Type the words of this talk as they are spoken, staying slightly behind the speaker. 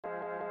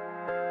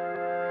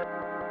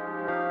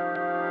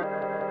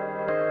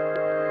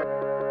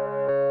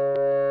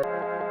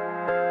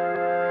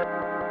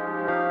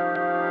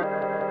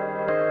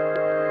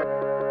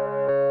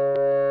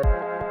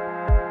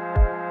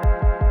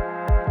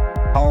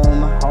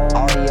home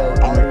audio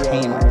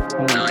entertainment.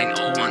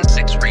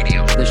 9016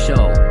 Radio. The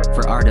show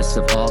for artists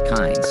of all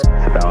kinds. Sit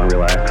down and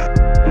relax.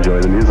 Enjoy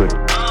the music.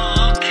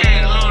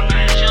 Okay,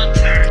 it's your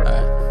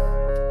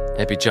turn.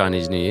 Happy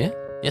Chinese New Year.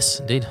 Yes,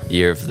 indeed.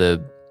 Year of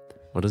the,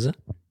 what is it?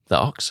 The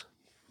ox?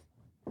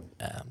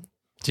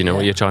 Do you know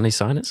what your Chinese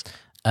sign is?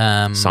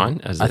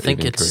 Sign? I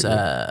think it's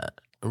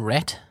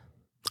rat.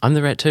 I'm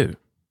the rat too.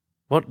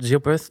 What is your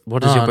birth?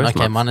 What is your birth okay,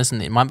 month? mine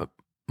isn't it. Mine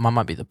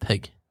might be the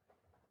pig.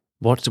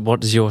 What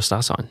is your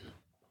star sign?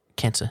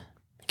 Cancer.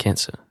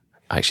 Cancer.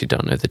 I actually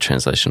don't know the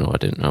translation, or I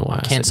didn't know why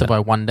I Cancer said that. by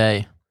one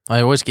day.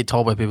 I always get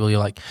told by people, you're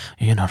like,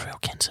 you're not real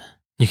cancer.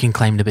 You can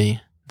claim to be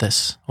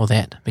this or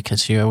that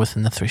because you're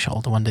within the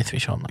threshold, the 1 day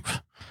threshold. I'm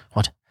like,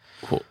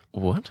 what?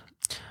 What?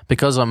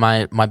 Because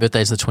my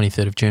birthday is the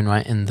 23rd of June,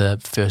 right? And the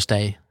first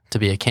day to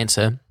be a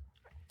Cancer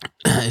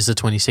is the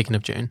 22nd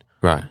of June.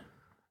 Right.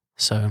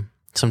 So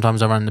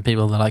sometimes I run into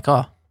people that are like,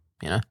 oh,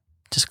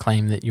 just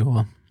claim that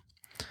you're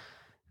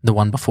the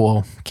one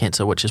before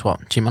Cancer, which is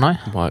what? Gemini?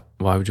 Why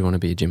would you want to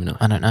be a Gemini?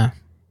 I don't know.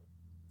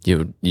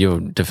 You're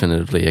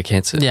definitively a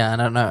Cancer. Yeah, I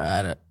don't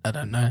know. I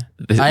don't know.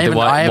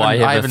 Why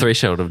have a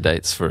threshold of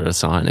dates for a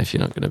sign if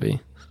you're not going to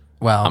be?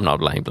 Well, I'm not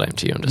laying blame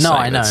to you. I'm just No,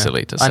 saying I know. it's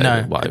silly to I say.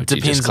 know. Why It would you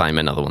just depends- claim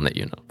another one that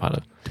you're not part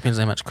of? depends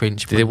how much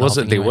credence you put There in the was whole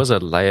a thing there anyway. was a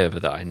layer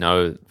that I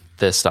know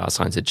their star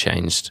signs had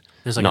changed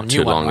There's like a not new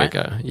too one, long right?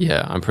 ago.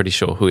 Yeah, I'm pretty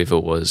sure whoever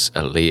was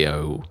a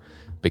Leo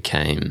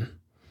became.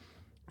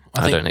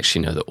 I think- don't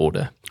actually know the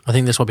order. I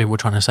think that's what people were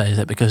trying to say, is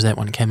that because that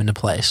one came into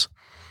place,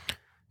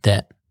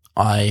 that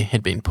I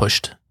had been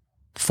pushed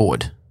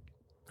forward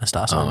a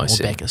star sign I or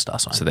see. back a star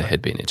sign. So there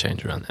had been a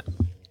change around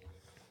that.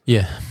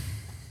 Yeah.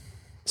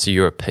 So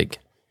you're a pig.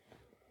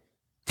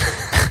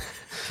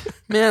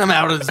 Man, I'm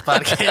out of this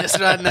podcast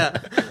right now.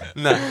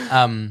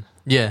 No.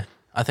 Yeah,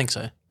 I think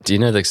so. Do you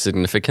know the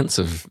significance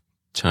of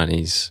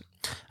Chinese?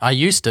 I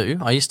used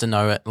to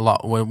know it a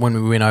lot when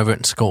we went over it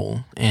in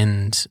school,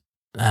 and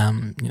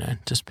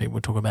just people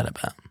would talk about it,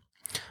 but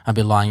I'd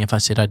be lying if I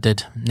said I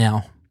did.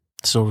 Now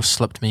it sort of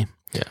slipped me.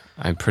 Yeah,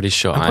 I'm pretty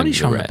sure I'm pretty the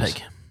sure I'm a rat.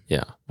 pig.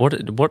 Yeah.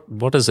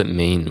 What does it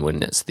mean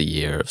when it's the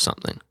year of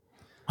something?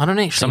 I don't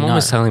actually Someone know.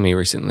 was telling me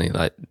recently,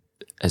 like,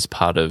 as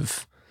part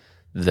of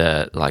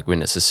the, like,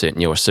 when it's a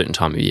certain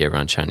time of year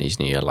around Chinese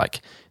New Year,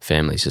 like,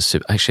 families are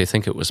super. Actually, I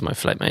think it was my new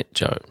flatmate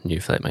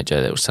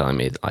Joe, that was telling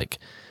me that, like,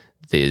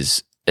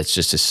 it's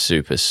just a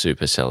super,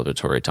 super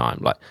celebratory time.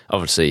 Like,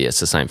 obviously, it's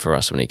the same for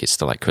us when it gets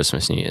to, like,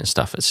 Christmas, New Year and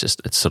stuff. It's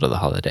sort of the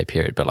holiday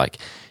period. But, like,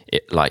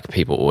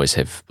 people always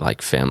have,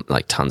 like,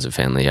 tons of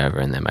family over,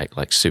 and they make,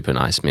 like, super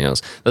nice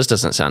meals. This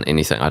doesn't sound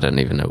anything. I don't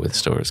even know where the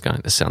story is going.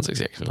 This sounds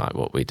exactly like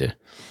what we do.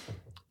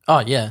 Oh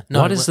yeah.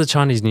 No, Why does the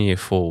Chinese New Year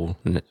fall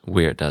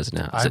where it does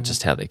now? Is I it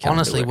just how they come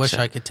honestly to wish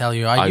I could tell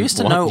you. I I used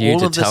to want know you all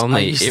to of this. tell I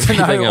me used to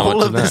everything I know want all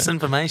to of this know.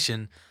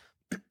 information,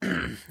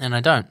 and I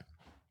don't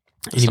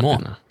It's not anymore.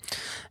 gonna-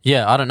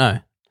 Yeah, I don't know.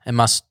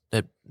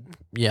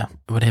 It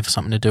would have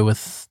something to do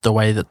with the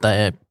way that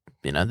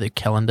the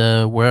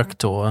calendar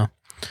worked, or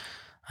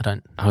I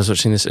don't. I was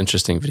watching this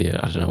interesting video.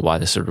 I don't know why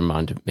this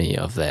reminded me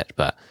of that,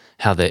 but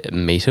how the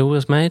meter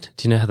was made.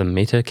 Do you know how the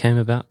meter came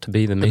about to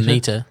be the meter? The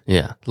meter.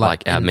 Yeah,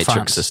 Like our in metric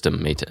France.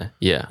 system meter.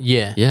 Yeah.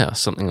 Yeah. Yeah,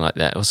 something like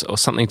that. Or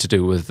something to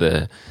do with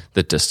the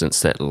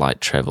distance that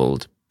light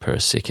traveled per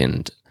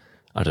second.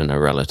 I don't know,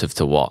 relative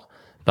to what.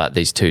 But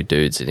these two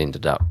dudes had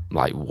ended up,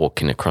 like,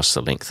 walking across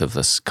the length of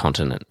this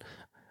continent.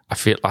 I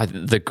feel like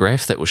the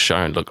graph that was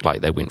shown looked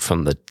like they went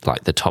from the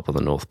top of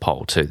the North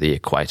Pole to the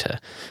equator,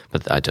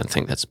 but I don't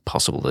think that's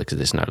possible because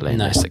there's no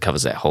landmass that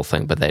covers that whole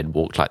thing. But they'd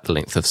walked, like, the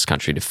length of this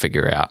country to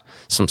figure out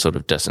some sort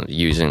of distance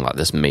using, like,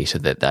 this meter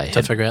that they To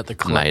had figure out the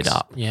clicks. made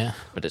up. Yeah.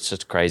 But it's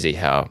just crazy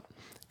how,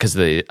 because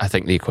I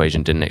think the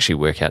equation didn't actually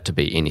work out to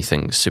be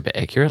anything super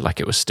accurate. Like,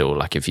 it was still,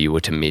 like, if you were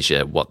to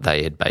measure what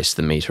they had based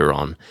the meter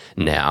on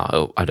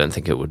now, I don't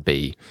think it would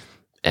be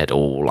at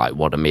all like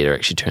what a meter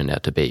actually turned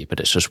out to be.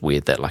 But it's just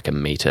weird that, like, a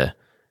meter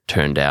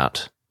turned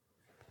out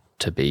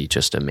to be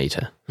just a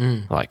meter.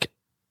 Like,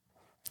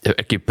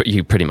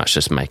 you pretty much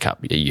just make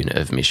up a unit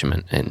of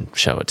measurement and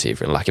show it to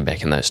everyone. Like,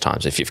 back in those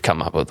times, if you've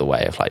come up with a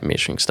way of, like,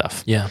 measuring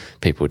stuff, Yeah.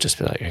 people would just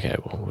be like, okay,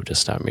 well, we'll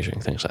just start measuring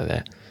things like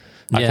that.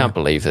 I Yeah. can't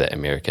believe that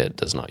America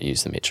does not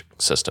use the metric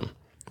system.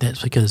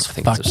 That's because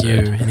think fuck it's you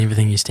absurd. and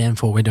everything you stand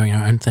for. We're doing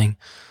our own thing.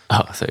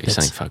 Oh, I thought you were That's-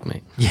 saying fuck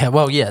me. Yeah.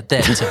 Well, yeah,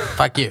 that too.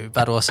 Fuck you,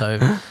 but also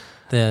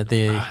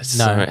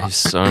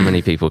So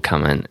many people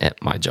come in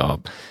at my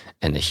job,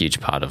 and a huge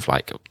part of,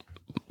 like,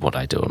 what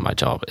I do in my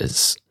job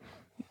is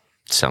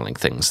selling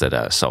things that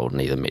are sold in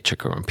either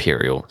metric or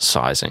imperial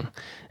sizing.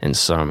 And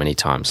so many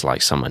times,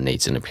 like, someone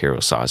needs an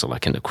imperial size or,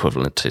 like, an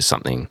equivalent to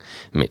something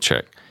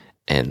metric,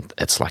 and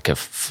it's like a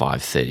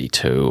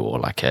 532 or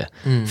like a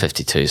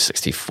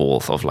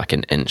 52/64 of, like,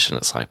 an inch, and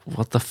it's like,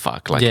 what the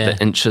fuck? Like, Yeah.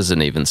 the inch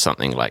isn't even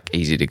something, like,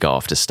 easy to go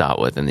off to start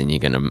with, and then you're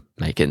going to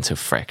make it into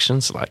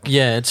fractions. Like,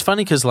 Yeah, it's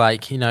funny because,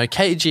 like,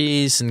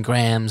 kgs and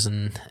grams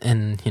and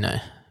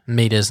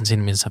meters and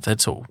centimeters and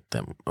stuff,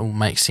 that all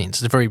makes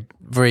sense. It very,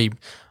 very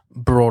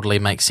broadly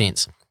makes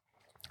sense.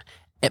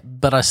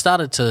 but I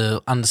started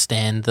to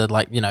understand the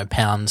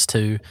pounds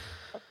to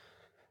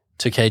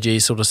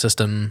kg sort of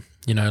system,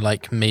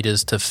 like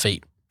meters to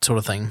feet sort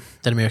of thing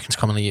that Americans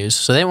commonly use.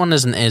 So that one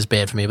isn't as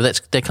bad for me,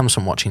 but that comes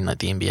from watching like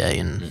the NBA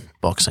and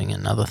boxing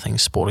and other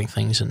things, sporting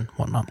things and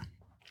whatnot.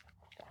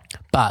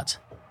 But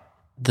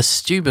the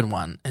stupid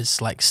one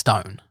is like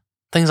stone,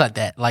 things like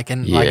that. Like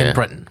in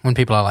Britain, when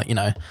people are like,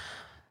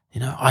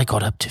 I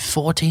got up to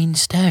 14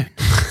 stone.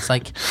 It's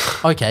like,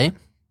 okay,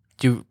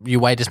 do you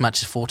weigh as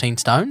much as 14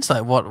 stones?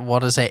 Like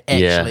what is that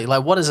actually?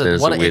 Like what is it?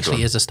 What it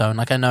actually is a stone?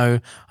 Like I know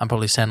I'm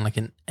probably sounding like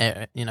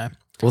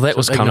Well, that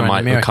was kind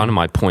of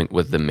my point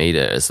with the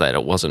meter is that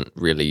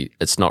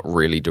it's not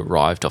really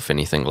derived off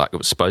anything. Like it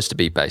was supposed to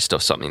be based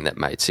off something that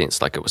made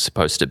sense. Like it was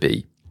supposed to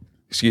be,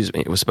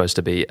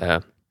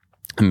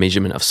 a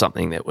measurement of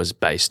something that was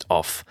based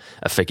off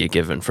a figure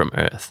given from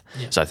Earth.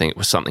 Yeah. So I think it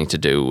was something to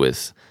do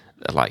with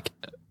like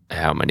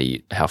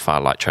how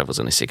far light travels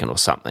in a second or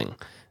something.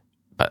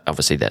 But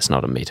obviously that's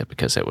not a meter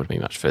because that would be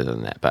much further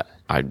than that. But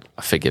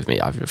forgive me,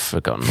 I've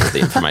forgotten all the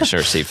information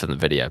I received from the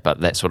video.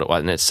 But that's what it was.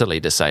 And it's silly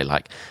to say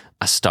like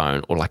a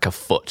stone or like a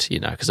foot,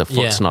 because a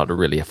foot's not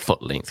really a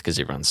foot length because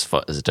everyone's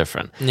foot is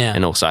different. Yeah.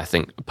 And also I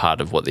think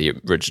part of what the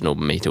original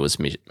meter was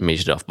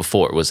measured off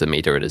before it was the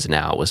meter it is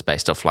now was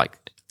based off like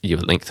your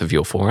length of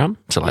your forearm.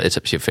 So like the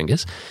tips of your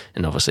fingers.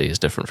 And obviously it's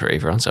different for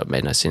everyone. So it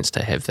made no sense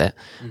to have that.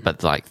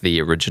 But like the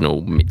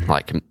original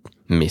like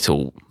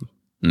metal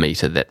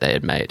meter that they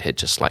had made had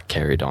just like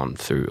carried on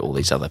through all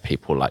these other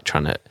people like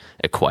trying to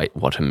equate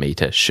what a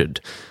meter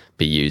should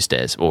be used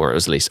as, or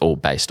at least all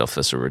based off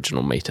this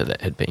original meter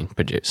that had been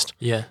produced.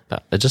 Yeah.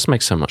 But it just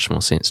makes so much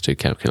more sense to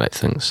calculate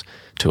things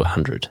to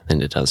 100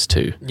 than it does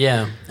to...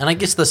 Yeah, and I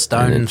guess the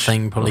stone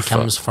thing probably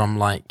comes from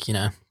like,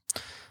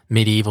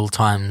 medieval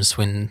times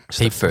when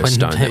the first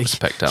stone that was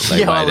picked up,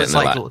 they weighed it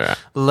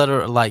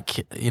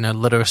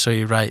in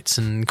literacy rates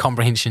and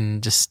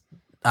comprehension just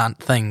aren't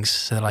things.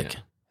 So they're like...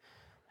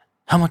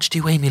 How much do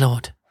you weigh, me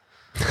lord?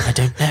 I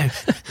don't know.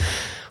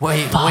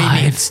 weigh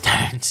me in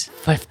stones.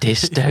 50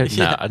 stones.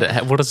 No,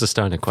 what does a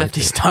stone equate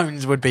 50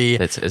 stones would be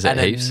an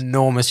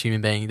enormous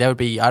human being. That would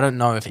be, I don't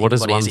know if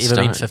anybody has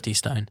ever been 50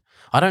 stone.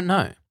 I don't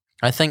know.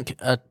 I think,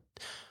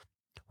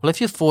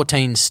 if you're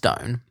 14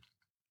 stone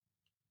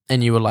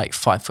and you were like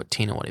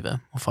 5'10" or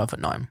whatever, or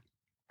 5'9",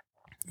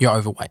 you're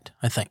overweight,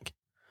 I think.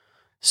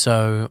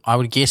 So I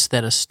would guess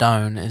that a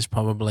stone is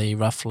probably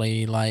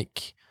roughly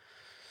like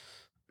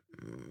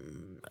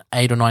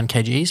 8 or 9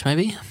 kgs,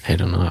 maybe. I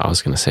don't know. I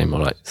was going to say more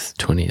like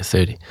 20 or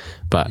 30,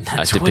 but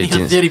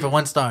 20 or 30 for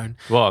one stone.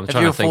 Well, I'm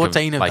trying to think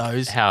 14 of like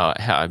those, how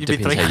it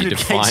depends how you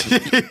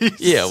define.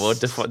 Yeah, well,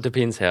 it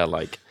depends how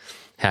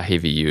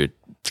heavy you would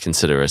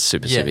consider a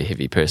super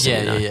heavy person.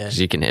 Yeah, because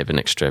you can have an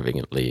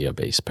extravagantly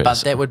obese person.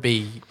 But that would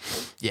be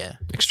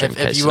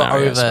if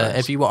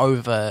you were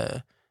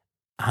over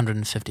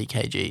 150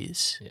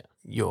 kgs,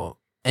 you're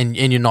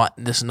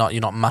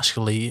not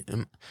muscularly,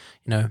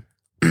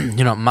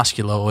 you're not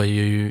muscular or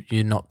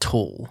you're not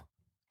tall,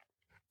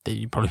 that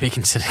you'd probably be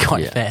considered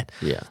quite fat.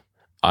 Yeah.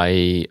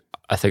 I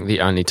think the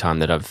only time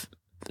that I've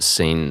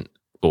seen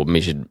or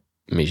measured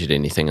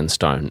anything in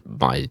stone,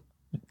 my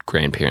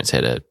grandparents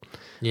had a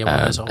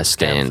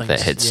stand that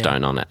had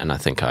stone on it, and I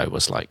think I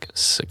was like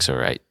 6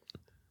 or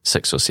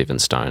 7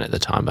 stone at the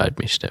time I'd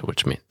measured it,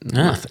 which meant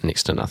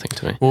next to nothing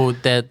to me. Well,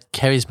 that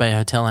Carey's Bay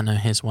Hotel I know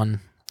has one.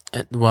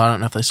 Well, I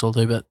don't know if they still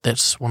do, but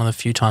that's one of the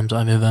few times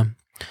I've ever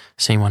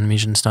seen one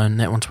measured in stone.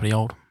 That one's pretty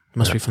old.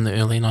 Must be from the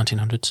early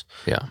 1900s.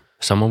 Yeah.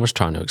 Someone was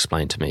trying to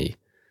explain to me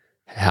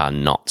how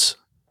knots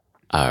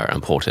are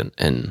important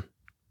in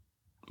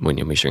when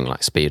you're measuring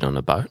like speed on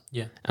a boat.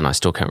 Yeah. And I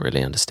still can't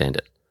really understand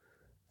it.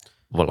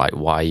 Well, like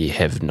why you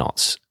have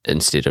knots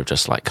instead of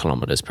just like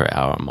kilometers per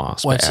hour and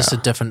miles per hour. Well, it's just a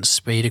different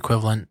speed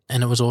equivalent,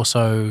 and it was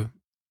also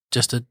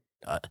just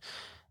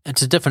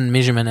it's a different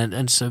measurement.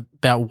 It's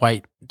about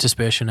weight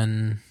dispersion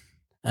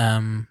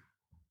and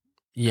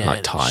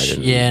like tide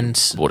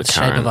and water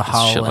shape of the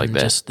hull, shit like and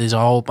that. just there's a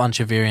whole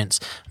bunch of variants.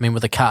 I mean,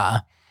 with a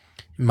car,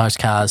 most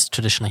cars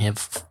traditionally have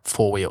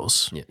 4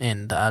 wheels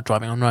and are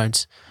driving on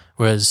roads,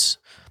 whereas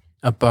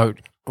a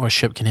boat or a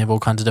ship can have all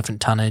kinds of different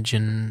tonnage,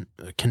 and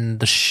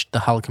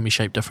the hull can be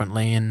shaped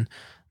differently, and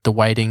the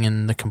weighting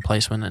and the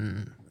complacement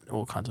and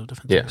all kinds of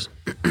different things.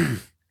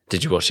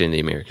 Did you watch any of the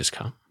America's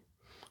Cup?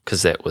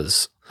 Because that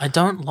was... I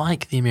don't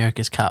like the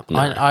America's Cup. No.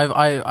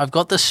 I've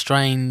got this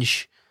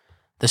strange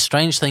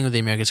thing with the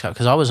America's Cup,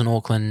 because I was in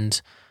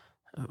Auckland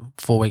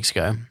 4 weeks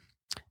ago,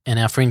 and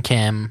our friend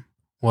Cam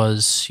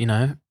was,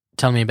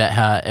 telling me about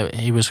how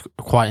he was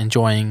quite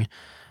enjoying,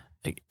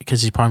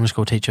 because he's a primary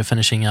school teacher,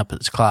 finishing up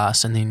his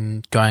class and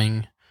then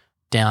going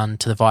down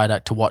to the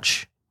viaduct to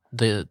watch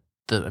the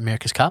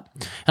America's Cup.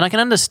 And I can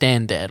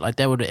understand that. Like,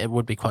 it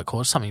would be quite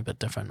cool. It's something a bit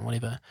different,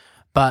 whatever.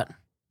 But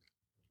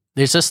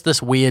there's just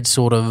this weird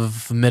sort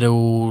of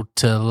middle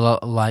to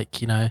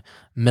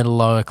middle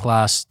lower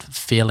class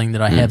feeling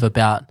that I have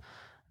about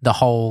the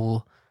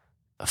whole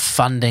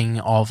funding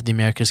of the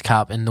America's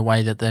Cup and the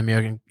way that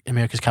the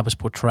America's Cup is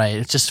portrayed.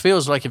 It just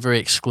feels like a very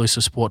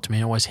exclusive sport to me.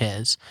 It always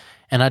has.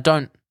 And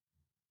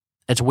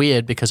it's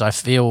weird because I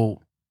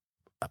feel,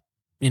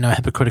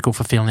 hypocritical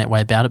for feeling that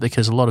way about it,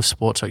 because a lot of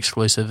sports are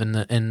exclusive in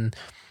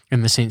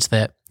the sense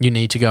that you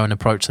need to go and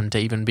approach them to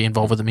even be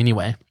involved with them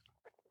anyway.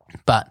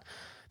 But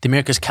the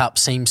America's Cup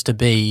seems to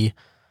be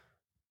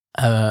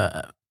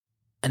an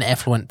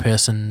affluent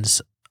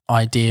person's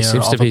idea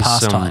Seems of to be a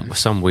pastime.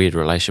 some weird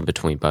relation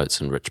between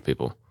boats and rich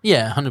people.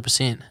 Yeah,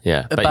 100%.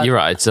 Yeah, but you're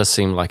right. It does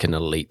seem like an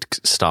elite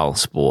style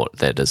sport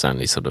that is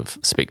only sort of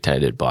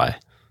spectated by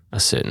a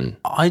certain.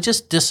 I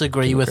just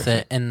disagree with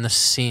it in the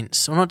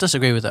sense. Well, not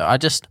disagree with it.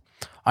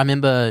 I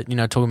remember,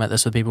 talking about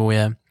this with people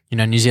where,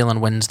 New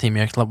Zealand wins the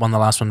American Cup, won the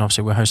last one.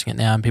 Obviously, we're hosting it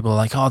now, and people are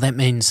like, "Oh, that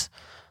means,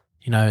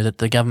 that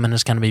the government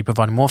is going to be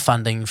providing more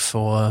funding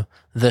for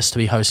this to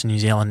be hosted in New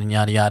Zealand and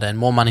yada yada, and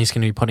more money is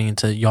going to be putting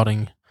into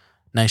yachting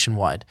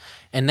nationwide."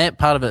 And that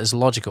part of it is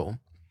logical,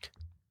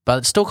 but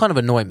it still kind of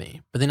annoyed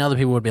me. But then other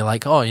people would be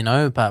like,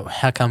 "Oh, but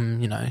how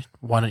come,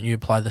 why don't you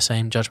apply the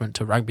same judgment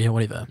to rugby or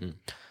whatever?"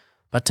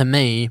 But to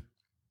me,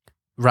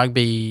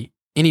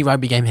 any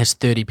rugby game has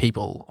 30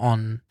 people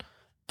on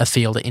a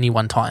field at any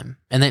one time,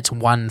 and that's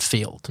one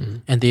field.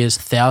 And there's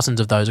thousands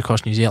of those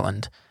across New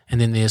Zealand,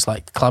 and then there's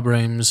like club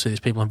rooms, so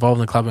there's people involved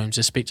in the club rooms.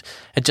 It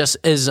just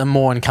is a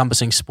more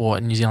encompassing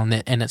sport in New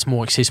Zealand, and it's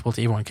more accessible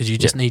to everyone because you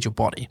just need your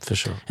body. For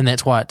sure. And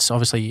that's why it's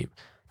obviously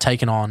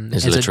taken on.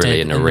 There's as literally it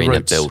did an in the arena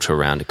roots. built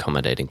around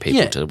accommodating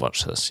people to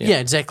watch this. Yeah,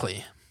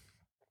 exactly.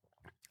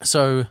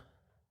 So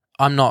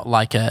I'm not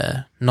like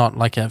a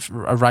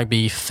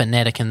rugby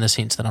fanatic in the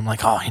sense that I'm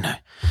like,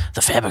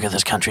 the fabric of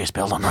this country is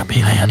built on rugby.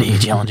 How do you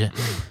challenge it?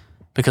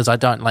 Because I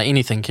don't, like,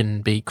 anything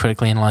can be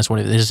critically analysed,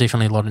 whatever. There's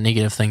definitely a lot of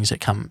negative things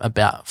that come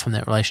about from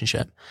that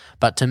relationship.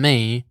 But to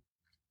me,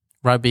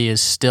 rugby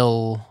is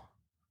still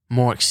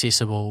more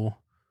accessible,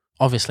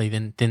 obviously,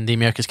 than the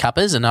America's Cup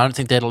is, and I don't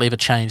think that'll ever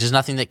change. There's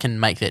nothing that can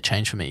make that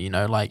change for me,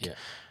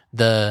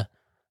 the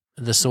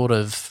sort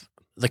of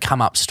the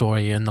come up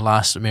story in the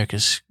last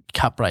America's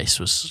Cup race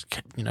was,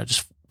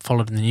 just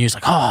followed in the news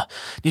like, "Oh,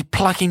 you're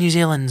plucky New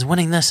Zealand's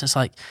winning this." It's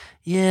like,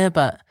 yeah,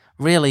 but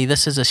really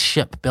this is a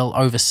ship built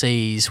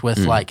overseas with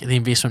like the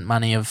investment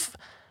money of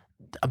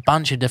a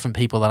bunch of different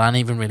people that aren't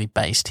even really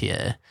based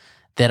here,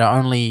 that are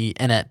only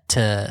in it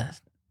to,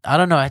 I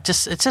don't know,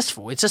 it's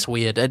just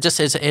weird. It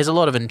has a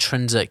lot of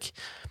intrinsic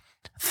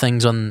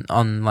things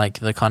on like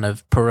the kind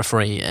of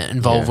periphery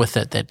involved with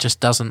it that just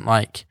doesn't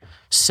like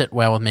sit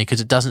well with me,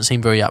 because it doesn't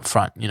seem very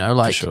upfront,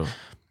 like For sure.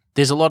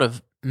 There's a lot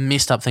of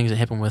messed up things that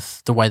happen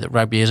with the way that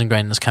rugby is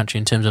ingrained in this country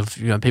in terms of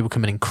people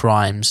committing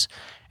crimes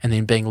and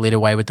then being led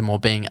away with them, or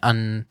being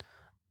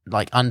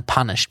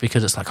unpunished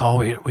because it's like, oh,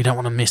 we don't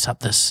want to mess up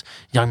this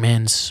young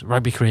man's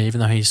rugby career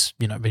even though he's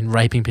been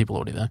raping people or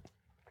whatever.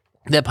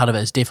 That part of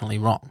it is definitely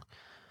wrong,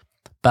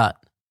 but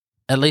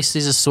at least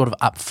there's a sort of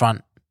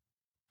upfront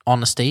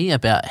honesty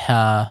about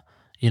how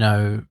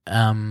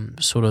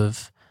sort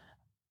of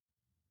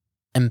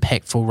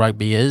impactful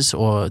rugby is,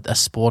 or a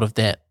sport of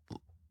that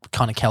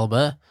kind of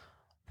caliber,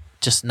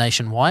 just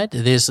nationwide.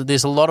 There's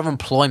a lot of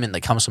employment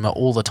that comes from it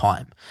all the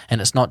time,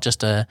 and it's not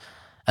just a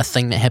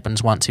thing that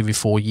happens once every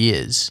 4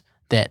 years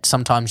that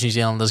sometimes New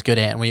Zealand is good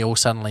at, and we all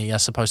suddenly are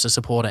supposed to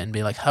support it and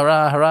be like,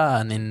 hurrah, hurrah,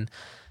 and then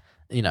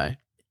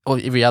or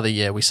every other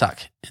year we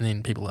suck, and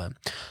then people are.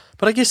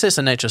 But I guess that's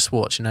the nature of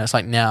sports. It's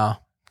like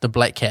now the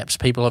Black Caps,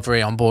 people are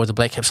very on board with the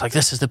Black Caps. Like,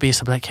 this is the best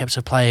the Black Caps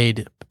have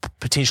played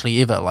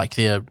potentially ever. Like,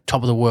 they're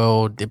top of the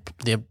world.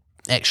 They're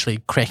actually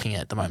cracking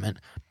it at the moment.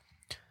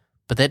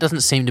 But that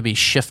doesn't seem to be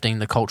shifting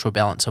the cultural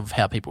balance of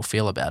how people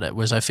feel about it.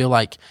 Whereas I feel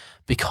like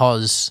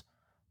because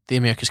the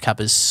America's Cup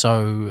is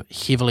so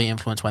heavily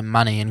influenced by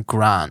money and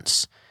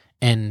grants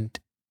and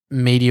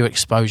media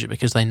exposure,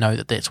 because they know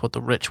that that's what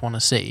the rich want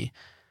to see,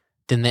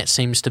 then that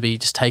seems to be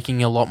just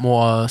taking a lot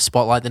more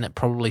spotlight than it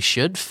probably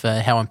should for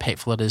how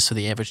impactful it is for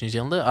the average New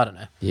Zealander. I don't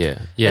know. Yeah.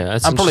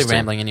 I'm probably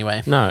rambling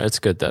anyway. No, it's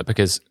good though,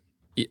 because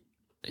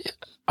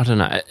I don't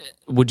know.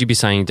 Would you be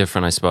saying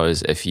different, I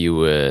suppose, if you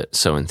were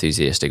so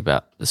enthusiastic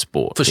about the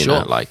sport? For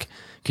sure. Like,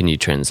 can you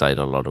translate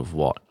a lot of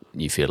what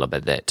you feel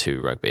about that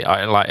to rugby?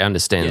 I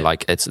understand,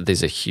 like,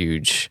 there's a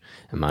huge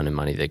amount of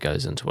money that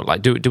goes into it.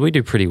 Like, do we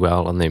do pretty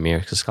well on the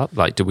America's Cup?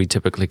 Like, do we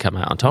typically come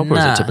out on top, or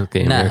is it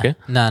typically America?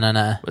 No.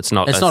 It's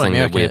not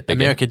America.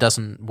 America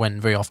doesn't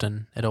win very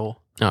often at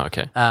all. Oh,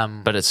 okay.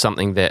 But it's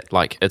something that,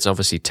 like, it's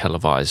obviously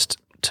televised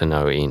to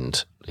no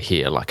end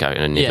here. Like,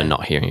 I'm never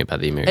not hearing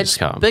about the America's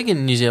Cup. It's big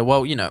in New Zealand.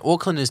 Well,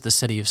 Auckland is the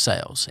city of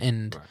sails,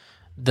 and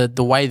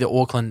the way that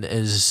Auckland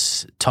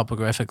is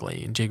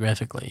topographically and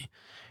geographically,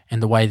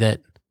 and the way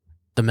that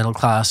the middle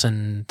class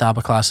and the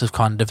upper class have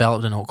kind of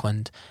developed in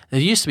Auckland. There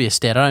used to be a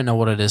stat, I don't know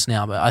what it is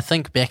now, but I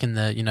think back in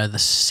the the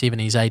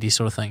 70s, 80s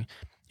sort of thing,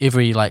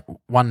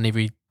 one in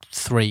every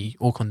 3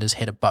 Aucklanders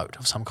had a boat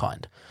of some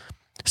kind.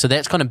 So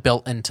that's kind of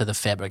built into the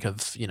fabric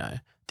of,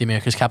 the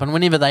America's Cup. And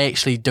whenever they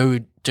actually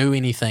do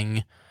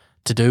anything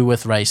to do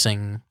with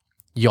racing,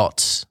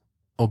 yachts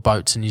or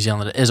boats in New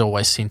Zealand, it is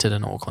always centred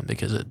in Auckland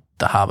because of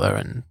the harbour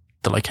and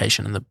the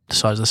location and the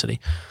size of the city.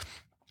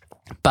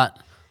 But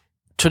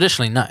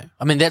Traditionally, no.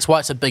 I mean, that's why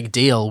it's a big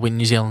deal when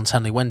New Zealand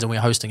suddenly wins and we're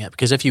hosting it,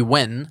 because if you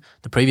win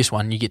the previous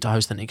one, you get to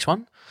host the next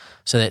one.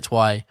 So that's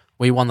why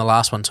we won the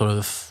last one sort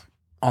of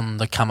on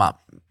the come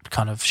up,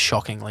 kind of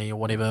shockingly or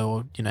whatever,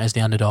 or, you know, as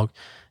the underdog.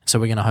 So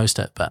we're going to host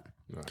it. But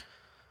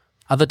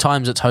other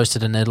times it's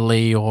hosted in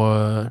Italy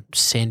or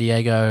San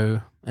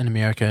Diego in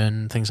America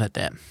and things like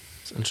that.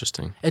 It's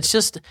interesting. It's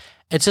just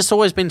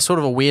always been sort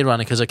of a weird one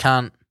because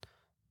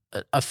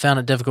I found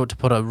it difficult to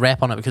put a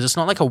wrap on it because it's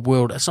not like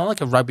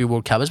a Rugby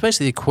World Cup. It's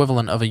basically the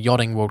equivalent of a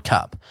yachting World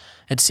Cup,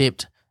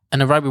 except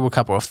in a Rugby World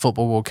Cup or a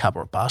Football World Cup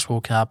or a Basketball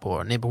World Cup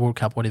or a Netball World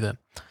Cup, whatever,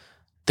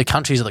 the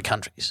countries are the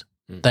countries.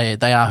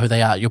 They are who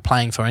they are. You're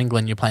playing for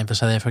England, you're playing for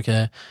South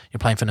Africa, you're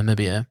playing for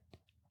Namibia.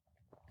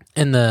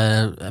 In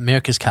the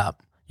America's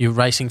Cup, you're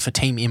racing for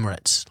Team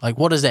Emirates. Like,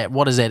 what is that?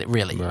 What is that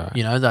really? Right.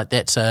 You know,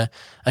 that's a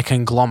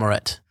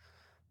conglomerate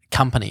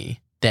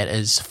company that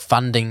is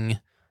funding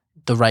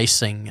the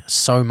racing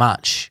so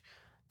much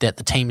that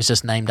the team is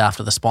just named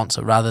after the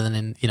sponsor rather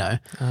than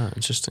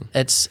Interesting.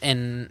 it's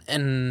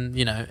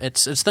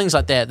it's things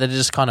like that are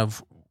just kind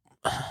of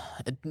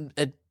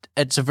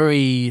it's a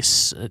very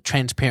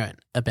transparent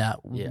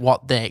about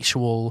what the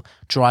actual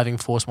driving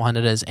force behind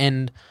it is.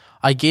 And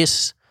I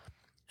guess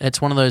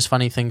it's one of those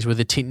funny things where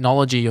the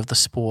technology of the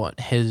sport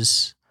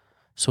has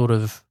sort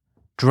of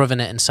driven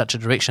it in such a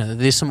direction.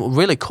 There's some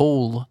really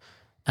cool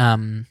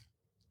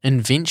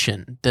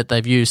invention that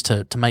they've used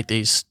to make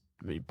these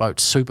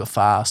boats super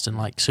fast and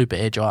like super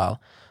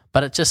agile,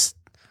 but it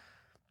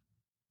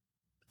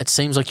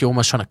seems like you're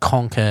almost trying to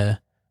conquer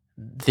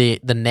the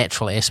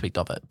natural aspect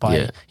of it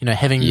by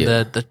having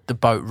the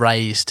boat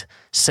raised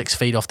 6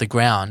 feet off the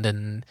ground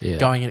and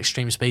going at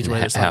extreme speeds.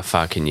 How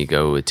far can you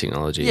go with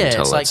technology? Yeah,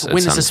 until it's like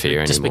when does this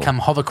unfair just anymore? become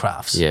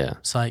hovercrafts? Yeah,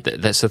 it's like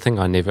that's the thing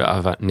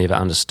I've never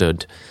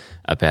understood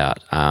about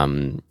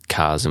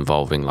cars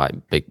involving like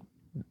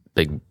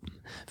big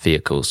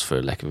vehicles,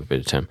 for lack of a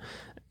better term,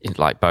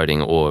 like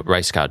boating or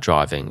race car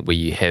driving, where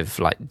you have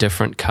like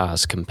different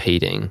cars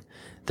competing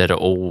that are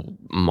all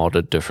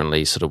modded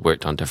differently, sort of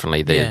worked on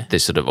differently. They're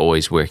sort of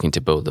always working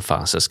to build the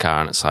fastest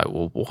car, and it's like,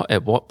 well,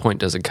 at what point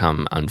does it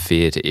become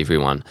unfair to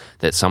everyone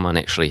that someone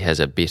actually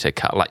has a better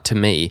car? Like, to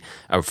me,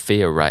 a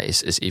fair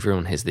race is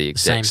everyone has the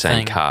exact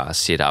same car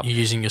set up. You're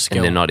using your skill.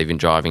 And they're not even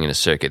driving in a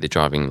circuit, they're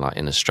driving like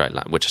in a straight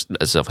line, which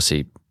is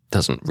obviously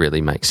doesn't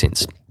really make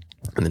sense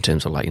in the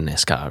terms of like a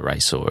NASCAR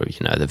race or,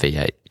 the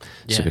V8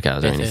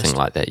 supercars or anything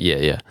like that.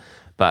 Yeah.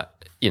 But,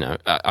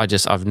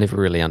 I've never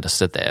really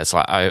understood that. It's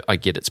like, I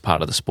get it's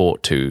part of the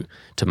sport to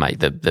make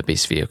the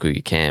best vehicle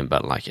you can,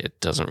 but like it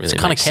doesn't really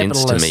make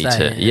sense to me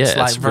it's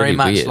like very really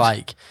much weird.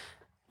 like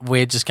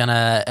we're just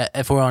gonna,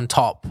 if we're on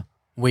top,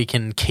 we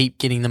can keep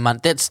getting the money.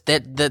 That's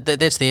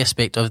the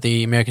aspect of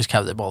the America's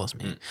Cup that bothers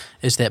me.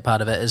 Is that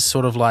part of it is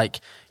sort of like,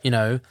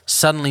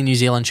 suddenly New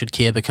Zealand should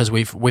care because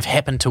we've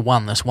happened to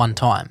win this one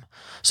time.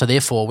 So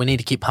therefore we need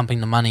to keep pumping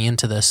the money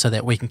into this so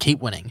that we can keep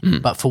winning.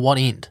 But for what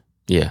end?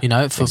 Yeah.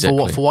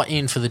 For what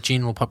end for the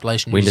general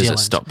population of When New does Zealand?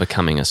 it stop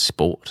becoming a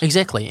sport?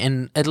 Exactly.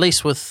 And at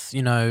least with,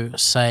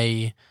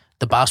 say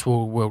the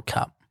Basketball World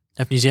Cup,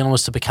 if New Zealand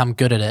was to become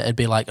good at it, it'd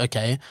be like,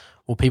 okay,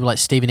 well, people like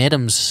Stephen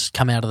Adams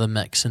come out of the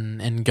mix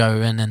and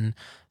go in and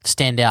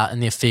stand out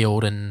in their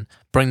field and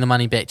bring the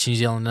money back to New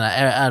Zealand and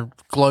are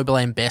global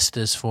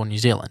ambassadors for New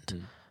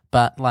Zealand.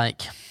 But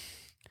like,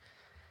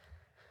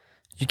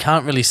 you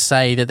can't really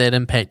say that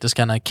impact is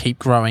going to keep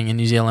growing in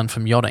New Zealand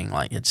from yachting.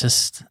 Like,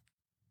 it's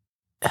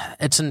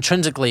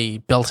intrinsically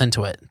built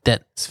into it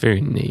that it's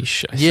very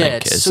niche. I Yeah,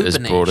 think it's as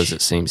super broad niche. as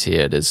it seems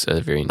here, it is a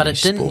very but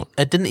niche it didn't. sport.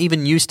 It didn't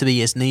even used to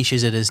be as niche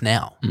as it is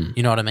now.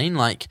 You know what I mean?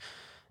 Like,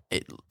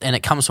 and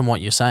it comes from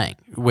what you're saying,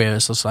 where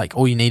it's just like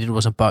all you needed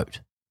was a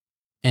boat,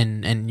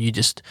 and you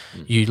just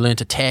you learn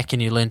to tack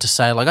and you learn to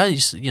sail. Like I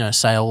used to,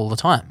 sail all the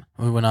time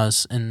when I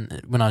was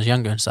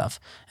younger and stuff,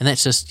 and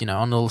that's just on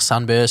a little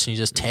sunburst and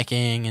you're just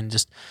tacking and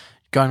just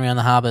going around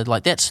the harbour.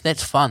 Like that's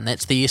fun.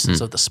 That's the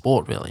essence of the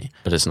sport, really.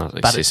 But it's not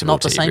accessible But it's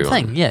not the to same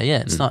everyone. thing. Yeah.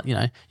 It's not.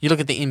 You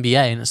look at the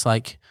NBA and it's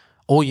like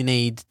all you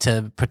need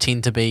to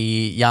pretend to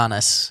be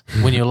Giannis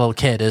when you're a little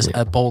kid is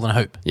a ball and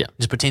a hoop. Yeah.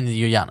 Just pretend that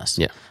you're Giannis.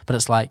 Yeah. But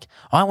it's like,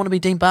 I want to be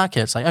Dean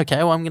Barker. It's like, okay,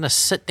 well, I'm going to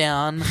sit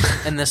down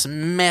in this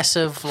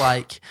massive,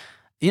 like,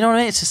 you know what I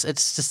mean? It's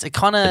just, it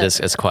kind of.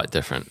 It's quite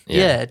different.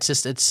 Yeah.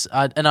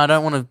 And I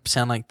don't want to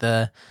sound like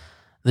the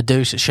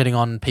douche that's shitting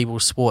on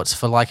people's sports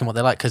for liking what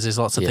they like, because there's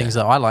lots of things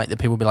that I like that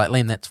people be like,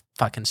 Liam, that's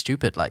fucking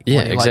stupid. Like, Yeah,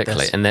 why do you like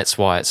exactly. this? And that's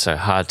why it's so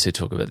hard to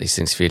talk about these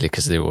things fairly,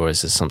 because there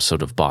always is some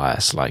sort of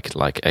bias. Like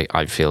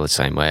I feel the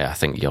same way. I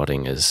think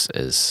yachting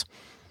is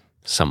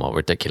somewhat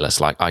ridiculous.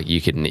 Like you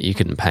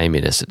couldn't pay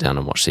me to sit down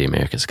and watch the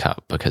America's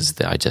Cup,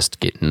 because I just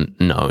get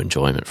no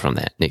enjoyment from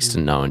that. Next to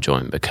no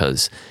enjoyment,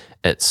 because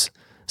it's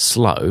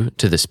slow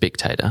to the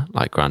spectator.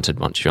 Like, granted,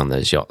 once you're on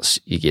those yachts,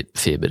 you get a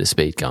fair bit of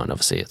speed going.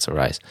 Obviously, it's a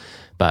race,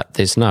 but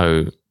there's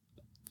no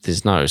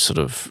sort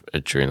of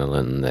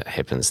adrenaline that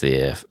happens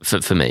there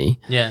for me.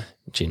 Yeah.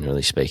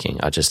 Generally speaking,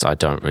 I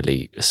don't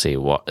really see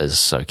what is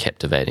so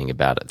captivating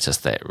about it.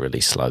 Just that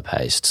really slow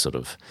paced sort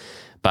of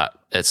But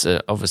it's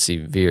obviously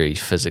very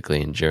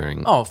physically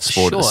enduring Oh, for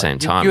sport at the sure. same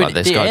time. You're- Like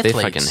they're they're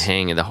fucking athletes.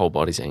 hanging, the whole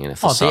body's hanging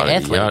off the Oh, side they're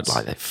of the yard. athletes.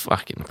 Like they're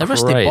fucking They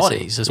risk crazy. their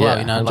bodies as well, Yeah,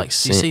 you know, like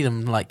you 100%. see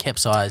them like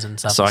capsize and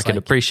stuff. So I It's can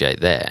like,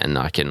 appreciate that, and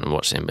I can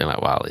watch them and be like,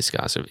 wow, these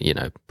guys are, you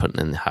know, putting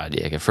in the hard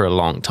yakka for a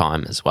long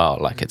time as well.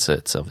 Like it's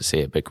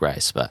obviously a big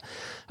race, but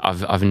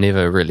I've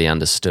never really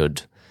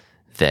understood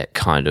that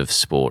kind of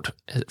sport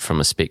from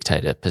a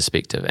spectator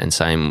perspective. And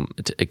same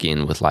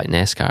again with like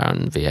NASCAR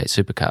and V8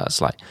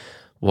 supercars, like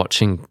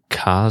watching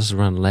cars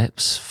run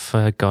laps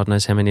for God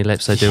knows how many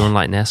laps they do on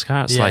like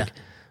NASCAR.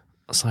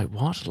 It's like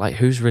what? Like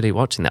who's really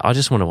watching that? I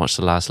just want to watch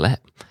the last lap.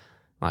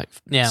 Like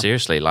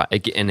seriously,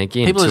 like and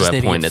again people to just our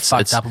need point, to get it's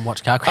fucked up and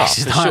watch car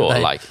crashes. for don't sure.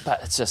 they? Like, but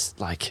it's just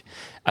like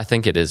I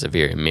think it is a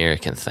very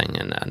American thing,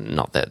 and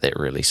not that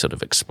really sort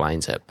of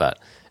explains it, but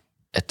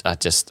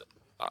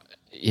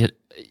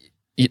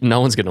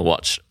no one's going to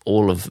watch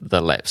all of the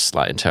laps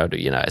like in total.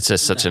 You know, it's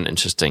just such an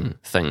interesting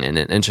thing, and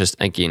an interest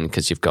again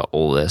because you've got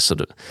all this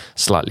sort of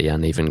slightly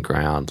uneven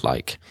ground,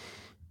 like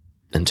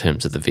in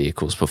terms of the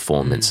vehicle's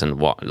performance and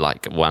what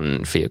like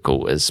one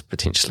vehicle is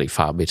potentially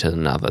far better than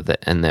another,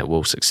 and that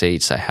will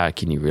succeed. So how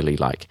can you really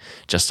like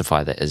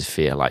justify that as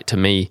fair? Like to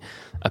me,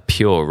 a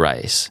pure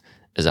race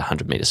is a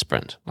 100-meter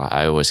sprint. Like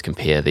I always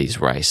compare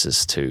these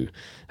races to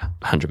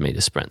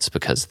 100-meter sprints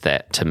because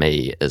that to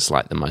me is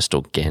like the most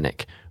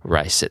organic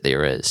race that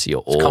there is. You're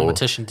all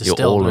competition you're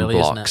distilled, all in really,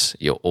 isn't blocks.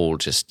 You're all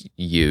just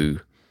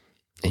you,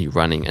 and you're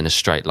running in a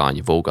straight line.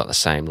 You've all got the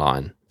same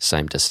line,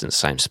 same distance,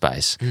 same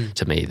space.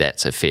 To me,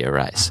 that's a fair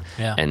race.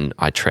 Yeah. And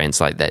I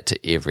translate that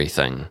to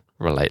everything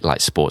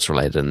like sports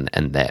related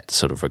in that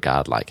sort of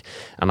regard. Like,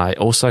 and I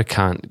also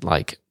can't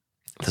like.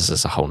 This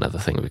is a whole nother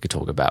thing we could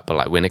talk about, but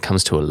like when it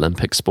comes to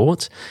Olympic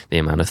sports, the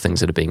amount of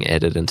things that are being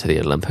added into the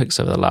Olympics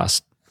over the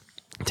last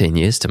 10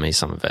 years, to me,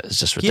 some of it is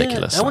just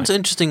ridiculous. Yeah, that one's an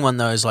interesting one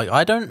though. Is like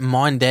I don't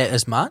mind that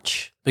as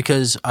much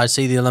because I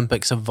see the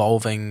Olympics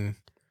evolving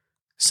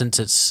since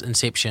its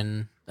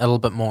inception a little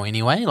bit more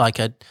anyway. Like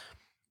I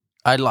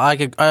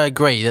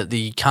agree that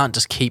you can't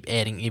just keep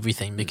adding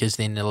everything because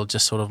then it'll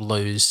just sort of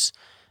lose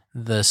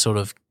the sort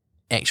of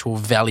actual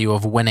value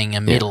of winning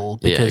a medal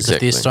because if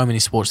there's so many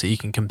sports that you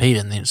can compete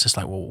in, then it's just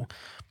like, well,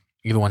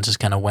 everyone's just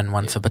going to win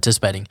one for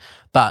participating.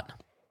 But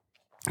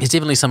there's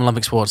definitely some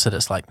Olympic sports that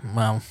it's like,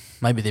 well,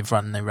 maybe they've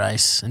run their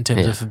race in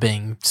terms of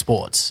being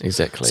sports.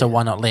 Exactly. So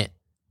why not let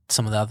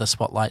some of the other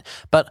spotlight?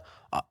 But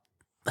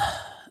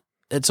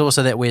it's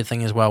also that weird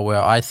thing as well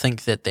where I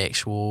think that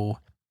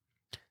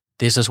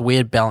there's this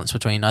weird balance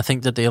between, I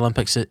think that the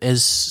Olympics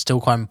is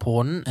still quite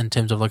important in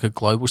terms of like a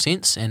global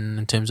sense and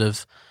in terms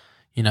of,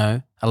 you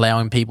know,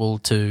 allowing people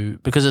to,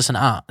 because it's an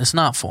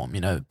art form,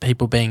 you know,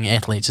 people being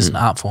athletes is an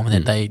art form and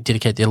that they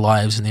dedicate their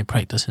lives and their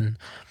practice and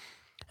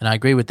I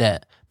agree with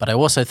that. But I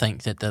also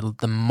think that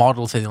the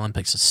model for the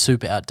Olympics is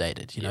super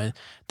outdated. You know,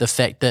 the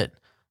fact that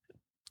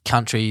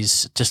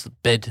countries just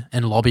bid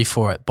and lobby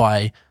for it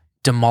by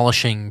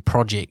demolishing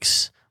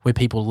projects where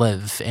people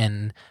live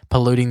and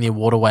polluting their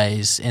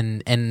waterways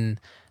and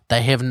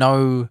they have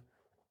no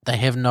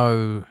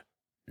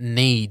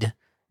need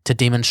to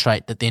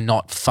demonstrate that they're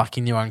not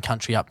fucking their own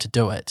country up to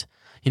do it.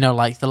 You know,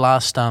 like the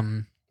last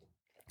one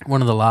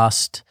of the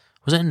last,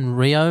 was it in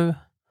Rio?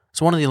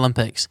 It's one of the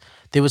Olympics.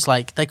 There was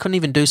like, they couldn't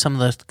even do some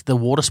of the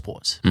water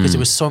sports because there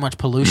was so much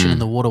pollution in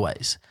the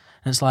waterways.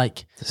 And it's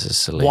like, this is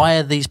silly. Why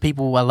are these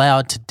people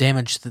allowed to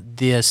damage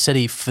their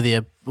city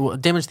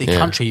damage their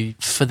country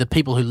for the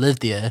people who live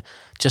there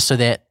just so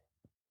that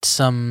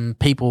some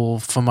people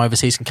from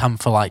overseas can come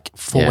for like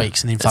 4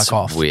 weeks and then fuck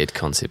off? Weird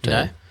concept, you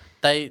know?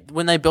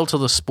 When they built all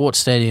the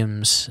sports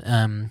stadiums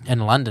in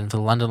London for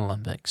the London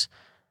Olympics,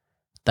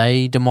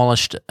 they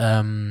demolished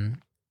a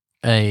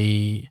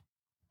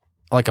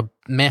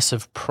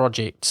massive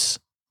project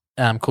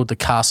called the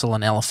Castle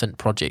and Elephant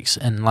projects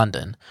in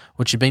London,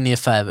 which had been there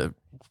for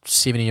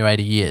 70 or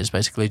 80 years,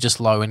 basically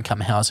just low income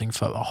housing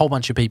for a whole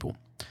bunch of people,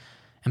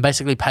 and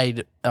basically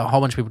paid a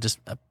whole bunch of people just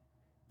a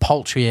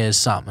paltry as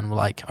sum, and were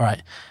like, all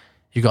right,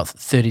 you got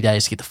 30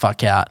 days to get the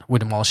fuck out. We're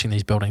demolishing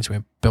these buildings.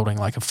 We're building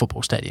like a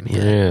football stadium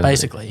here,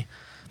 basically.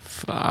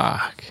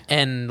 Fuck.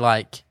 And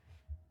like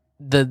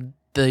the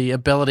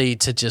ability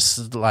to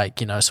just like,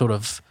 you know, sort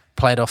of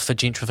play it off for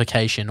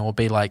gentrification or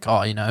be like,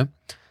 oh, you know,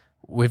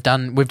 we've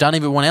done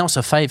everyone else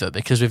a favor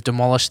because we've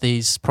demolished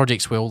these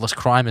projects where all this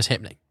crime is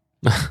happening,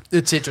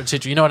 et cetera, et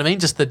cetera. You know what I mean?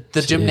 Just the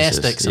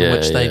gymnastics in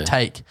which they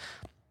take.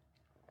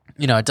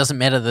 You know, it doesn't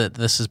matter that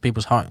this is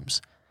people's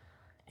homes.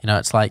 You know,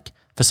 it's like,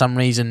 for some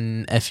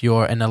reason, if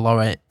you're in a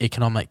lower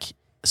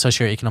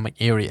socioeconomic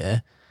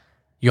area,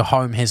 your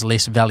home has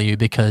less value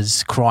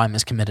because crime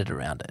is committed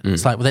around it.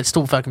 It's like, well, that's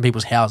still fucking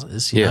people's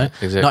houses, you know?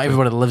 Exactly. Not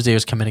everybody that lives there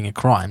is committing a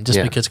crime.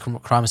 Just because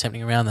crime is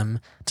happening around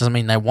them doesn't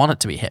mean they want it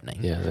to be happening.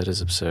 Yeah, that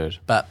is absurd.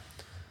 But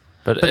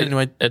But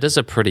anyway, it is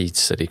a pretty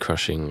city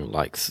crushing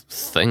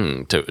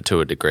thing to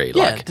a degree.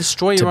 Yeah, like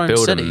destroy your own to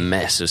build city. a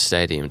massive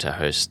stadium to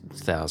host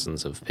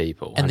thousands of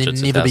people, And then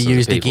hundreds of never be thousands of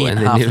used people, again and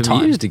then half the never time.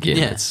 be used again.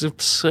 Yeah. It's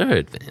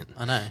absurd, man.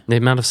 I know. The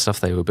amount of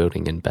stuff they were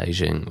building in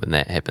Beijing when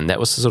that happened. That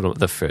was sort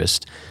of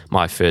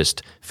my first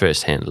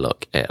hand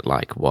look at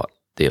like what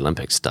the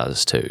Olympics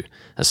does to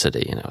a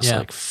city, and I was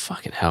like,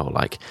 fucking hell,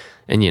 like,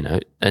 and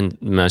in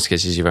most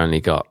cases you've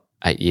only got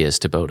 8 years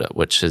to build it,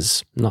 which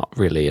is not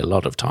really a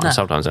lot of time. No.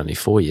 Sometimes only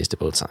 4 years to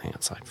build something.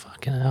 It's like,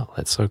 fucking hell,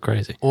 that's so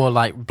crazy. Or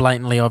like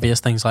blatantly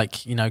obvious things like,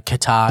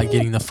 Qatar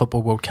getting the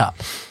Football World Cup.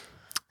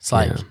 It's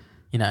like,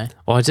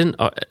 Well,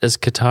 is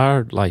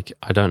Qatar, like,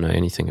 I don't know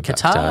anything about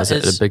Qatar. Is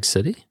it a big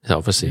city?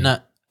 Obviously. No,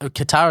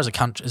 Qatar is a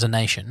country, is a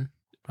nation,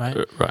 right?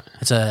 Right.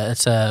 It's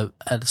a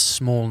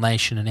small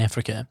nation in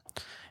Africa,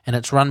 and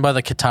it's run by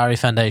the Qatari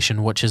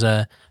Foundation, which is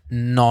a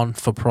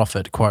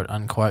non-for-profit, quote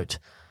unquote,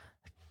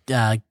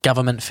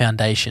 government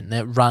foundation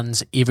that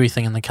runs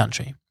everything in the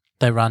country.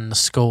 They run the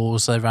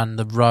schools, they run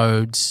the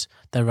roads,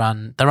 they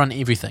run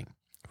everything,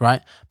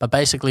 right? But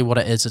basically what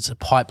it is, it's a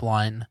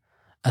pipeline,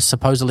 a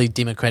supposedly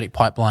democratic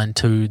pipeline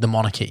to the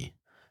monarchy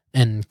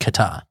in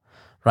Qatar,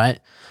 right?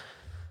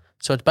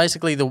 So it's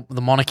basically the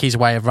monarchy's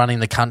way of running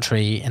the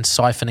country and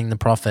siphoning the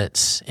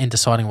profits and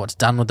deciding what's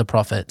done with the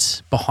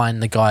profits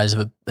behind the guise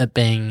of it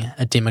being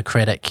a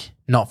democratic,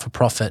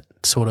 not-for-profit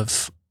sort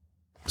of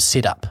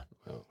setup,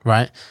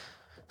 right?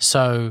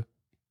 So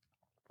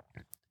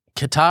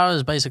Qatar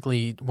is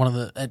basically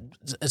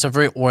it's a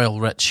very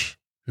oil-rich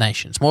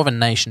nation. It's more of a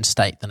nation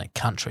state than a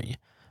country,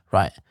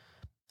 right?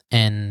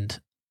 And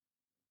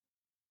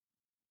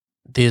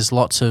there's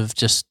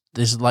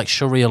like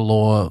Sharia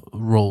law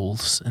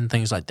rules and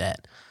things like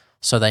that.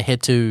 So they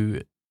had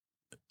to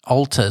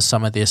alter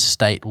some of their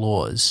state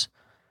laws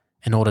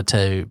in order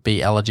to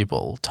be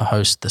eligible to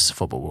host this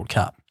Football World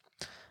Cup.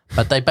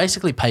 But they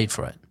basically paid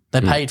for it.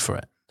 They paid for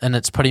it. And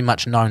it's pretty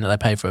much known that they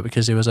paid for it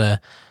because there was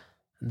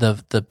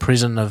the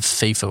president of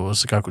FIFA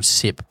was a guy called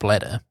Sepp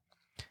Blatter,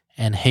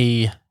 and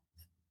he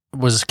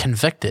was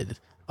convicted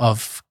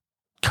of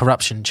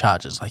corruption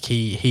charges. Like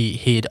he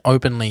had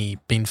openly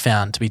been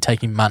found to be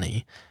taking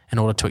money in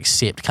order to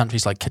accept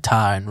countries like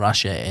Qatar and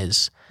Russia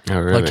as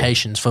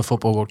locations for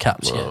Football World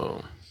Cups. Whoa.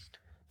 Yeah.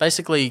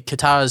 Basically,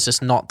 Qatar is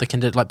just not the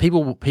condition. Like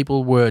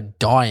people were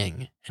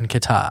dying in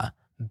Qatar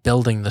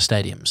building the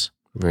stadiums.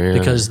 Really?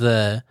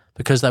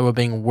 Because they were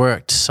being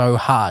worked so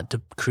hard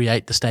to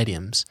create the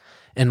stadiums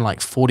in like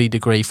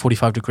 40-degree,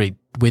 45-degree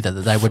weather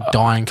that they were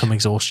dying from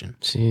exhaustion.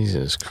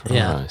 Jesus Christ.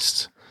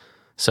 Yeah.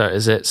 So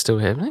is that still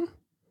happening?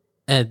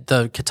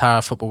 The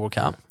Qatar Football World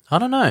Cup? I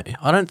don't know.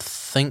 I don't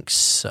think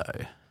so.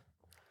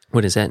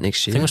 What is that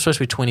next I year? think it's supposed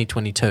to be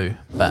 2022,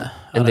 but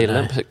And the I don't know.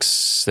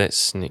 Olympics,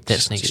 that's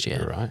next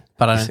year, right?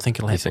 But I don't think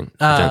it'll you happen.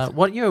 think-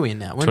 What year are we in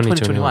now? We're in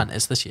 2021.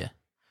 It's this year.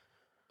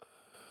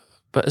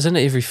 But isn't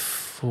it every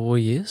 4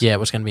 years? Yeah, it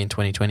was going to be in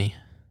 2020.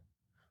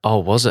 Oh,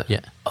 was it? Yeah,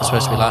 it was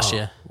supposed to be last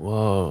year.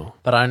 Whoa.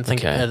 But I don't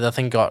think Okay. I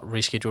think it got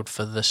rescheduled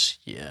for this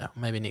year,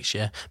 maybe next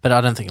year. But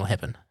I don't think it'll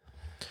happen.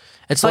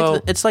 It's Well-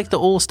 like it's like the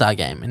All-Star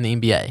game in the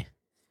NBA.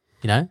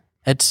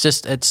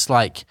 It's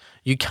like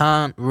you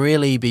can't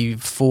really be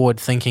forward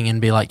thinking and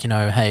be like,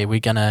 hey, we're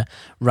gonna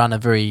run a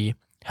very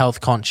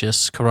health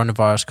conscious,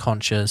 coronavirus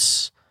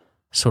conscious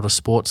sort of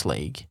sports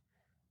league,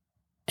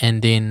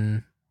 and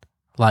then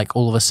like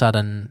all of a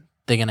sudden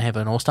they're gonna have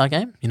an All-Star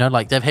game.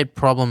 Like they've had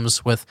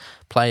problems with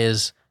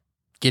players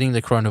getting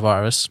the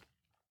coronavirus,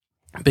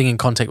 being in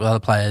contact with other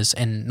players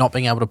and not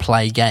being able to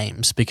play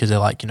games because they're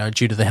like,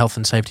 due to the health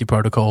and safety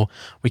protocol,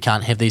 we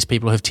can't have these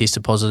people who've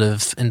tested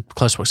positive in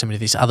close proximity to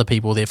these other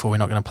people, therefore we're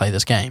not going to play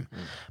this game.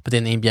 But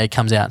then the NBA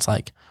comes out, it's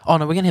like, oh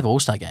no, we're going to have an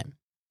All-Star game.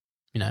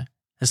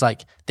 It's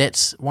like,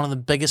 that's one of the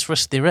biggest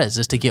risks there is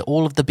to get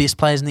all of the best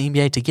players in the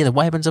NBA together.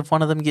 What happens if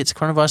one of them gets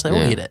coronavirus, they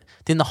all get it?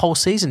 Then the whole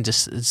season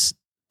just is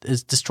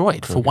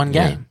destroyed for one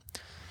game.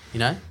 I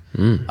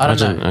don't know.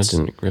 I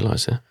didn't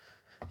realise that.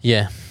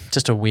 Yeah,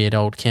 just a weird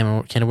old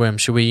can of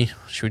worms. Should we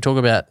talk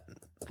about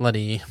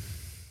bloody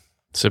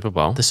Super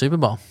Bowl. the Super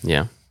Bowl?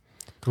 Yeah.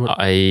 What-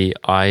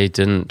 I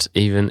didn't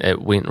even,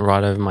 it went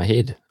right over my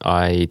head.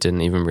 I didn't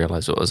even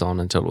realise what was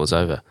on until it was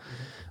over.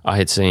 I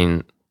had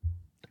seen,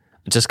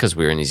 just because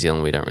we're in New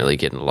Zealand, we don't really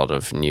get a lot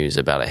of news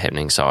about it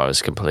happening, so I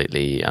was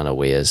completely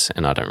unawares,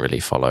 and I don't really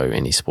follow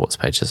any sports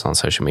pages on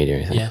social media or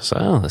anything. Yeah.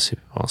 So, the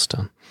Super Bowl's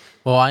done.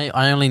 Well, I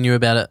only knew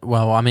about it.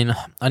 Well, I mean,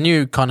 I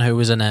knew kind of who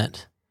was in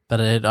it, but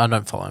I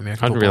don't follow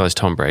American I didn't football. realise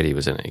Tom Brady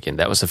was in it again.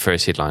 That was the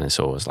first headline I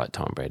saw, was like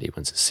Tom Brady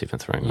wins his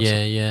 7th ring. or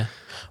something. Yeah.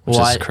 Which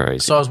Well, is crazy.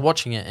 So I was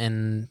watching it,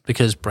 and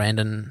because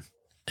Brandon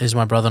is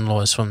my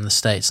brother-in-law, is from the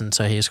States, and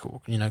so he's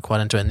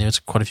quite into it, and there was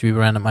quite a few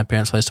people around at my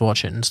parents' place to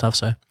watch it and stuff.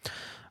 So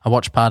I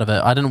watched part of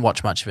it. I didn't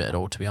watch much of it at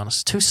all, to be honest.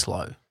 It's too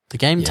slow. The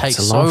game Yeah, takes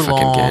it's a so long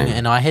fucking long, game.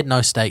 and I had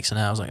no stakes in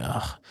it. I was like,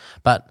 ugh.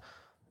 But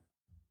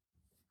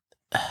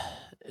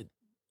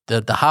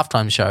the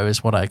halftime show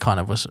is what I kind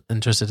of was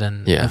interested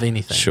in, Yeah, of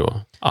anything.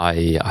 sure.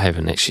 I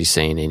haven't actually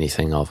seen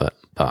anything of it,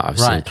 but I've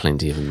seen Right.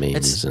 plenty of memes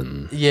It's-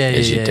 and yeah,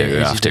 as yeah, you yeah, do as you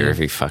after do.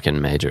 every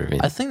fucking major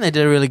event. I think they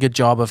did a really good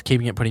job of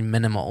keeping it pretty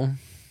minimal,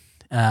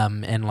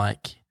 and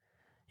like,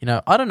 you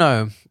know, I don't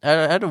know. I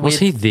had a Was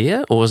weird- he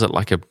there, or was it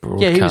like a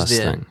broadcast Yeah, he was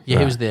there. thing? Yeah,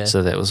 he was there.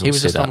 So that was all He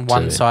was set just on up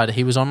one to- side.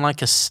 He was on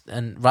like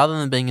and rather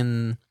than being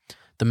in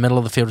the middle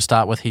of the field to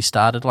start with, he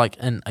started like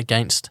in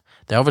against.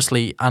 They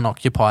obviously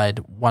unoccupied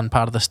one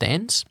part of the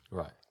stands.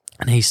 Right.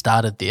 And he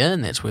started there,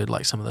 and that's where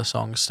like some of the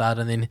songs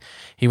started. And then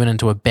he went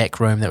into a back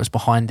room that was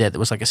behind that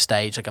was like a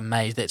stage, like a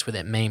maze. That's where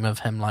that meme of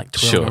him like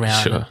twirling Sure,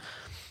 around. sure.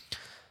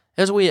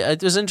 It was weird.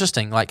 It was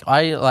interesting. Like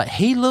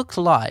he looked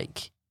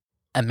like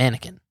a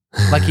mannequin.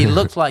 Like he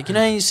looked like, you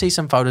know, you see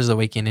some photos of the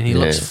weekend and he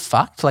looks Yeah.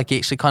 fucked. Like he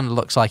actually kind of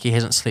looks like he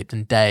hasn't slept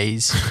in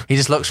days. He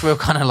just looks real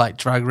kind of like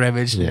drug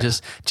ravaged Yeah. and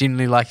just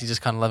generally like he's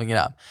just kind of living it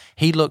up.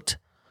 He looked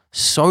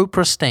so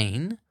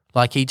pristine.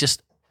 Like he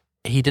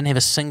didn't have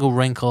a single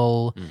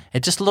wrinkle.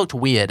 It just looked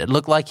weird. It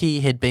looked like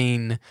he had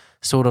been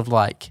sort of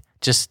like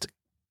just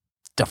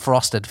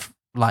defrosted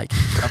like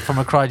from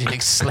a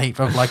cryogenic sleep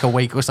of like a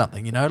week or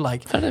something, you know?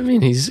 Like, But I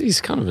mean,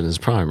 he's kind of in his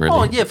prime, really.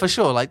 oh yeah, for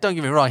sure. Like, don't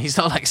get me wrong, he's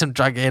not like some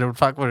drug-addled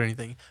fuckwit or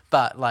anything.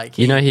 But like,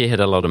 You know, he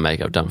had a lot of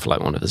makeup done for like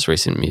one of his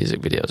recent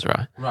music videos,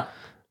 right? right?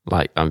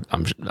 Like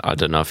I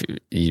don't know if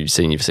you've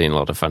seen a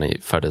lot of funny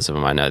photos of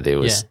him. I know there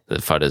was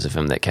the photos of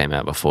him that came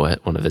out before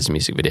one of his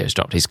music videos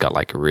dropped. He's got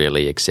like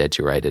really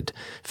exaggerated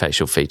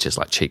facial features,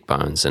 like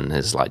cheekbones, and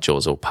his like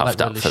jaws all puffed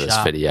Like up really for this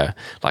sharp. video.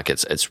 Like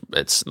it's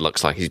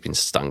looks like he's been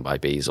stung by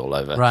bees all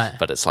over. Right.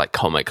 But it's like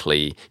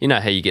comically, you know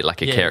how you get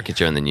like a Yeah.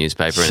 caricature in the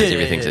newspaper and Yeah,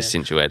 everything's yeah.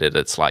 accentuated.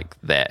 It's like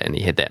that, and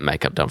he had that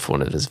makeup done for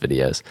one of his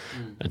videos.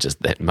 It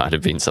just that might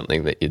have been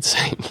something that you'd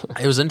seen.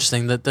 It was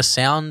interesting that the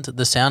sound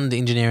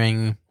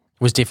engineering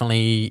was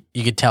definitely,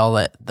 you could tell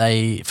that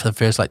they, for the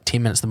first like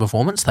 10 minutes of the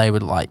performance, they were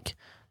like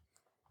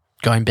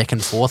going back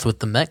and forth with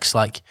the mix.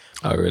 Like,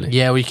 Oh, really?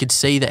 yeah, we could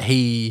see that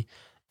he,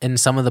 in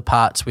some of the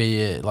parts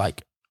where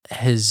like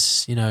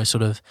his, you know,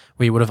 sort of,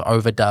 we would have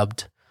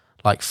overdubbed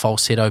like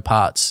falsetto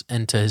parts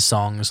into his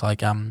songs,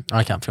 like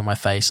I Can't Feel My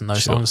Face and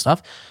those Sure. songs and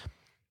stuff.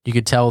 You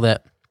could tell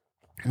that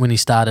when he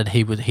started,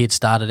 he had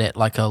started at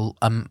like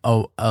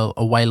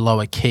a way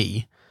lower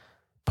key,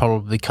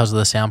 probably because of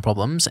the sound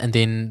problems, and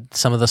then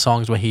some of the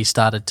songs where he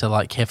started to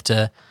like have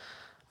to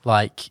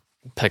like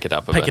Pick it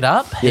up a pick bit. it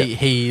up, Yeah.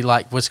 he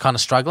like was kind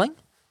of struggling,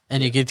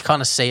 and you could kind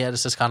of see it.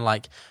 It's just kind of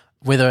like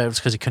whether it was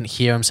because he couldn't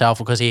hear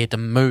himself or because he had to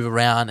move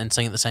around and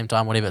sing at the same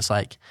time, whatever. It's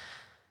like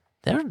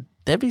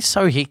that'd be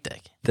so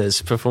hectic.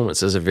 Those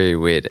performances are very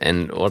weird,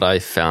 and what I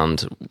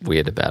found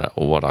weird about it,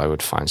 or what I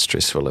would find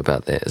stressful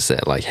about that, is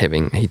that like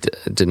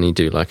didn't he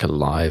do like a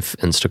live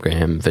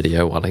Instagram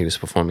video while he was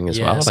performing as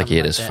Yeah, well? Like something he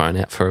had like his that. phone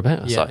out for a bit.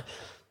 It's Yeah. like,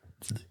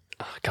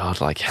 oh God,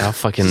 like how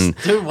fucking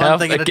do one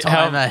thing at a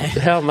time, eh?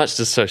 how much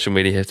does social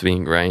media have to be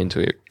ingrained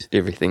to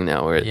everything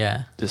now? Where it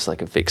Yeah. just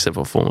like affects the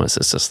performance.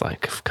 It's just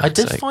like for I God's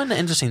did sake. find it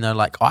interesting though.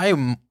 Like I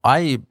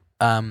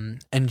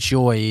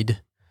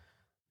enjoyed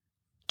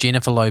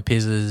Jennifer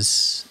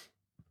Lopez's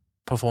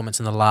performance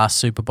in the last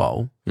Super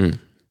Bowl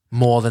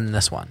more than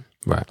this one.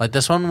 Right. Like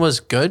this one was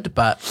good,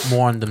 but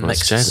more on the Well, it's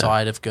mixed J-Lo.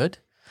 side of good.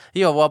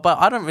 Yeah, well, but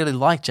I don't really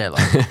like J-Lo.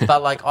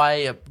 But like I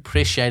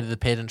appreciated the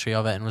pedantry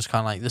of it and was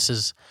kind of like, this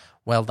is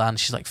well done.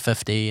 She's like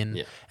 50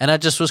 and I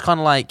just was kind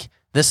of like,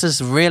 this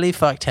is really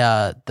fucked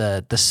how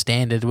the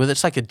standard, whether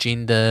it's like a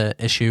gender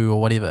issue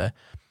or whatever,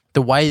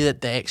 the way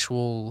that the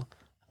actual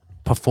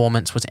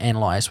performance was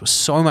analysed was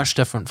so much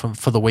different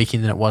for the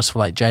weekend than it was for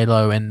like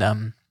J-Lo and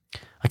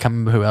I can't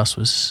remember who else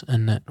was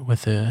in it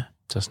with her.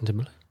 Justin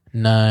Timberlake.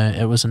 No,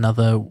 it was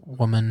another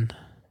woman.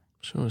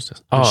 Sure, it's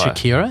just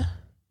Shakira?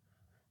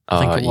 I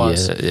think it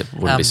was. Yeah, it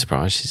wouldn't be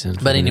surprised she's in.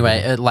 But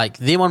anyway, like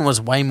their one was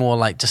way more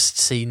like just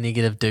see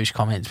negative douche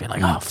comments being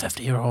like, oh,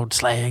 50-year-old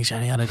slaying,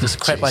 and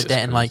just crap like Jesus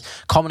that and like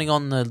commenting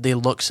on their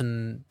looks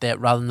and that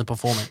rather than the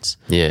performance.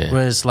 Yeah.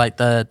 Whereas like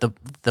the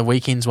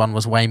weekends one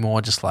was way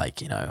more just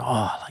like, you know,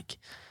 like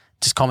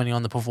just commenting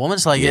on the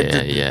performance. Like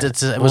it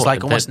was Well,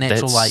 like almost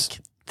natural that's- like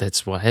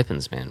that's what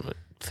happens, man, with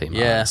females.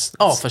 yeah.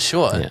 Oh, for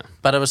sure. Yeah.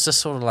 But it was just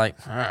sort of like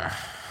ugh.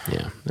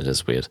 Yeah, it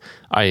is weird.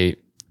 I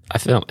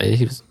felt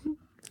he was,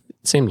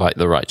 it seemed like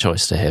the right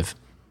choice to have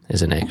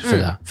as an act for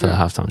the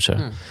halftime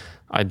show.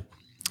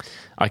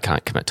 I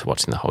can't commit to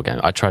watching the whole game.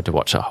 I tried to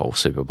watch a whole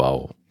Super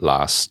Bowl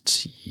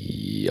last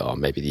year, or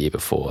maybe the year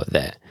before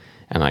that,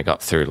 and I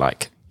got through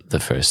like the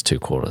first two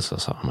quarters. I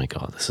was like, oh my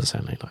God, this is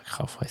only like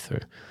halfway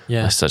through.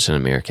 Yeah. It's such an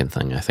American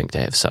thing, I think, to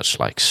have such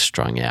like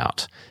strung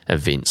out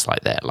events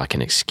like that, like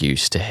an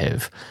excuse to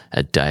have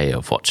a day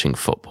of watching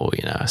football,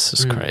 you know, it's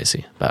just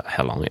crazy about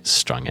how long it's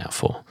strung out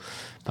for.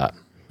 But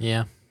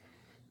yeah.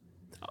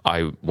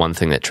 one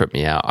thing that tripped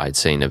me out, I'd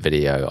seen a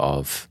video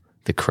of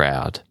the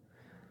crowd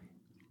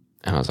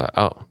and I was like,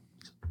 oh,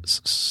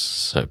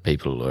 so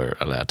people are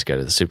allowed to go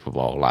to the Super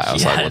Bowl. Like I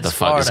was like, what the it's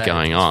fuck is Florida.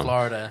 going It's on?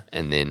 Florida.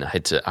 And then I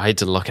had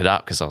to look it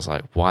up because I was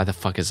like, why the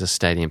fuck is this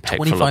stadium packed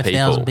full of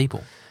 25,000 people?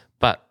 people.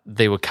 but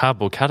there were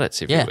cardboard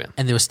cutouts Yeah, everywhere.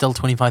 and there were still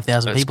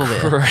 25,000 people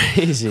there.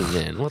 Crazy,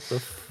 man. What the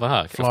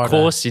fuck? Florida. Of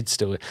course you'd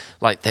still...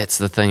 Like, that's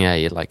the thing,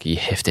 eh? Like, you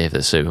have to have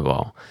the Super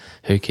Bowl.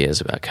 Who cares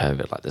about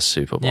COVID? Like, the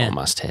Super Bowl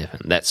must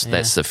happen. That's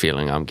the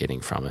feeling I'm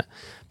getting from it.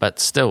 But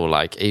still,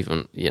 like,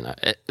 even,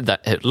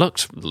 it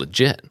looked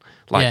legit.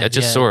 Like, I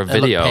just saw a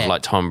video of,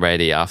 like, Tom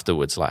Brady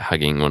afterwards, like,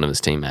 hugging one of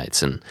his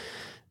teammates, and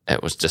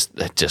it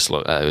just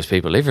looked... there was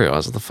people everywhere. I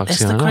was like, what the fuck's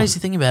going on? That's the crazy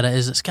thing about it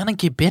is it's going to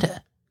get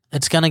better.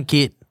 It's going to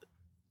get...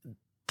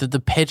 The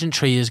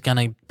pageantry is going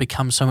to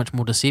become so much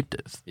more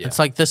deceptive. Yeah. It's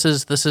like this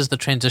is the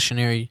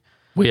transitionary...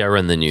 We are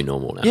in the new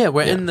normal now. Yeah,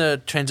 we're in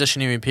the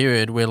transitionary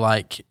period where,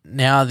 like,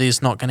 now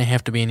there's not going to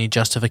have to be any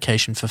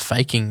justification for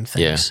faking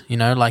things.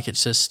 Yeah. Like,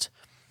 it's just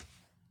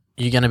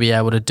you're going to be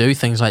able to do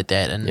things like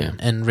that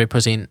and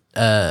represent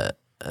an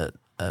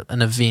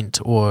event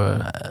or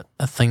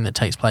a thing that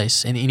takes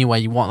place in any way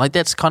you want. Like,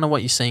 that's kind of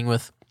what you're seeing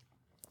with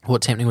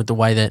what's happening with the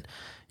way that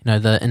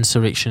the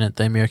insurrection at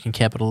the American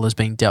Capitol is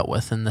being dealt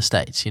with in the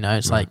States.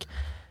 It's like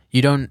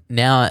you don't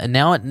now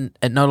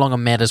it no longer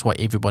matters what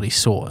everybody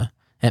saw.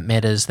 It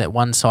matters that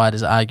one side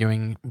is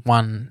arguing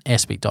one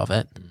aspect of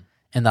it,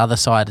 and the other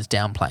side is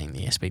downplaying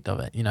the aspect of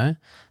it.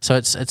 So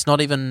it's not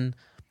even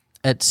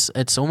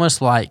it's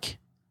almost like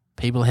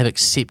people have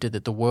accepted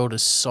that the world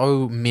is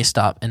so messed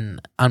up and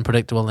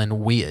unpredictable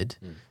and weird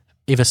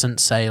ever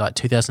since, say, like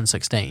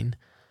 2016,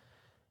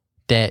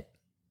 that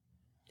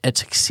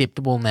it's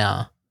acceptable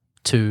now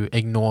to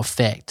ignore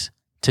fact,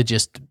 to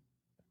just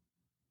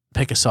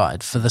pick a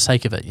side for the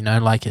sake of it.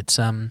 Like it's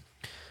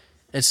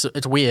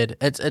weird.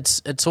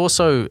 It's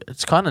also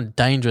kind of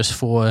dangerous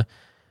for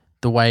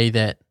the way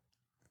that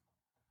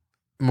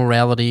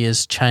morality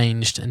is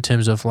changed in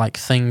terms of, like,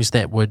 things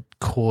that would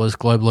cause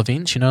global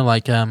events.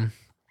 Like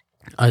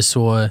I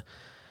saw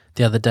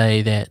the other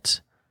day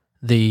that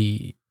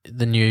the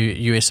new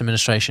US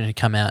administration had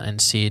come out and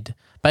said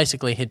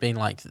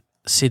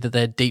that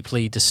they're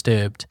deeply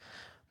disturbed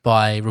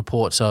by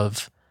reports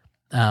of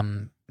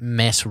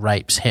mass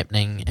rapes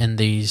happening in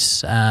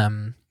these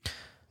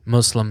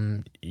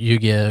Muslim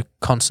Uyghur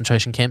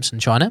concentration camps in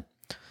China.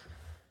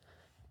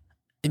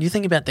 And you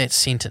think about that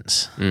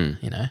sentence,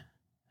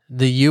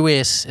 the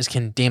US is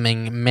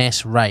condemning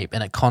mass rape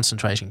in a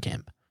concentration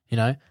camp.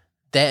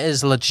 That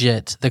is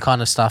legit the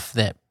kind of stuff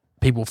that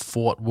people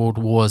fought world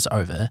wars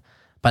over,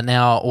 but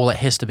now all it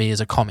has to be is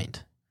a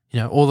comment.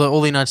 All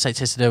the United States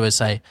has to do is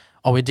say,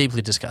 oh, we're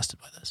deeply disgusted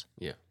by this.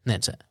 Yeah. And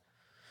that's it.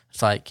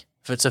 It's like,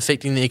 if it's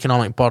affecting the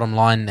economic bottom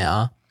line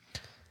now,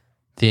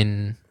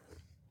 then...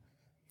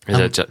 did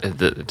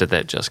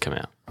that just come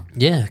out?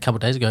 Yeah, a couple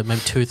of days ago,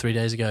 maybe 2 or 3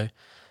 days ago.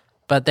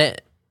 But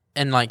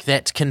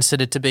that's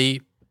considered to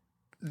be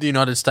the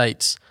United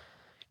States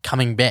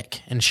coming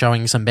back and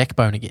showing some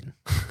backbone again.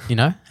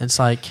 It's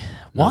like,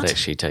 what? Not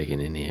actually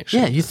taking any action.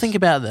 Yeah, you think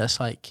about this,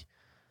 like,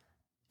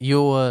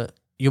 your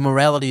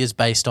morality is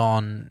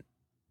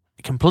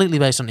completely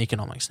based on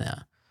economics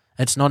now.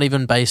 It's not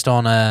even based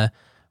on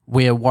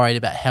we're worried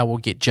about how we'll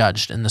get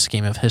judged in the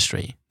scheme of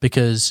history,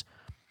 because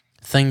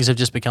things have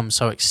just become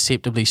so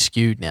acceptably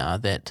skewed now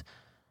that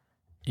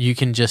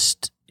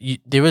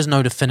there is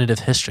no definitive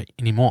history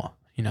anymore.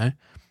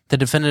 The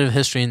definitive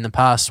history in the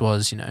past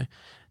was,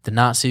 the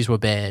Nazis were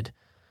bad,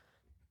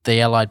 the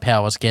Allied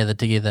powers gathered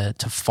together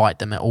to fight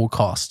them at all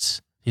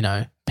costs.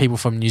 People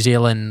from New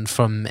Zealand,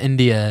 from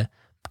India,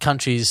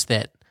 countries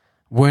that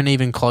weren't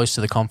even close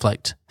to the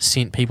conflict,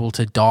 sent people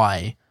to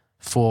die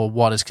for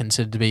what is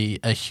considered to be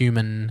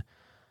it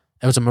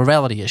was a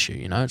morality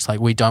issue. It's like,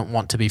 we don't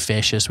want to be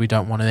fascist, we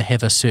don't want to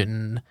have a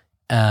certain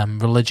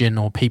religion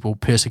or people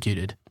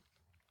persecuted.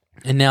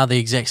 And now the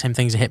exact same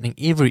things are happening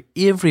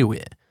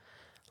everywhere.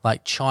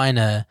 Like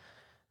China,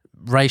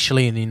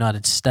 racially in the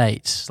United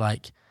States,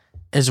 like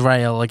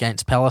Israel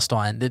against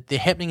Palestine. They're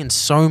happening in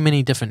so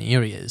many different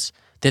areas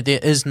that there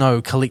is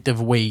no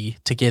collective we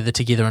to gather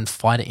together and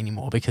fight it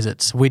anymore, because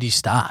it's, where do you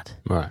start?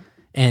 Right.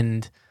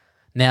 And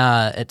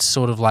now it's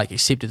sort of like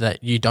accepted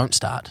that you don't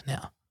start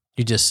now.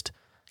 You just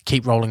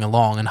keep rolling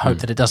along and hope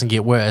that it doesn't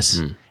get worse.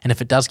 And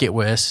if it does get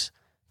worse,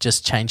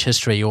 just change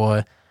history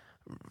or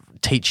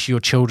teach your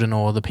children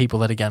or the people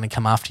that are going to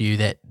come after you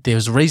that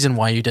there's a reason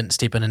why you didn't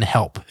step in and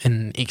help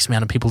and X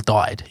amount of people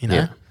died,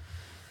 Yeah.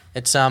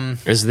 It's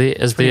is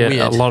there weird.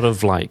 a lot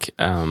of, like,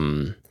 I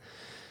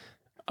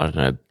don't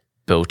know,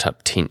 built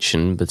up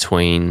tension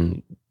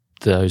between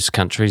those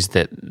countries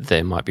that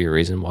there might be a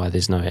reason why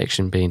there's no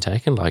action being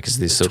taken? Like, is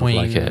there sort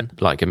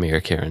of like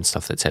America and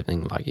stuff that's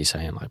happening, like you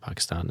say, in like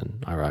Pakistan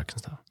and Iraq and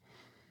stuff?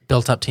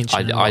 Built up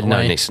tension. I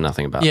know next to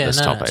nothing about this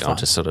topic. I'm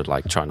just sort of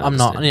like trying to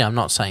understand. I'm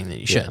not saying that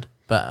you should,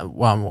 but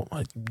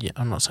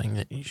I'm not saying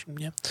that you should.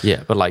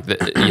 Yeah, but like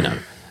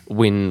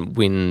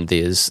when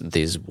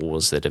there's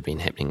wars that have been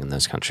happening in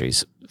those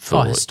countries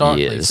for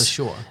historically, years, for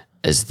sure,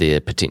 is there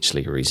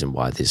potentially a reason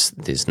why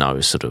there's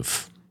no sort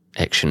of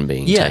action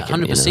being taken?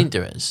 taken? 100%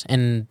 there is,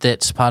 and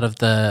that's part of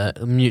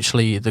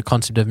the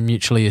concept of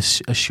mutually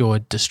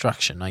assured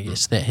destruction, I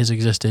guess, that has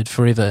existed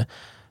forever.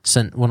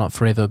 Since, well, not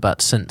forever,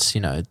 but since,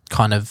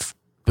 kind of,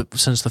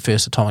 since the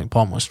first atomic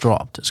bomb was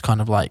dropped. It's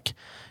kind of like,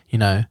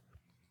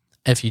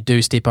 if you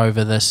do step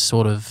over this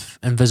sort of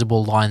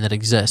invisible line that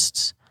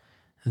exists,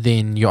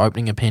 then you're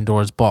opening a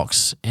Pandora's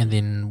box, and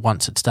then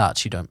once it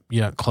starts, you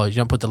don't close,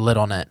 you don't put the lid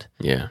on it.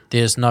 Yeah.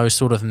 There's no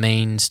sort of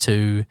means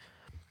to.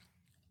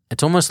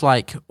 It's almost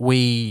like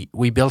we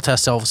built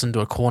ourselves into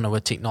a corner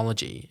with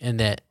technology, in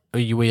that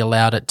we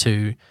allowed it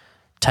to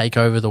take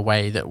over the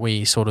way that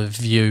we sort of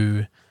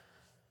view,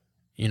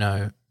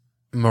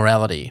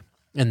 morality,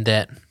 and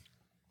that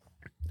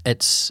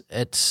it's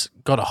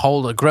got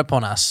a grip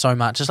on us so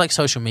much. It's like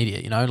social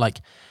media,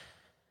 like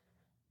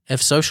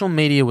if social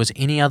media was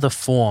any other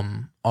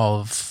form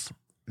of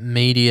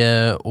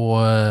media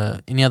or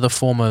any other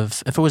form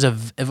of, if it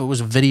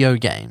was video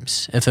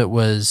games, if it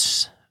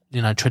was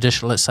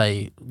traditional, let's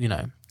say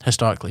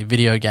historically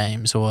video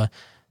games or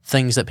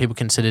things that people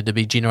considered to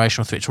be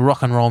generational threats,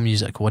 rock and roll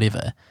music or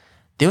whatever,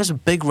 there was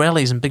big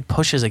rallies and big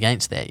pushes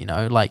against that.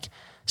 Like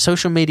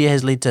social media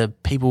has led to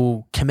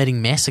people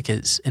committing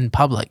massacres in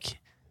public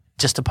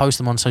just to post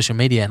them on social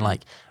media, and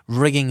like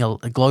rigging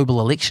global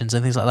elections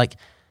and things like.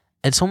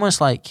 It's almost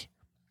like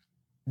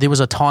there was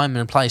a time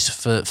and place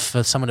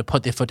for someone to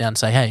put their foot down and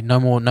say, hey, no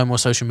more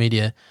social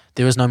media.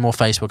 There is no more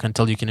Facebook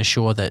until you can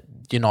assure that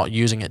you're not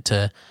using it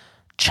to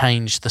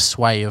change the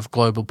sway of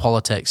global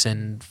politics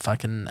and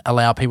fucking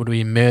allow people to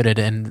be murdered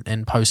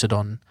and posted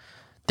on.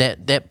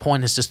 That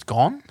point is just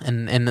gone,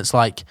 and it's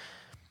like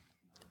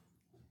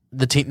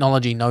the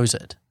technology knows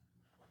it.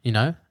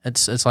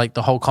 It's like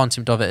the whole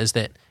concept of it is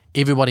that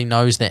everybody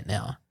knows that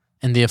now,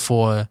 and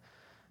therefore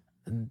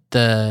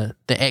the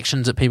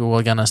actions that people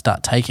are going to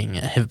start taking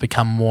have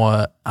become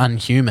more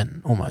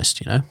unhuman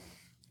almost,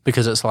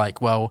 because it's like,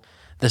 well,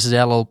 this is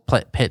our little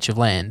patch of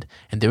land,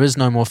 and there is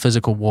no more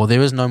physical war,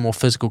 there is no more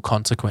physical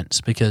consequence,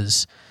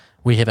 because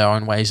we have our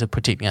own ways of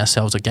protecting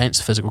ourselves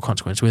against physical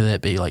consequence, whether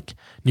that be like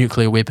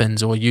nuclear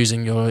weapons or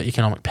using your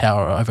economic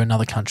power over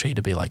another country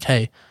to be like,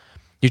 hey,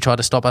 you try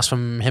to stop us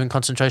from having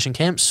concentration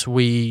camps,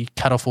 we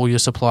cut off all your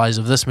supplies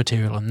of this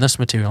material and this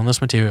material and this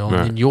material,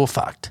 right. and then you're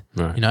fucked,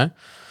 right.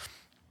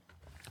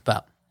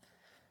 But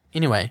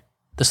anyway,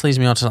 this leads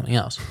me on to something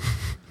else.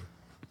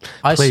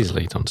 Please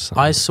lead on to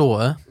something. I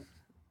saw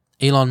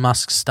Elon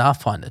Musk's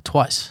Starfinder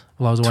twice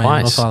while I was away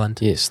on North Island.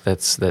 Yes,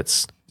 that's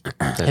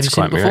Have you seen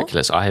quite it before?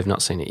 miraculous. I have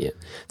not seen it yet.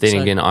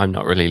 Then again, I'm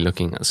not really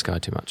looking at the sky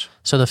too much.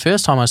 So the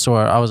first time I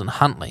saw it, I was in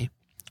Huntly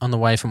on the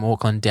way from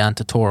Auckland down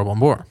to Tora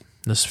Bombora,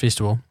 this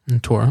festival in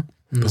Tora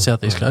on the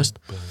southeast coast.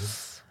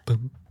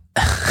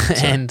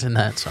 And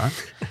no, it's all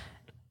right.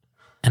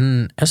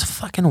 And it was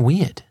fucking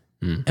weird.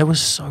 It was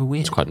so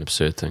weird. It's quite an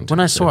absurd thing. When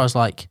I saw it, I was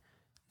like,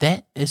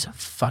 that is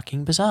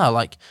fucking bizarre.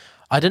 Like,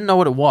 I didn't know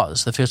what it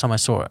was the first time I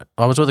saw it.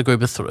 I was with a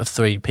group of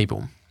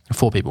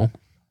 4 people.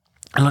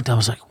 I looked up, I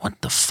was like,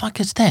 what the fuck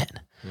is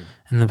that?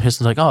 And the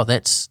person's like, oh,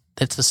 that's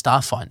the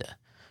Starfinder.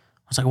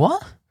 I was like,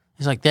 what?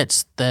 He's like,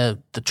 that's the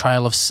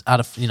trail of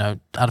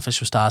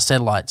artificial star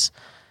satellites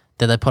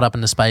that they put up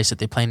into space, that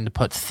they're planning to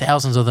put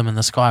thousands of them in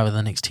the sky within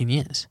the next 10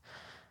 years.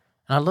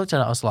 And I looked at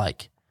it, I was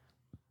like,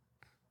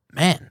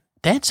 man,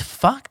 that's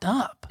fucked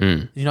up.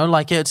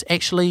 Like it's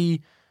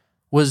actually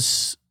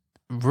was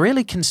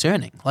really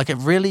concerning. Like it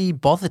really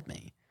bothered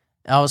me.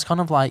 I was kind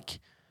of like,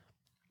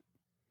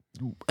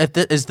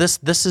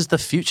 this is the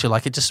future.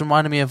 Like it just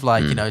reminded me of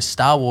like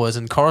Star Wars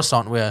and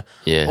Coruscant, where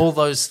all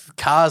those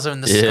cars are in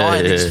the sky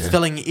and they're just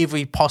filling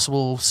every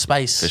possible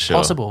space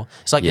possible.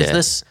 It's like, is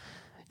this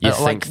you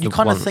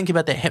kind of think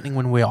about that happening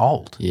when we're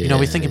old.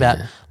 We think about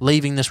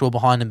leaving this world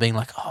behind and being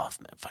like, oh,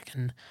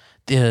 fucking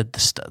the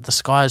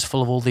sky is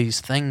full of all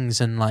these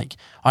things, and like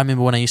I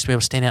remember when I used to be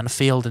able to stand out in a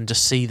field and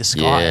just see the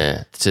sky.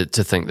 Yeah, to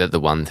think that the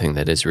one thing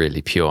that is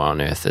really pure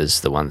on Earth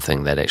is the one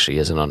thing that actually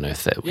isn't on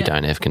Earth that we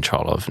don't have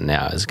control of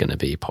now is going to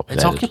be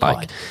populated. It's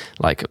occupied.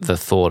 Like the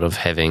thought of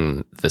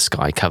having the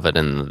sky covered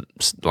in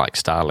like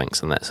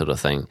Starlinks and that sort of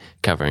thing,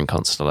 covering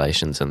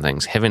constellations and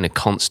things, having a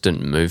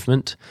constant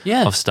movement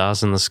of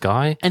stars in the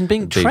sky and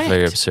being tracked.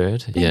 Very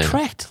absurd. Being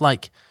tracked,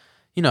 like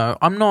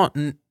I'm not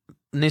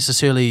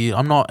necessarily,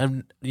 I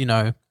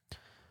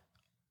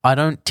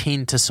don't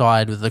tend to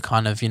side with the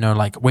kind of,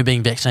 like we're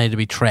being vaccinated to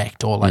be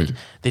tracked, or like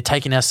they're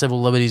taking our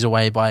civil liberties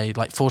away by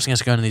like forcing us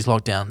to go into these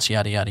lockdowns,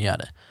 yada, yada,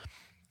 yada.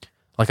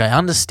 Like I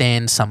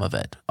understand some of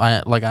it. I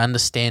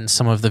understand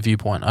some of the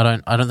viewpoint. I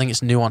don't think it's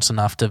nuanced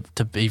enough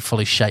to be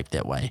fully shaped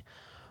that way.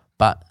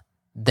 But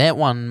that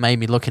one made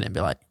me look at it and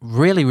be like,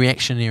 really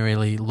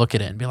reactionarily look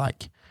at it and be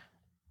like,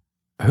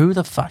 who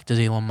the fuck does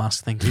Elon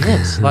Musk think he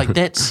is? Like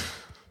that's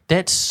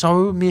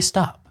so messed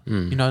up.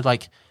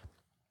 Like,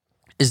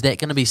 is that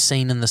going to be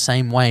seen in the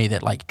same way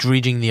that like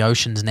dredging the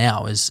oceans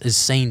now is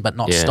seen but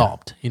not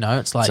stopped?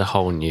 It's like it's a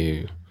whole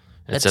new.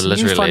 It's a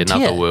literally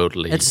another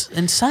worldly. It's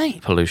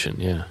insane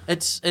pollution. Yeah,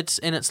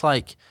 it's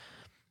like,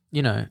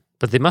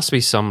 But there must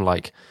be some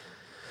like.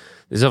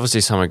 There's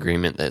obviously some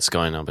agreement that's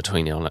going on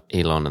between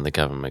Elon and the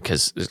government,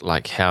 because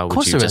like how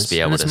would you just be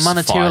able to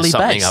fire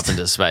something up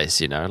into space?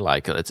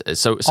 Like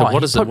so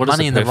what is it? What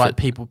money is in the right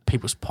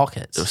people's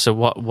pockets? So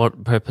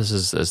what purpose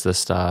is the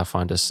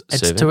Starfinder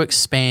serving? It's to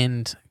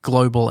expand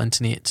global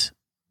internet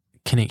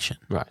connection.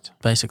 Right.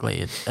 Basically,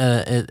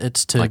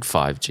 it's to Like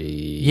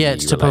 5G. yeah,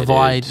 it's to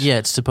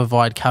related.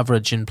 provide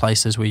coverage in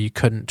places where you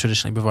couldn't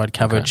traditionally provide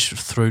coverage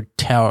through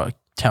tower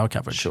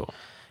coverage. Sure.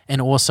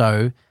 And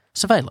also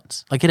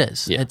surveillance, like it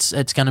is. Yeah.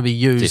 It's going to be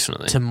used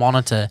Definitely. to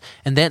monitor,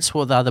 and that's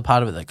what the other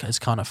part of it that is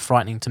kind of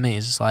frightening to me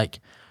is it's like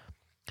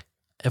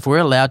if we're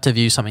allowed to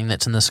view something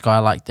that's in the sky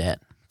like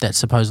that, that's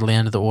supposedly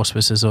under the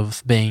auspices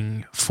of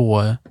being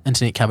for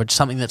internet coverage,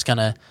 something that's going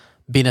to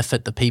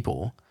benefit the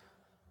people.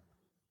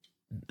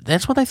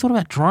 That's what they thought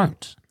about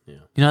drones. Yeah.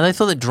 You know, they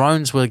thought that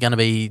drones were going to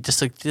be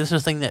just a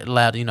thing that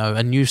allowed, you know,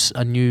 a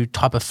new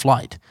type of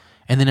flight,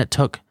 and then it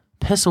took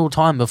piss all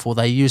time before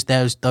they used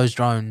those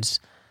drones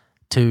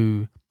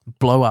to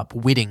blow up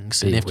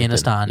weddings in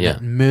Afghanistan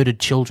that murdered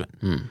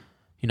children.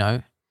 You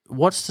know,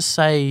 what's to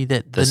say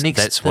that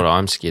that's what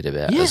I'm scared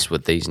about is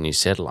with these new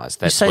satellites.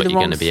 That's what you're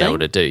going to be able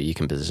to do. You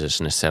can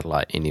position a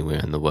satellite anywhere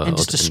in the world and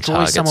just destroy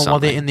target someone while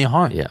they're in their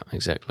home. Yeah,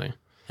 exactly.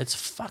 It's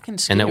fucking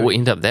scary. And it will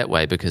end up that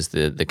way because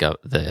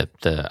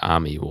the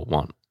army will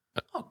want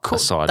a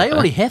side they of it.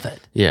 already have it.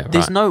 Yeah,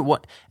 There's right.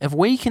 if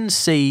we can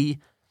see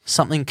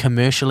something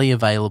commercially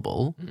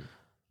available,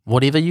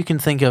 whatever you can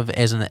think of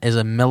as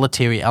a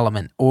military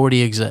element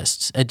already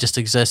exists. It just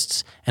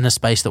exists in a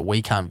space that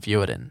we can't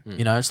view it in.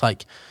 You know, it's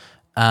like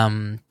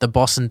the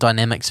Boston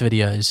Dynamics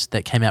videos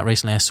that came out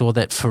recently. I saw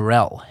that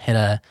Pharrell had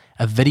a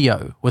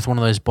video with one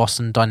of those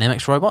Boston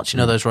Dynamics robots. You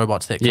know, those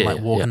robots that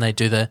can walk and they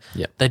do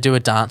they do a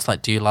dance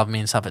like "Do You Love Me"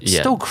 and stuff. It's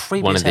still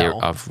creepy as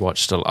hell.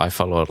 I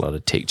follow a lot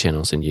of tech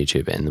channels on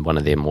YouTube, and one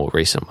of their more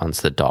recent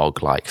ones, the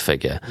dog-like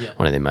figure,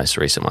 one of their most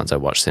recent ones, I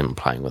watched them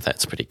playing with.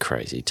 That's pretty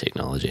crazy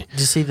technology. Did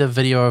you see the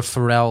video of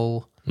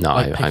Pharrell? No,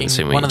 I haven't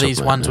seen what one of you're these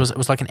talking ones. about, It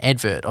was like an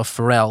advert of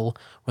Pharrell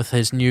with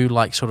his new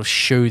like sort of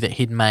shoe that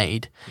he'd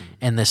made,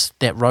 and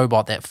that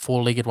robot, that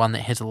 4-legged one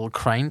that has a little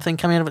crane thing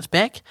coming out of its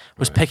back,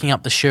 was picking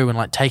up the shoe and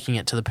like taking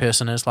it to the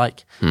person. And it's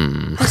like,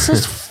 this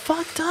is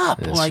fucked up.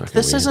 That's Like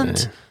this fucking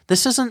weird,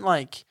 this isn't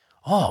like,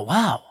 oh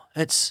wow,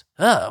 it's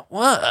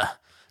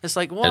It's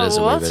like, It is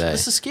a wee what? bit, eh?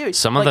 This is scary.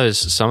 Some of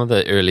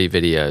the early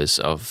videos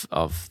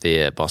of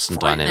their Boston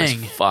Dynamics,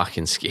 Frightening.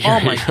 fucking scary. Oh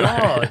my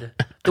god!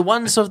 The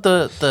ones of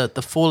the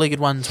 4-legged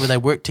ones where they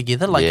work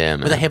together, like Yeah,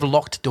 where they man. have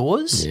locked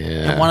doors,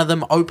 Yeah. and one of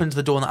them opens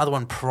the door and the other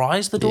one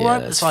pries the door Yeah,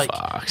 open. It's that's like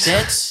fucked.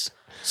 that's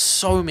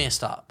so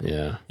messed up,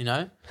 Yeah. you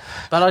know.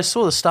 But I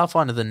saw the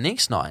Starfinder the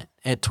next night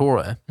at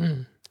Tora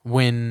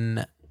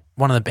when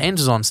one of the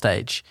bands was on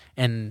stage,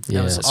 and it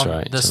Yeah, was that's on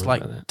right. this Tell me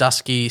like about that.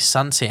 dusky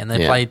sunset, and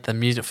they Yeah. played the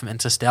music from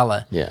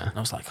Interstellar. Yeah. And I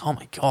was like, oh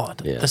my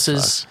god, Yeah, this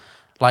it's is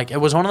like, it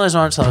was one of those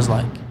nights I was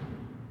like,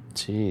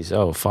 Jeez,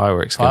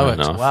 fireworks Fireworks,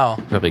 going off. wow.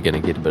 Probably going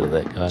to get a bit of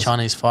that, guys.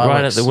 Chinese fireworks.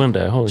 Right at the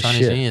window. Holy Chinese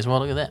shit. New Year's. Well,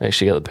 look at that.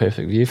 Actually got the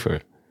perfect view for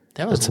it.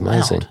 That was That's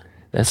amazing. loud.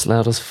 That's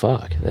loud as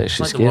fuck. That It's actually like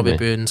the scared Robbie me.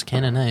 Burns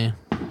cannon, eh?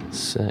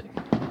 Sick.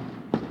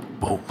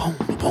 Boom, boom,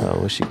 boom. Oh,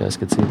 I wish you guys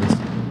could see this.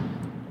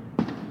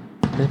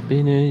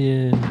 Happy New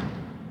Year.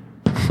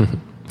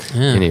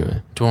 Yeah.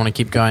 Anyway. Do you want to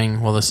keep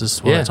going while this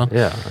is it's on?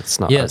 Yeah. It's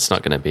not. Yeah. It's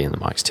not going to be in the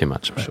mics too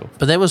much, I'm sure.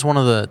 But that was one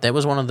of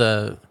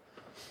the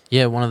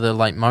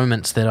like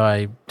moments that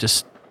I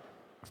just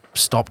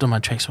stopped in my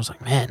tracks. I was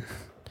like, man,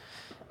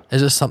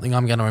 is this something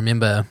I'm going to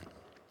remember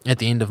at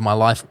the end of my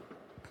life,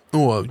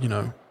 or you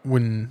know,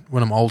 when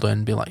I'm older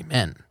and be like,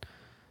 man,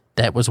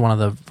 that was one of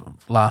the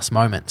last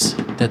moments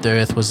that the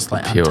earth was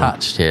like Pure.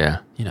 untouched. Yeah.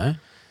 You know,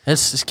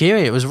 it's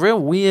scary. It was real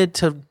weird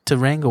to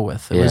wrangle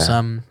with. It was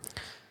And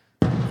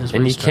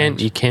really you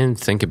strange. can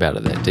think about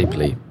it that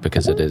deeply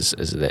because it is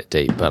that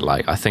deep. But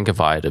like, I think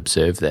if I had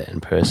observed that in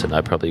person,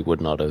 I probably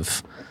would not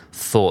have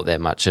thought that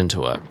much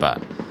into it.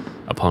 But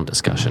upon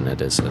discussion,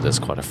 it is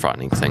quite a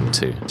frightening thing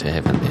to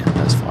have in there.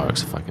 Those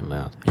fireworks are fucking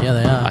loud. Yeah,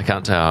 they are. I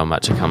can't tell how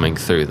much are coming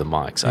through the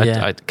mics.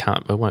 Yeah. I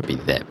can't. It won't be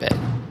that bad.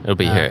 It'll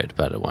be heard,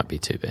 but it won't be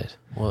too bad.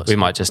 Well, We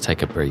might just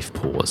take a brief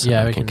pause. Yeah,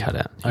 and we can cut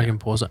out. I can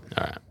pause it.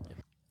 All right.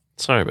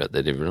 Sorry about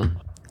that, everyone.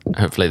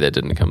 Hopefully that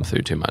didn't come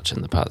through too much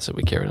in the parts that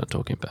we carried on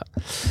talking about.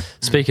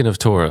 Speaking of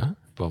Torah,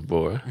 Bob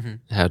Bora,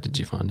 how did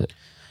you find it?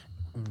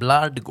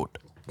 Blood good.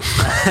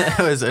 it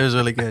was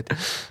really good.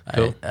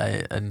 Cool.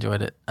 I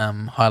enjoyed it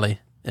highly.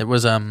 It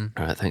was All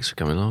right, thanks for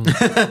coming along.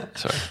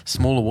 Sorry.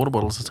 smaller water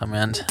bottles this time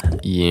around.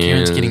 Yeah.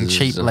 Kieran's getting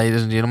cheap,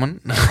 ladies and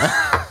gentlemen.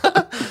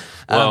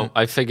 Well,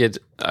 I figured,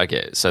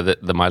 okay, so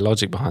my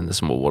logic behind the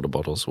small water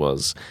bottles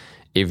was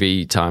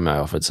every time I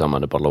offered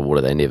someone a bottle of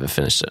water, they never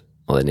finished it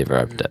or they never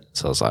opened it.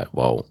 So I was like,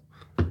 well,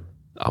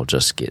 I'll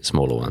just get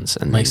smaller ones.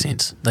 And Makes then,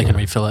 sense. They can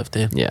refill it if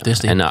they're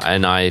thirsty. And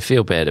I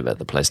feel bad about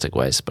the plastic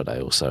waste, but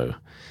I'm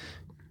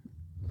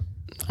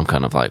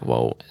kind of like,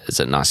 well, is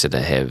it nicer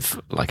to have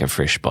like a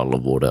fresh bottle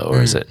of water,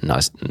 or is it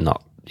nice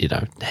not,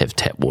 have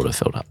tap water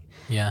filled up?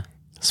 Yeah,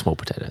 Small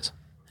potatoes.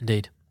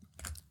 indeed.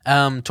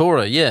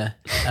 Torah, yeah.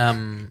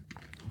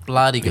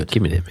 Bloody good.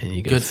 Give me that, man.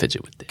 You got to Good.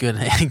 fidget with that.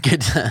 Good.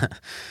 Good.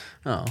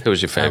 Oh. Who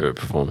was your favourite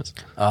performance?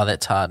 Oh,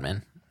 that's hard,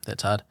 man.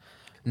 That's hard.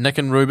 Nick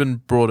and Ruben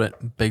brought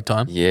it big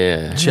time.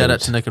 Yeah. Shout out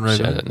to Nick and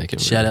Ruben. Shout out Nick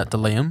and Shout Ruben. out to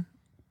Liam.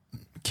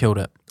 Killed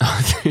it.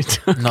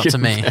 Not to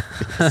me.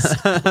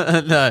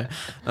 No,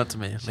 not to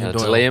me. Shout out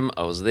to Liam.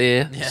 I was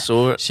there. Yeah.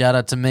 Saw it. Shout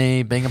out to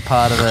me, being a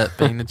part of it,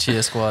 being the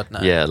cheer squad. No.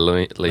 Yeah,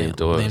 Liam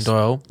Doyle. Liam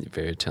Doyle.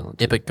 Very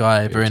talented. Epic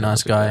guy, very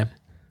nice talented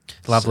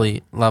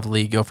guy.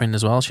 Lovely girlfriend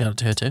as well. Shout out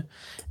to her too.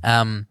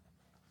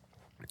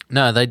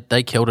 No,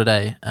 they killed it,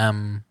 eh?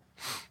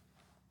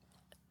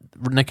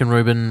 Nick and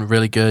Ruben,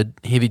 really good.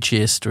 Heavy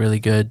chest, really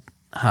good.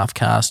 Half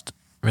cast,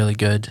 really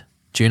good.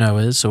 Juno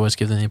is, always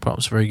give them their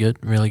props, very good,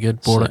 really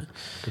good. Bought it.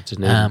 Good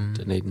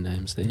Dunedin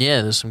names there.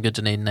 Yeah, there's some good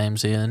Dunedin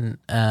names there.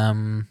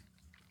 And,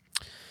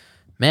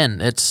 man,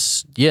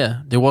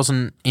 there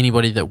wasn't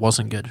anybody that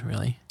wasn't good,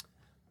 really.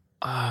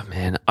 Oh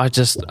man,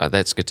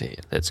 that's good to hear.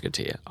 That's good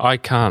to hear. I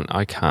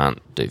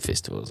can't do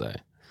festivals, eh?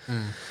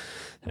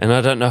 And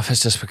I don't know if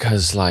it's just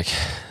because, like,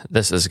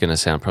 this is going to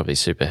sound probably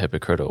super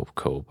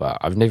hypocritical, but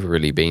I've never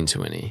really been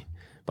to any.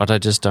 But I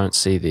just don't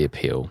see the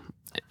appeal.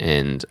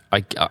 And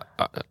okay,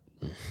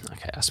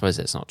 I suppose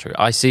that's not true.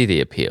 I see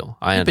the appeal.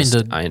 I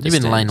understand. You've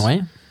been to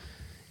Laneway?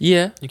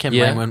 Yeah. You came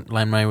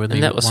Laneway with me.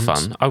 And that was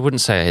once. fun. I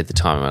wouldn't say I had the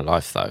time of my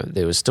life, though.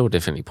 There was still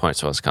definitely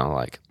points where I was kind of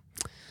like,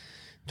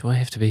 do I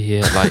have to be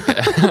here? Like,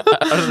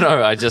 I don't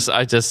know.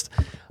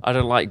 I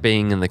don't like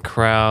being in the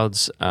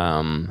crowds.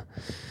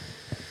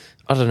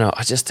 I don't know.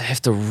 I just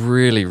have to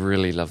really,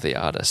 really love the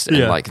artist. And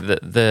like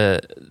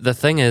the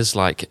thing is,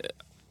 like,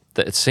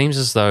 that it seems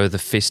as though the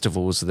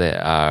festivals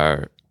that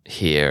are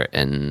here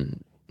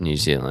in New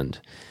Zealand,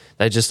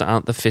 they just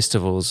aren't the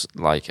festivals.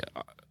 Like,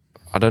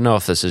 I don't know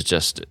if this is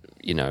just,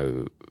 you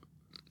know,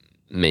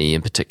 me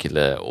in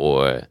particular,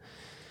 or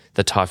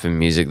the type of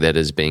music that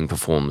is being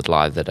performed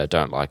live that I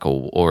don't like,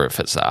 or if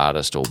it's the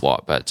artist or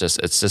what. But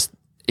it's just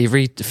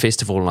every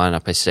festival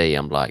lineup I see,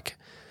 I'm like,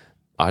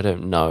 I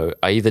don't know.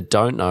 I either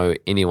don't know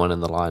anyone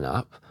in the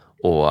lineup,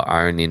 or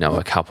I only know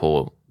a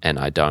couple, and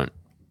I don't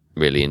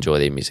really enjoy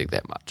their music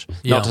that much.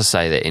 Yeah. Not to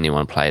say that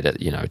anyone played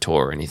at, you know,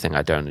 tour or anything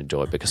I don't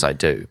enjoy, because I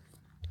do.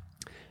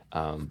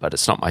 But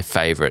it's not my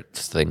favorite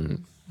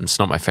thing. It's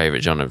not my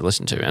favorite genre to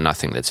listen to, and I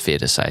think that's fair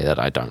to say that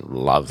I don't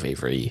love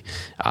every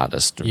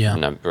artist, you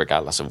know,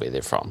 regardless of where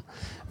they're from.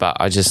 But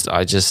I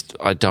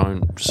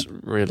don't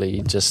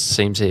really just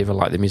seem to ever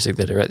like the music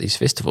that are at these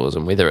festivals,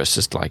 and whether it's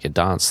just like a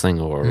dance thing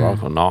or a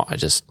rock or not,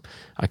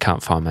 I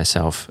can't find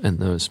myself in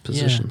those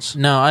positions.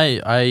 Yeah. No,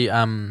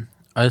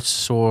 I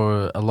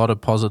saw a lot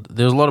of positive.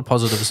 There was a lot of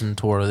positives in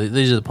tour.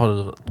 These are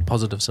the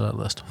positives that I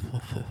list.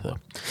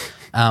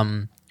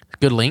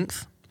 Good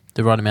length,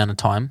 the right amount of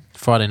time.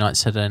 Friday night,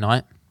 Saturday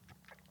night.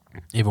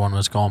 Everyone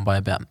was gone by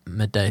about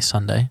midday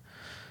Sunday.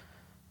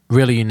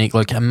 Really unique,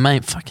 like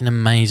fucking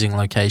amazing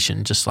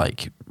location. Just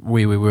like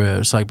where we were, it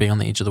was like being on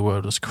the edge of the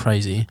world. It was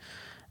crazy.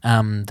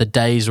 The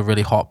days were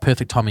really hot,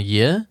 perfect time of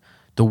year.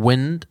 The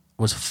wind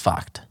was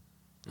fucked.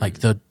 Like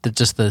the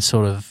just the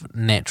sort of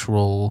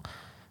natural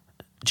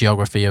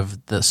geography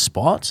of the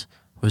spot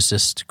was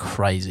just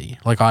crazy.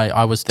 Like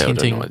I was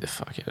tenting. Don't know the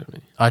fuck out of me.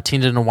 I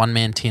tented in a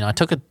 1-man tent. I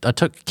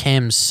took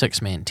Cam's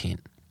 6-man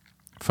tent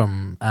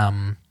from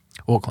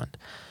Auckland.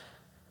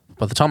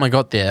 By the time I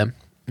got there,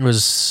 it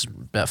was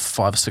about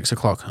 5 or 6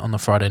 o'clock on the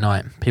Friday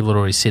night. People had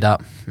already set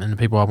up, and the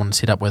people I wanted to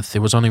set up with,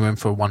 there was only room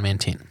for a 1-man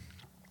tent.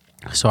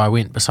 So I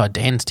went beside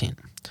Dan's tent,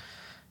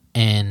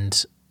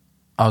 and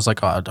I was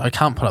like, oh, I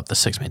can't put up the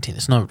 6-man tent.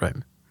 There's no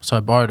room. So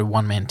I borrowed a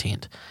 1-man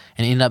tent,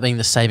 and it ended up being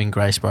the saving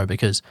grace, bro,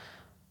 because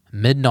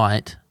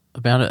midnight,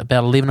 about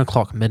 11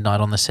 o'clock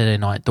midnight on the Saturday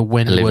night, the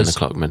wind 11 was...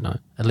 o'clock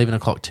midnight. 11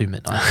 o'clock to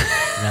midnight,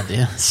 around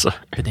there. Sorry.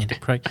 Pedantic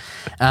prick.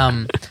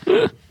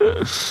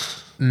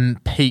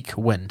 Peak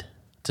wind.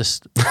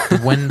 Just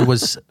the wind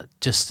was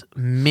just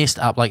messed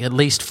up. Like at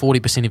least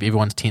 40% of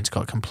everyone's tents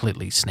got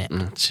completely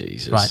snapped.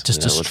 Jesus. Right,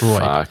 just that destroyed.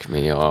 Would fuck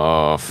me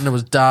off. And it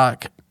was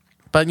dark.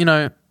 But, you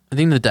know, at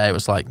the end of the day, it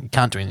was like, you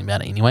can't do anything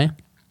about it anyway.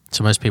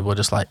 So most people were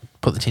just like,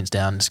 put the tents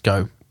down, just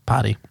go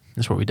party.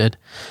 That's what we did.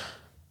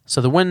 So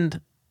the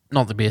wind,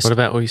 not the best. What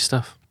about all your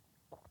stuff?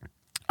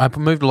 I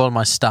moved a lot of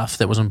my stuff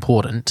that was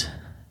important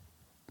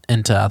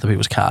into other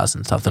people's cars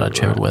and stuff that I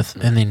travelled with.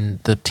 And then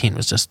the tent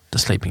was just the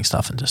sleeping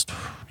stuff and just,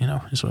 you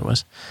know, is what it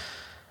was.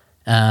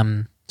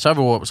 So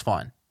overall, it was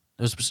fine.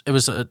 It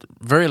was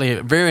very,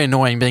 very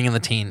annoying being in the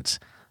tent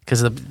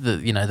because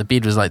the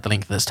bed was like the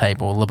length of this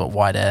table, a little bit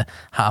wider,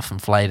 half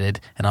inflated,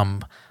 and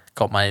I'm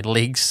got my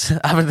legs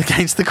up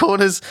against the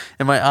corners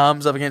and my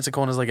arms up against the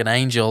corners like an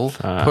angel,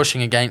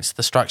 pushing against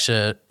the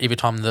structure every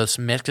time this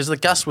met, because the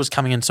gust was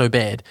coming in so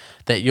bad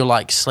that you're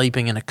like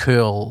sleeping in a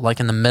curl,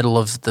 like in the middle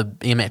of the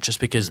air mattress,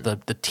 because the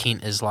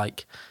tent is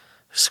like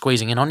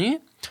squeezing in on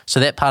you. So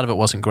that part of it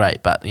wasn't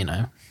great, but you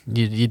know,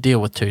 you deal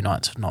with 2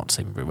 nights of not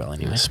sleeping very well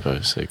anyway. I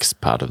suppose it's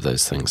part of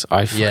those things.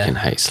 I fucking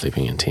hate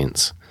sleeping in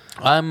tents.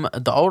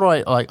 The older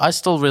I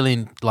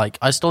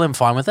still am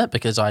fine with it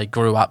because I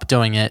grew up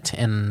doing it,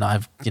 and I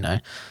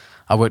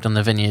worked on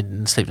the vineyard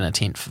and slept in a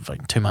tent for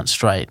like 2 months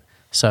straight.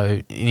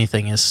 So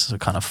anything is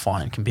kind of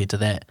fine compared to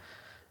that.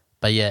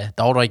 But yeah,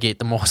 the older I get,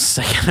 the more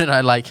sick of it.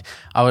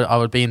 I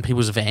would be in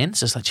people's vans,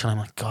 just like chilling.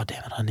 I'm like, God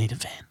damn it, I need a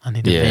van. I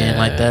need a van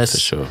like this. For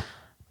sure.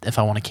 if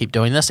I want to keep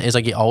doing this as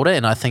I get older,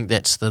 and I think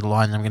that's the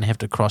line I'm going to have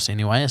to cross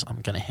anyway. Is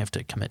I'm going to have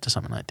to commit to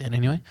something like that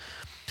anyway.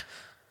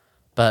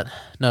 But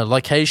no,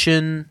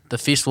 location, the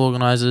festival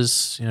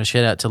organisers,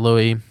 shout out to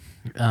Louis,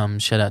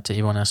 shout out to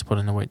everyone else put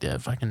in the work there.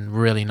 Fucking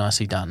really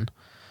nicely done,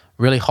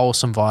 really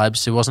wholesome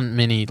vibes. There wasn't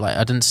many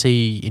I didn't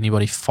see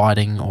anybody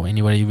fighting or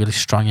anybody really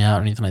strung out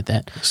or anything like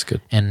that. That's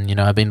good. And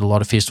I've been to a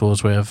lot of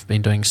festivals where I've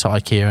been doing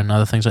side care and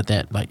other things like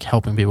that, like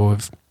helping people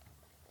with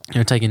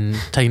taking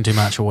too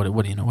much or whatever.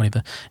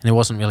 And there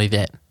wasn't really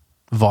that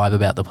vibe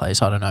about the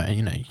place. I don't know.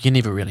 You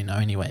never really know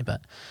anyway.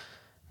 But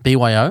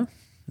BYO,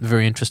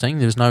 very interesting.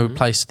 There's no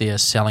place there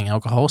selling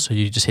alcohol, so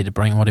you just had to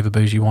bring whatever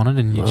booze you wanted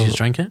and you just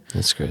drink it.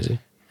 That's crazy.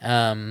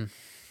 Yeah,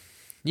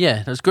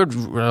 it was good,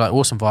 like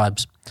awesome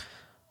vibes.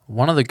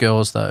 One of the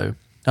girls though,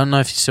 I don't know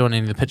if you saw any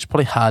of the pictures.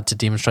 Probably hard to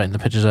demonstrate in the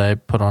pictures I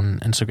put on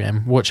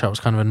Instagram, which I was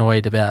kind of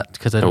annoyed about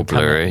because they all didn't come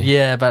blurry. in.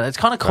 Yeah, but it's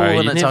kind of cool. Bro,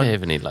 and you it's never own.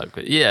 have any luck.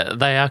 But yeah,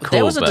 they are cool.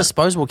 That was a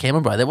disposable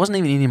camera, bro. That wasn't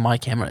even any of my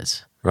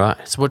cameras, right?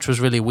 which was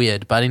really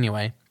weird. But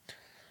anyway,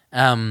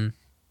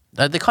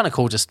 they're kind of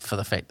cool just for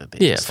the fact that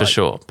they're just for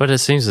sure. But it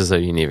seems as though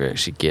you never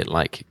actually get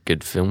like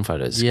good film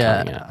photos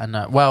coming out. I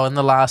know. Well, in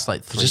the last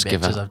like three Just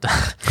give batches up.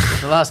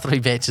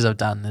 I've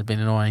done, they've been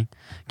annoying.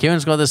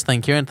 Kieran's got this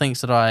thing. Kieran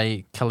thinks that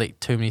I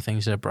collect too many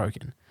things that are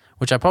broken,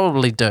 which I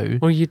probably do.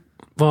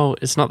 Well,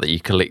 it's not that you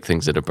collect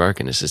things that are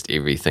broken. It's just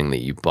everything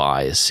that you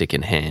buy is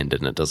second hand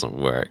and it doesn't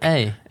work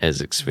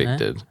as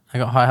expected. I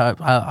got high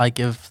hope. I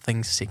give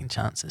things second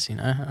chances,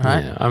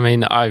 right? Yeah, I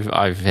mean,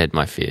 I've had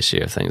my fair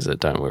share of things that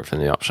don't work from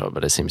the op shop,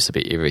 but it seems to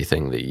be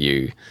everything that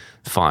you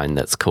find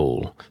that's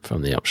cool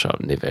from the op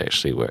shop never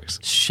actually works.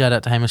 Shout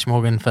out to Hamish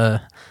Morgan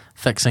for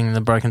fixing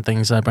the broken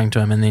things I bring to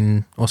him, and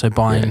then also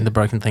buying the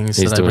broken things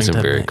He's that I bring doing to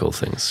him. some very cool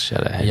things.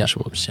 Shout out Hamish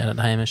Morgan. Shout out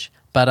to Hamish.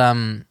 But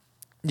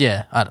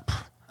yeah, I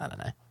don't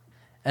know.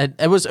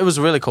 It was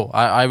really cool.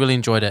 I really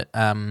enjoyed it.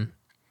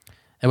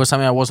 It was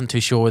something I wasn't too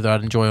sure whether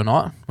I'd enjoy or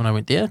not when I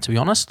went there, to be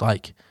honest.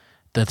 Like,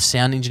 the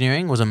sound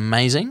engineering was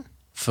amazing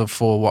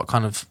for what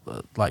kind of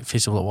like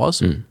festival it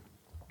was.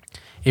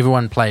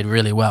 Everyone played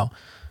really well.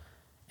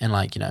 And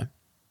I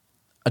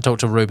talked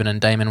to Ruben and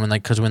Damon when they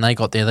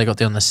got there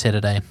on the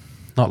Saturday,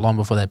 not long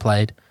before they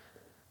played.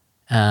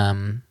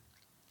 And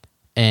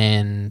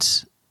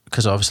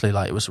because obviously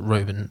it was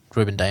Ruben,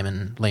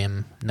 Damon,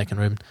 Liam, Nick and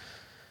Ruben.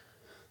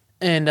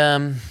 And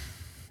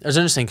it was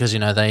interesting because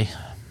they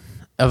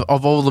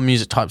of all the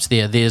music types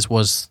theirs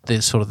was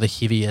sort of the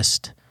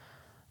heaviest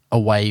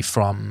away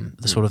from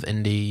the sort of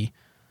indie.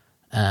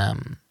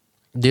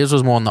 Theirs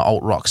was more on the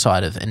alt rock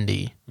side of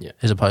indie,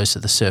 as opposed to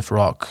the surf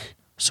rock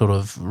sort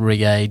of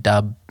reggae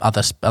dub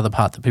other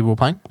part that people were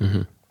playing.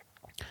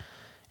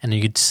 And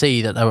you could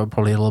see that they were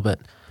probably a little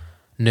bit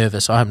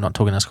nervous. I'm not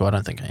talking to school. I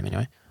don't think I am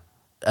anyway.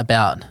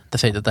 About the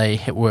fact that they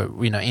were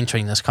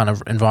entering this kind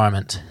of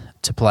environment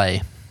to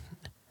play.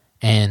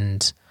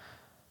 But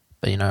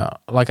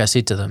like I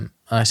said to them,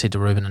 I said to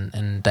Ruben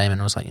and Damon,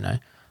 I was like,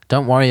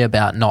 don't worry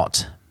about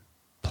not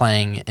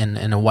playing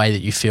in a way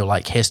that you feel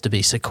like has to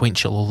be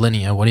sequential or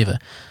linear or whatever,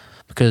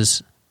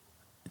 because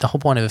the whole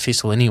point of a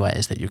festival anyway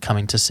is that you're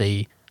coming to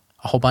see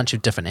a whole bunch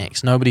of different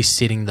acts. Nobody's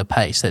setting the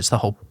pace. That's the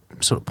whole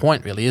sort of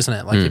point, really, isn't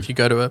it? Like if you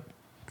go to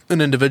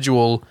an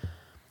individual,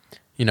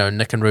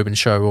 Nick and Ruben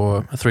show or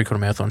a 3/4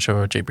 marathon show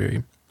or a Jeep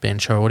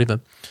band show or whatever,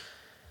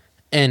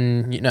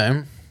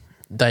 and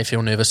they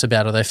feel nervous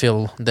about it, they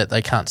feel that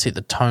they can't set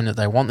the tone that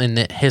they want, then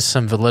that has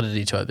some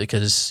validity to it,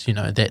 because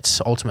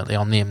that's ultimately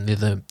on them. They're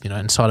the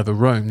inside of a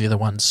room, they're the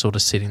ones sort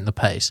of setting the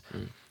pace.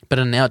 But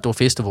in an outdoor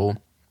festival,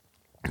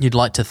 you'd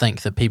like to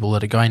think that people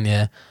that are going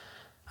there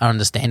are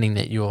understanding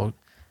that you're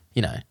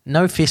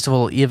no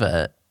festival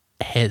ever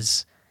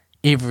has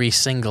every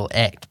single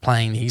act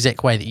playing the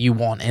exact way that you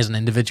want as an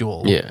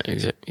individual. Yeah,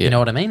 exactly. You know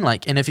what I mean?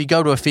 And if you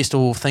go to a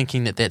festival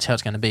thinking that that's how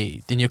it's going to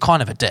be, then you're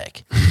kind of a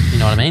dick. You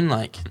know what I mean?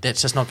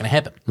 That's just not going to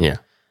happen. Yeah.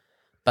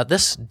 But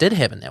this did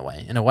happen that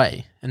way,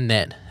 in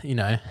that,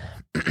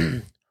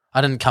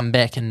 I didn't come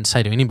back and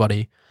say to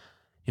anybody,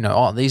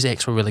 oh, these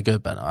acts were really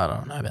good, but I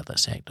don't know about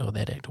this act or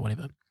that act or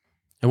whatever.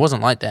 It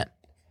wasn't like that.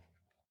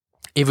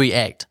 Every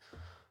act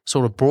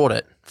sort of brought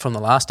it from the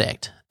last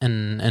act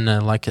in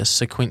a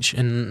sequential,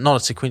 in not a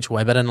sequential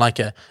way, but in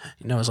it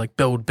was like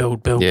build,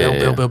 build,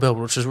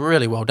 which was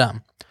really well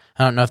done.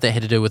 I don't know if that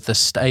had to do with the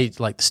stage,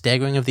 the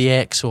staggering of the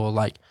acts, or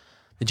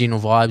the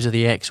general vibes of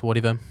the acts or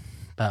whatever.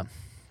 But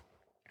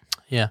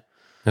yeah,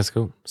 that's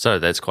cool. So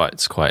it's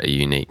quite a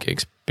unique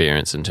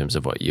experience in terms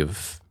of what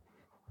you've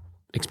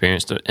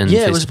experienced in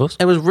festivals.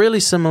 It was really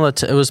similar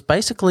to. It was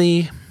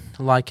basically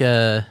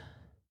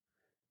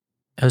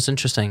It was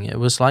interesting. It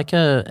was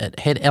it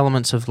had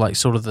elements of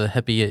sort of the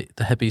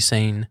hippie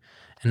scene,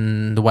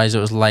 and the ways it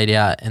was laid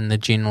out, and the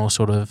general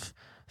sort of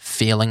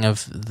feeling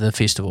of the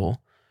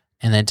festival.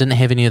 And they didn't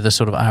have any of the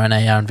sort of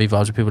R&A, R&V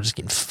vibes where people just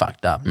getting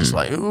fucked up. Just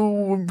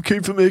oh,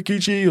 keep for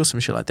Mikichi or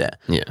some shit like that.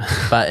 Yeah.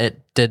 But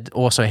it did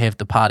also have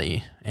the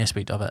party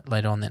aspect of it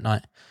later on that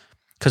night.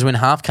 Because when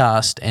Half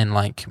Caste and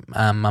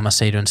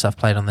Mamacita and stuff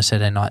played on the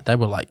Saturday night, they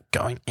were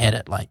going at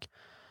it.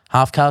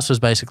 Half Caste was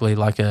basically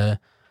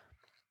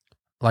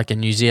like a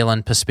New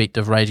Zealand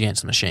perspective Rage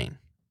Against the Machine.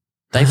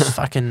 They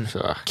fucking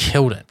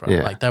killed it, bro.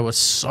 Yeah. Like, they were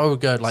so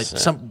good. Like,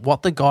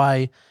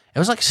 it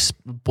was like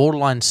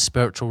borderline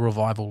spiritual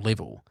revival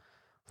level.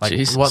 Like,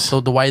 Jesus.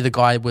 the way the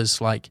guy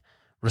was like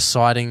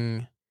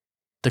reciting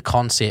the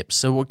concepts.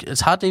 So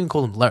it's hard to even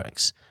call them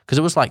lyrics because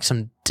it was like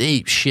some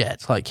deep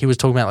shit. Like, he was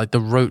talking about like the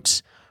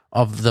roots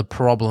of the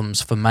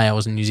problems for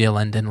males in New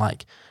Zealand and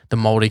like the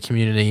Māori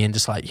community, and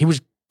just like he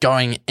was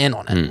going in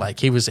on it. Like,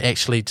 he was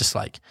actually just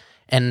like,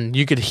 and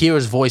you could hear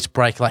his voice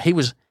break. Like, he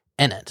was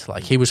in it.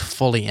 Like, he was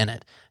fully in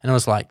it. And it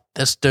was like,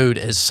 this dude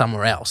is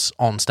somewhere else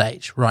on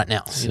stage right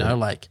now, you know,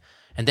 like,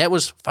 and that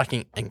was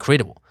fucking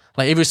incredible.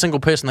 Like, every single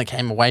person that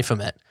came away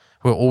from it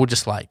were all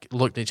just like,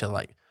 looked at each other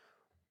like,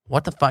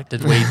 what the fuck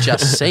did we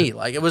just see?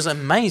 Like, it was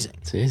amazing.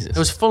 Jesus. It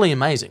was fully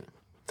amazing.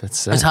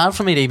 That's It's hard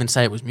for me to even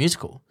say it was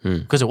musical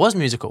because it was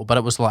musical, but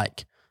it was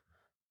like,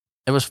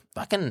 it was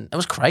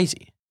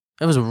crazy.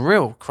 It was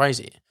real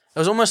crazy. It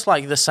was almost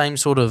like the same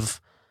sort of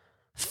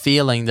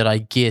feeling that I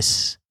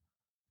guess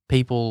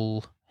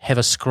people have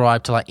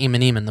ascribed to like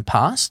Eminem in the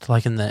past,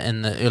 like in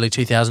the early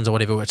 2000s or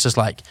whatever, where it's just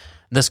like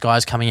this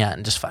guy's coming out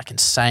and just fucking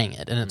saying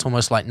it, and it's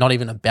almost like not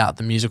even about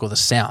the music or the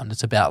sound,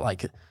 it's about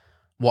like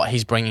what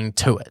he's bringing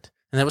to it.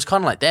 And it was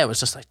kind of like that. It was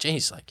just like,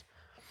 geez, like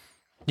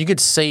you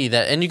could see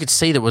that, and you could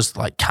see that it was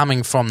like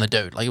coming from the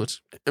dude. Like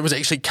it was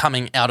actually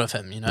coming out of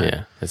him, you know?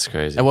 Yeah, that's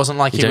crazy. It wasn't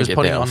like You he don't was get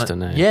putting that on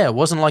often, it. eh? Yeah, it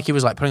wasn't like he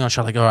was like putting on a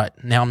show like, all right,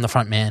 now I'm the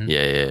front man.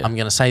 Yeah. I'm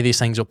going to say these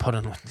things or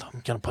I'm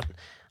going to put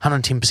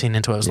 110%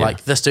 into it. It was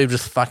like this dude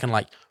was fucking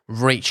like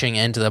reaching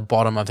into the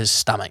bottom of his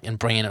stomach and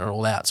bringing it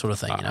all out, sort of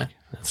thing, you know?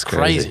 That's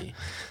crazy.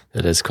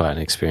 That is quite an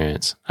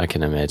experience, I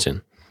can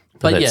imagine.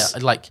 But yeah,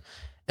 like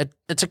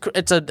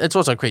it's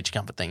also a creature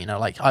comfort thing, you know?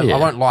 Like I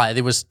won't lie,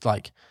 there was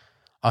like,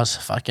 I was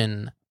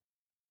fucking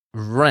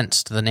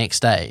rinsed the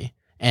next day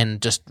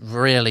and just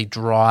really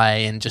dry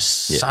and just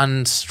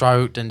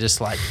sun-stroked and just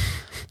like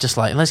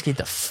let's get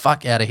the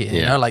fuck out of here,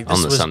 you know? Like,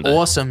 this was Sunday.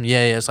 awesome.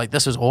 Yeah, it's like,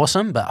 this was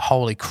awesome, but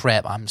holy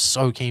crap, I'm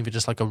so keen for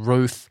just like a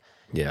roof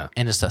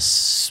and just a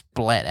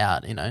splat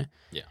out, you know?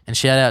 Yeah. And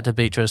shout out to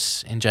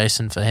Beatrice and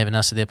Jason for having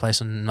us at their place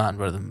in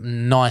Martinborough, the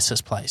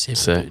nicest place ever,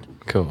 So dude.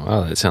 cool.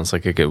 Oh, that sounds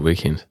like a good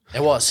weekend.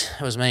 It was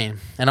mean.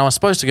 And I was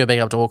supposed to go back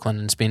up to Auckland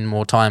and spend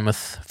more time with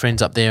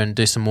friends up there and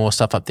do some more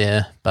stuff up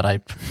there, but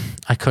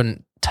I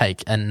couldn't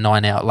take a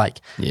 9 hour,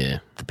 like, Yeah.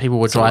 the people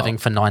were It's a driving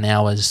lot. for 9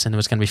 hours and there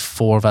was going to be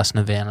 4 of us in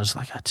a van. I was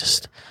like, I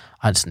just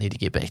need to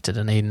get back to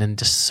Dunedin and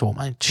just sort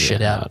my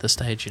shit out at this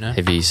stage, you know?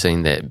 Have you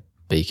seen that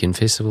Beacon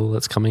Festival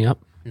that's coming up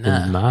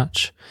Nah. in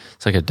March?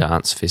 It's like a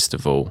dance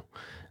festival.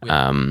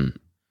 I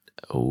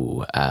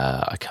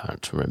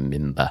can't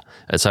remember.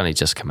 It's only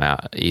just come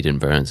out. Eden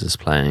Burns is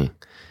playing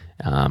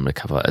a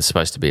couple. It's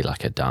supposed to be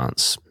like a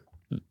dance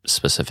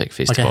specific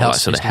festival, like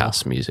house sort of festival.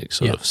 house music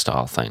sort of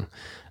style thing,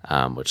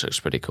 which looks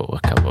pretty cool.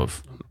 A couple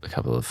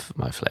of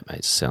my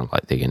flatmates sound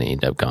like they're going to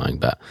end up going,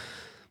 but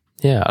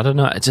yeah, I don't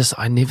know.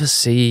 I never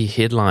see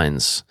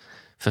headlines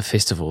for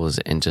festivals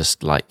and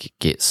just like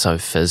get so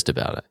fizzed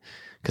about it.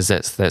 Because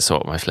that's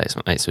what my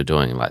flatmates were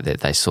doing. Like,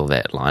 they saw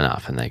that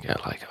lineup and they go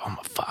like, "Oh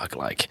my fuck!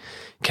 Like,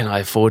 can I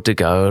afford to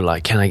go?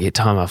 Like, can I get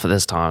time off at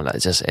this time?"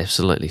 Like, just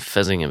absolutely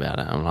fizzing about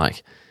it. I'm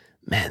like,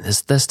 man,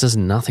 this does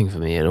nothing for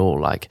me at all.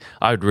 Like,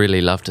 I would really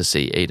love to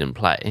see Eden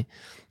play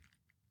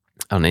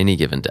on any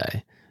given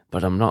day,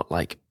 but I'm not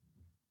like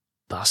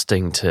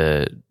busting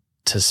to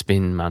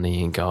spend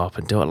money and go up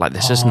and do it. Like,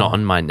 that's just not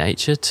in my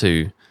nature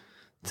to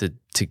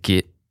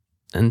get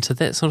into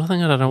that sort of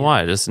thing. I don't know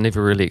why. I just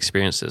never really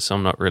experienced it, so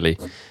I'm not really.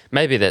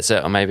 Maybe that's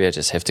it, or maybe I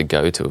just have to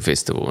go to a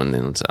festival and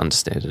then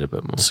understand it a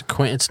bit more.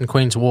 It's in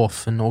Queen's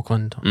Wharf in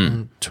Auckland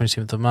on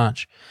 27th of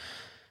March.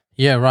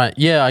 Yeah, right.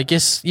 Yeah, I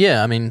guess,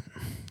 I mean,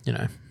 you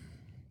know,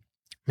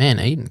 man,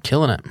 Eden,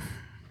 killing it.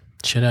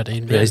 Shout out to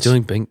Eden. Yeah, he's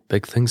doing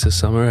big things this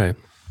summer. Eh?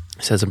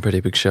 He's had some pretty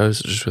big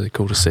shows, which is really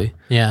cool to see.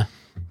 Yeah.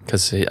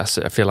 Because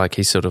I feel like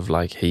he's sort of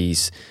like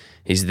he's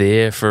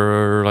there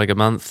for like a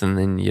month and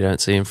then you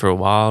don't see him for a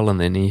while and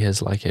then he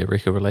has like a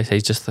record release. I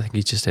think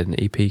he just had an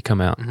EP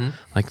come out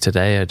like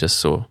today I just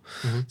saw.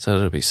 So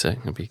it'll be sick.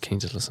 I'll be keen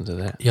to listen to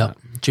that. Yep.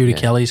 Judy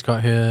Kelly's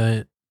got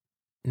her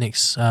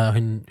next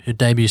her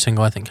debut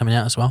single, I think, coming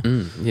out as well.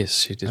 Yes,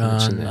 she did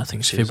mention that. I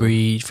think it's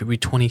February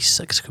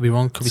 26th, could be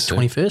wrong, could be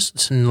 21st.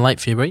 It's in late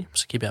February,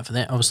 so keep out for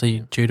that.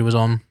 Obviously Judy was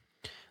on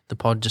the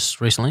pod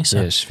just recently.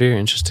 So yeah, she's very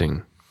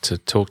interesting to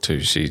talk to.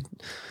 She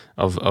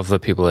of the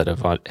people that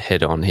I've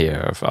had on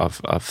here,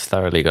 I've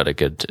thoroughly got a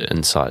good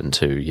insight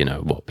into, you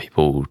know, what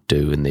people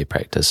do in their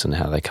practice and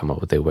how they come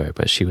up with their work.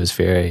 But she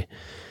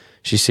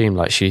seemed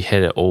like she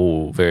had it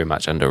all very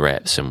much under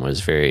wraps and was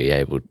very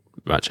able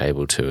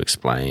to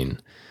explain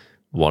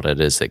what it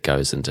is that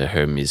goes into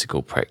her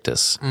musical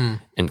practice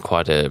in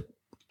quite a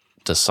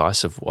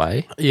decisive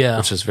way. Yeah.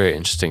 Which is very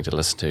interesting to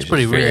listen to. She's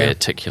pretty very rare.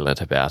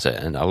 articulate about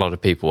it. And a lot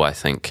of people, I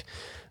think,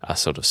 are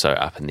sort of so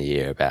up in the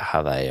air about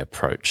how they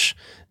approach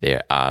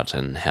their art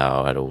and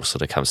how it all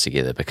sort of comes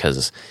together,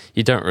 because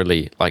you don't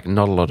really, like,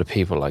 not a lot of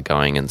people are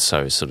going and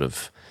so sort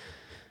of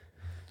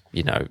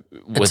you know,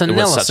 It's with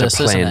analysis, such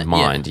a isn't planned it?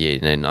 mind, yeah,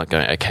 and then not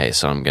going, okay,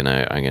 so I'm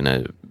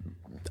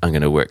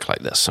gonna work like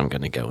this. I'm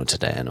gonna go in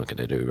today, and I'm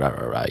gonna do rah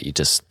rah rah. You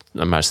just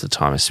most of the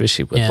time,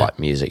 especially with like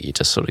music, you're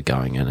just sort of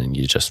going in and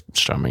you're just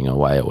strumming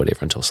away or whatever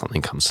until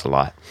something comes to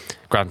light.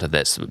 Granted,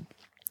 that's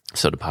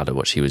sort of part of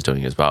what she was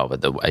doing as well,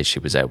 but the way she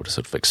was able to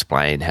sort of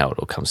explain how it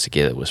all comes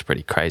together was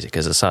pretty crazy,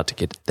 because it's hard to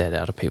get that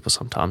out of people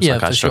sometimes. Yeah,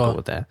 like I for struggle sure.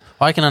 with that.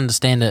 I can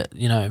understand it,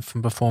 you know,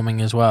 from performing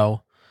as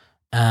well.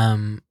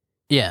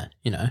 Yeah,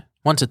 you know,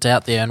 once it's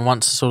out there and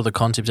once sort of the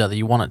concept's out there,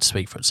 you want it to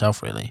speak for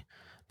itself, really,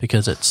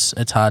 because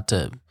it's hard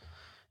to,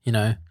 you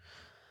know,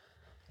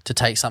 to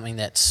take something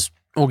that's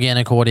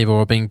organic or whatever,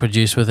 or being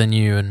produced within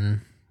you,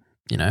 and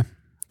you know,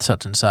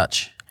 such and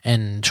such,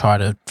 and try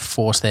to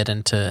force that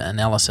into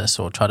analysis,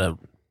 or try to,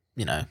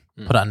 you know,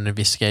 put it under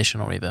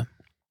investigation or whatever.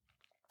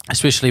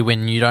 Especially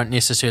when you don't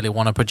necessarily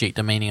want to project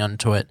a meaning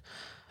onto it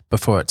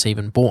before it's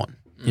even born.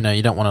 You know,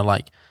 you don't want to,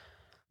 like,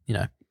 you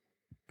know,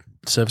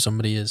 so if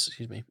somebody is,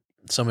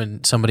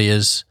 somebody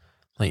is,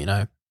 like, you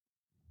know,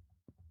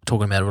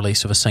 talking about a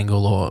release of a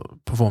single or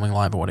performing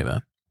live or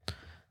whatever,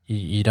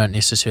 you don't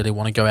necessarily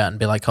want to go out and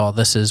be like, oh,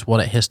 this is what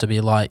it has to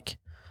be like.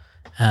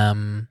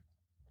 You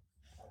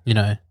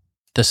know,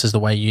 this is the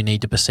way you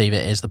need to perceive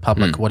it as the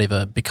public,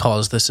 whatever,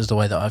 because this is the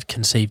way that I've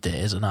conceived it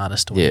as an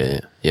artist. Or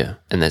whatever. Yeah.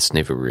 And that's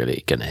never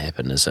really going to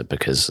happen, is it?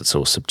 Because it's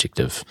all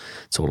subjective.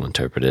 It's all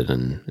interpreted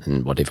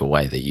in whatever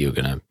way that you're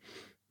going to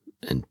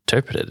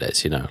interpret it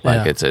as, you know.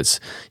 Like it's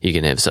you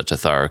can have such a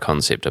thorough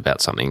concept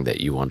about something that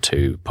you want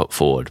to put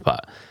forward,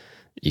 but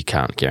you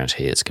can't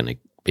guarantee it's going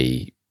to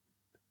be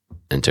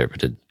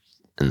interpreted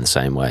in the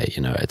same way.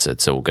 You know,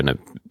 it's all going to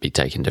be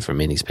taken different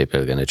meanings. People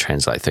are going to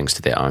translate things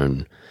to their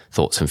own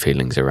thoughts and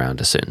feelings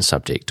around a certain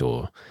subject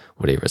or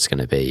whatever it's going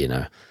to be, you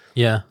know.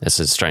 Yeah. That's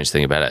a strange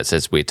thing about it.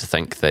 It's weird to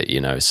think that, you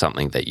know,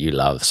 something that you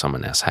love,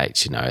 someone else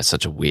hates, you know. It's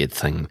such a weird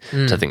thing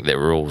to think that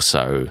we're all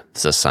so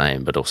the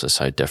same, but also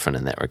so different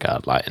in that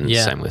regard. Like, and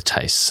same with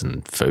tastes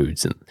and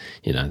foods and,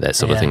 you know, that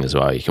sort of thing as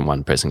well.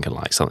 One person can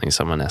like something,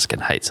 someone else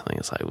can hate something.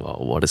 It's like, well,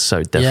 what is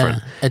so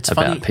different about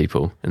funny.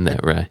 people in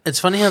that way?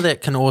 It's funny how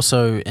that can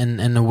also,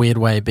 in a weird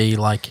way, be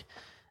like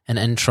an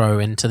intro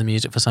into the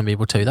music for some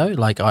people too, though.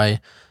 Like,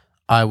 I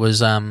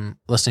was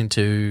listening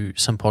to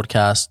some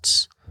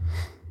podcasts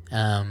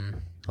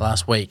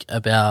last week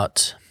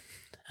about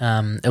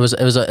it was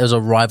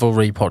a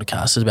rivalry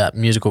podcast. It's about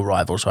musical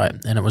rivals, right?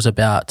 And it was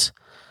about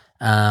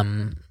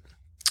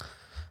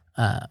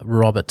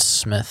Robert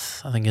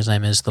Smith, I think his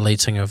name is, the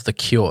lead singer of The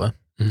Cure,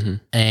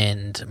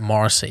 and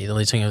Morrissey, the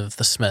lead singer of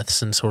The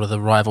Smiths, and sort of the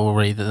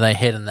rivalry that they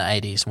had in the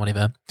 80s and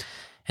whatever.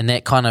 And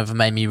that kind of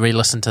made me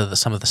re-listen to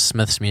some of the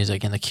Smiths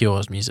music and The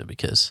Cure's music,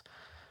 because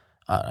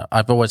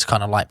I've always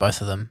kind of liked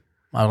both of them.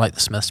 I like the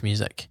Smiths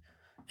music,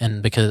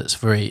 and because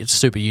it's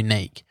super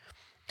unique.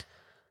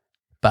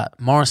 But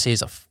Morrissey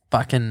is a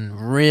fucking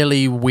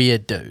really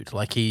weird dude.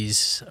 Like,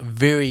 he's a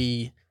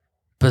very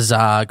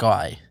bizarre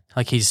guy.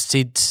 Like, he's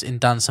said and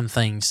done some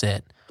things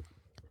that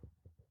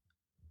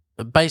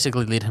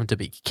basically led him to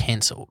be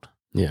cancelled.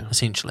 Yeah.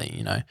 Essentially,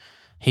 you know.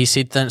 He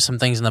said some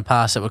things in the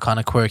past that were kind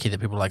of quirky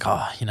that people were like,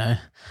 oh, you know,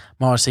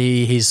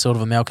 Morrissey, he's sort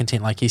of a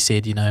malcontent. Like he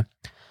said, you know,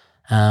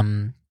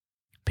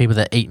 people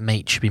that eat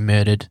meat should be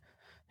murdered.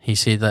 He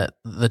said that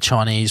the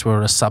Chinese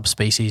were a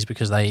subspecies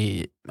because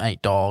they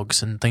ate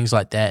dogs and things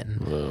like that.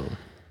 And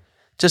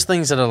just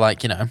things that are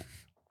like, you know,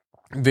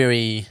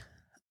 very,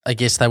 I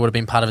guess they would have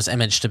been part of his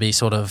image to be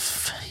sort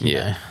of, you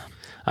know.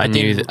 I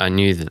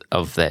knew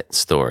of that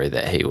story,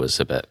 that he was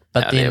a bit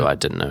out there. I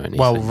didn't know anything.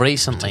 Well,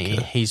 recently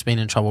he's been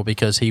in trouble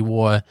because he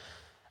wore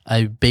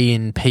a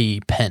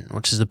BNP pin,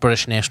 which is the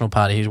British National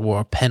Party. He wore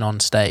a pin on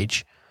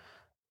stage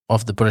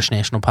of the British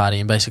National Party,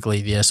 and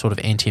basically they're sort of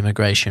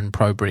anti-immigration,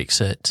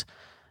 pro-Brexit.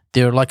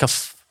 They're like a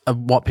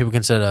what people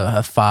consider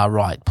a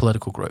far-right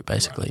political group,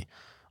 basically,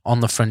 on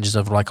the fringes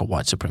of like a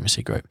white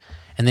supremacy group.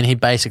 And then he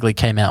basically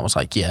came out and was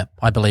like, yeah,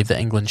 I believe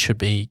that England should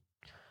be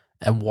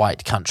a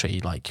white country,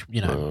 like,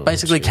 you know,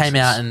 basically came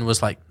out and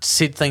was like,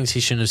 said things he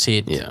shouldn't have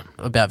said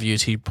about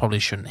views he probably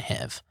shouldn't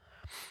have.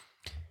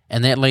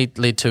 And that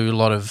led to a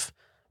lot of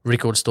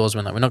record stores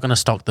being like, we're not going to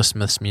stock the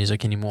Smiths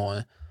music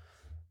anymore,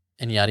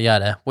 and yada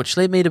yada, which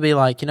led me to be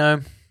like, you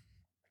know,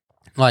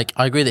 like,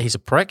 I agree that he's a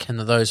prick and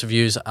that those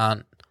views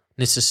aren't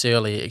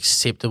necessarily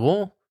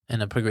acceptable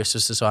in a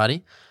progressive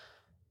society,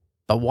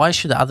 but why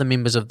should the other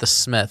members of the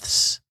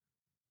Smiths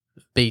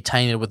be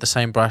tainted with the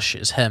same brush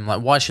as him?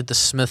 Like, why should the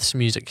Smiths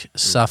music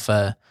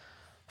suffer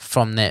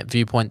from that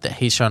viewpoint that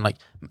he's shown? Like,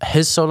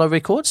 his solo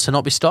records to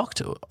not be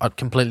stocked, I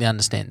completely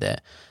understand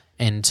that.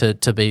 And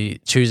to be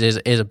choose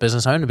as a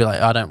business owner to be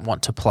like, I don't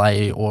want to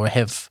play or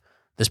have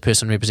this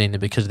person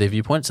represented because of their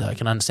viewpoints, so I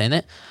can understand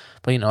that.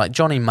 But, you know, like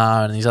Johnny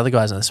Marr and these other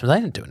guys in this, they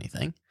didn't do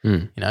anything,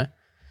 you know.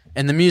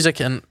 And the music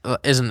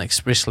isn't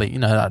expressly, you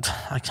know,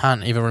 I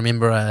can't even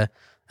remember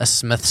a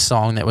Smith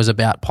song that was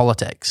about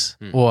politics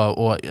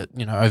or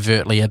you know,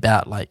 overtly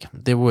about, like,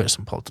 there were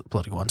some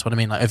political ones, but I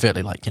mean, like,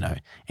 overtly, like, you know,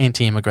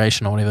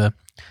 anti-immigration or whatever.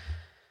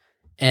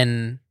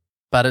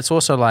 But it's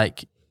also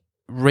like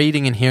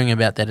reading and hearing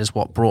about that is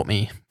what brought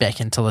me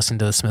back into listening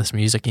to the Smiths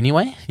music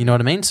anyway. You know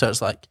what I mean? So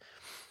it's like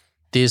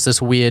there's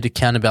this weird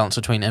counterbalance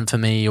between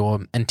infamy or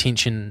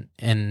intention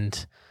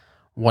and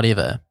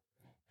whatever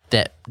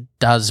that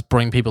does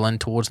bring people in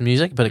towards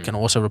music, but it can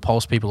also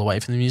repulse people away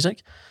from the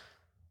music.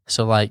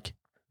 So like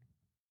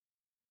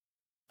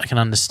I can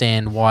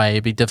understand why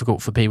it'd be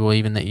difficult for people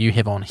even that you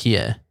have on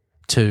here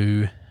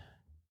to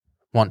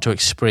want to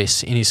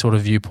express any sort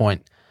of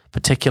viewpoint,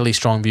 particularly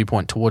strong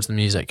viewpoint towards the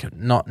music.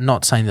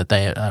 Not saying that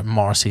they are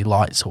Morrissey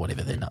lights or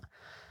whatever, they're not.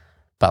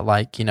 But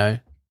like, you know,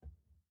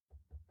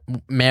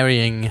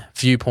 marrying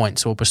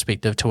viewpoints or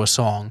perspective to a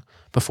song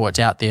before it's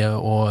out there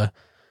or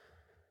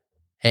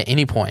at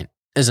any point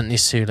isn't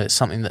necessarily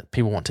something that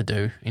people want to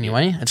do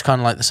anyway. It's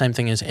kind of like the same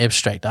thing as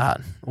abstract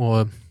art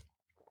or,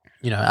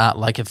 you know, art.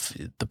 Like if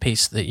the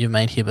piece that you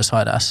made here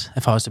beside us,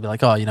 if I was to be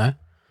like, oh, you know,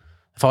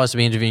 if I was to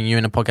be interviewing you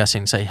in a podcast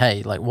and say,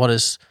 hey, like what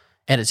is,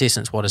 at its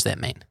essence, what does that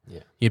mean? Yeah.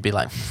 You'd be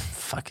like,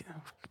 fuck,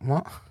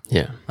 what?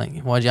 Yeah.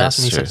 Like, why'd you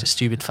ask me such a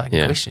stupid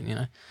fucking question, you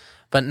know?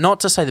 But not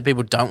to say that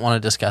people don't want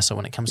to discuss it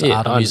when it comes to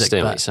art or music. I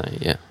understand what you're saying,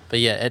 yeah. But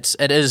yeah,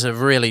 it is a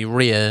really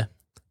rare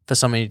for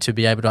somebody to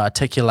be able to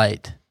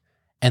articulate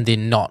and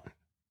then not,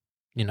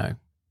 you know,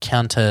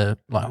 counter,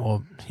 like,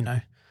 or, you know,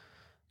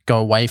 go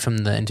away from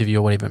the interview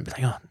or whatever and be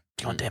like, oh,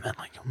 God damn it,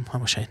 like, I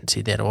wish I hadn't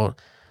said that, or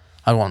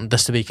I want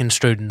this to be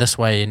construed in this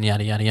way and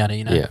yada, yada, yada,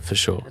 you know. Yeah, for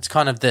sure. It's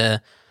kind of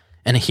the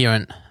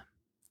inherent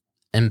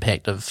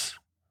impact of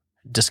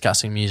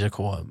discussing music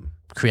or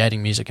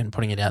creating music and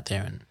putting it out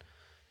there, and,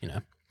 you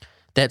know,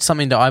 that's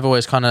something that I've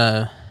always kind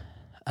of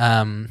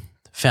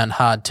found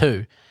hard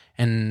too,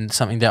 and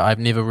something that I've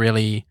never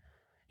really,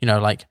 you know,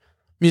 like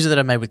music that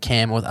I made with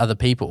Cam or with other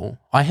people,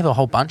 I have a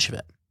whole bunch of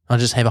it. I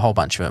just have a whole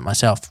bunch of it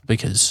myself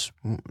because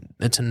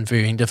it's in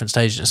varying different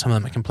stages. Some of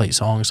them are complete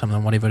songs, some of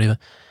them whatever. And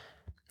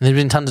there's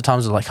been tons of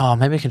times of like, oh,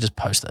 maybe I could just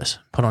post this,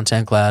 put it on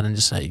SoundCloud and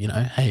just say, you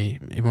know, hey,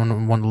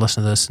 everyone want to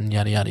listen to this and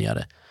yada, yada,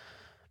 yada.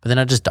 But then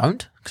I just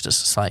don't, because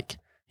it's just like,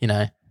 you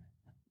know,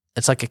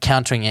 it's like a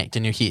countering act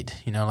in your head,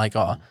 you know, like,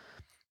 oh,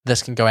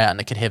 this can go out and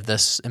it could have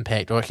this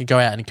impact, or it could go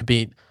out and it could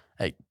be,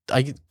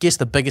 I guess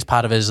the biggest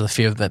part of it is the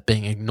fear of it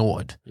being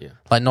ignored. Yeah.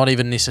 Like not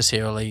even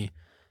necessarily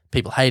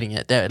people hating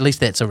it. At least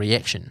that's a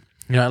reaction.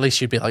 You know, at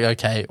least you'd be like,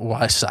 okay, well,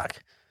 I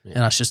suck. Yeah.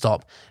 And I should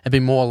stop. It'd be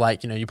more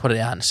like, you know, you put it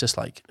out and it's just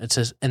like, it's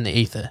just in the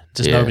ether.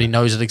 Just nobody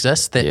knows it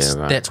exists.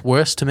 That's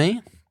worse to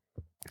me.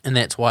 And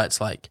that's why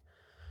it's like,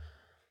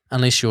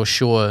 unless you're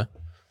sure,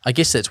 I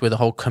guess that's where the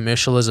whole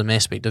commercialism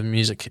aspect of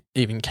music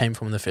even came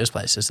from in the first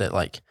place, is that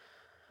like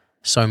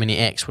so many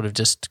acts would have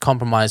just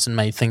compromised and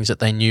made things that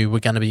they knew were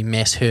going to be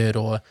mass heard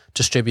or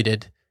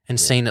distributed and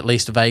seen at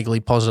least vaguely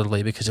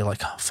positively, because you're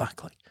like, oh,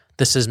 fuck, like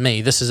this is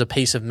me. This is a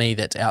piece of me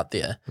that's out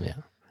there. Yeah.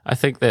 I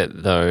think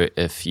that though,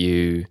 if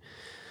you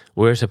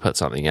were to put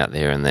something out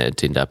there and that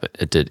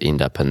it did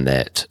end up in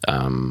that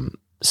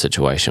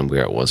situation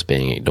where it was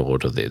being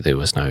ignored or there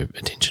was no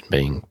attention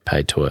being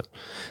paid to it,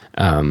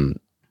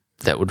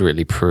 that would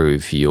really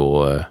prove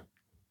your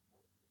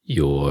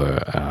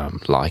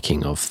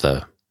liking of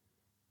the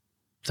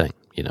thing.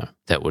 You know,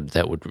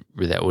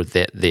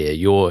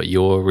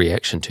 your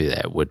reaction to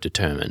that would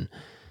determine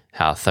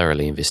how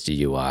thoroughly invested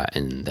you are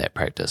in that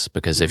practice.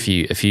 Because if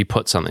you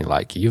put something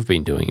like, you've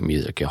been doing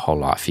music your whole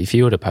life, if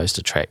you were to post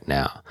a track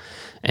now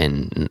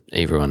and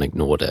everyone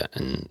ignored it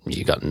and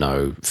you got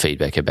no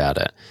feedback about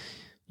it,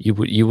 you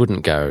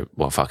wouldn't go,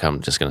 well, fuck, I'm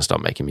just going to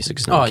stop making music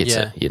because no one gets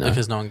it. You know,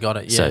 because no one got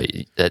it. Yeah. So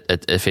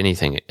if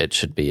anything, it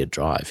should be a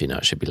drive. You know,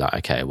 it should be like,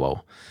 okay,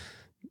 well,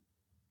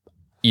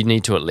 you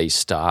need to at least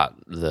start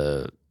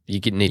you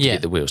need to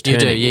get the wheels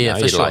turning. You do,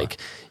 for sure. Like,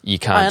 you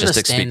can't just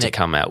expect to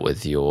come out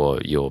with your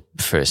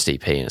first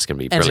EP and it's going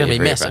to be brilliant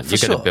for everyone.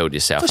 You've got to build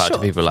yourself up to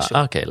people like,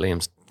 okay,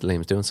 Liam's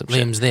doing some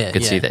shit. Liam's there. You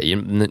could see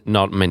that.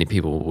 Not many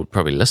people would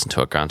probably listen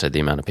to it, granted the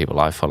amount of people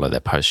I follow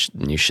that post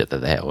new shit that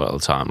they have all the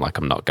time. Like,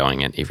 I'm not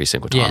going in every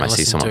single time I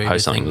see someone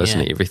post something,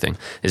 listen to everything.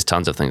 There's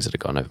tons of things that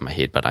have gone over my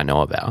head, but I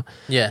know about.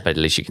 Yeah. But at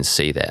least you can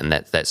see that, and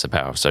that's the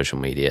power of social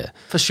media.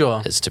 For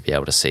sure. Is to be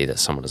able to see that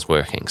someone is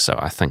working. So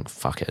I think,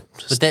 fuck it.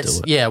 But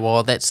that's, do it.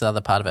 Well, that's the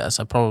other part of it.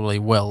 So I probably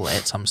will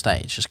at some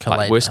stage just collate.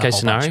 Like worst case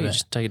scenario, you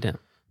just take it down.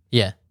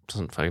 Yeah.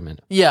 Doesn't fucking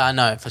matter. Yeah, I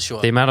know, for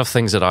sure. The amount of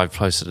things that I've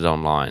posted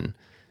online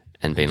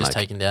and been just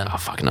like, taken down. Oh,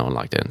 fucking no one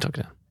liked it and took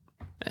it down.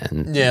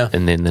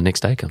 And then the next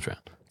day comes around.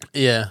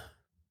 Yeah.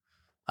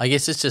 I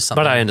guess it's just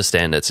something. But I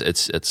understand it's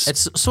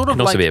sort of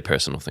can also be a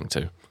personal thing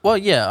too. Well,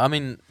 yeah, I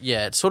mean,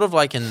 yeah, it's sort of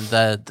like in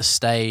the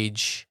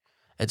stage,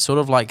 it's sort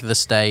of like the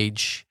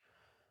stage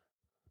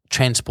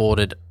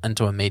transported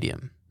into a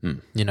medium,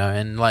 you know,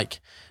 and like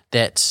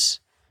that's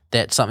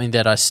something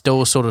that I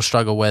still sort of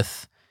struggle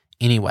with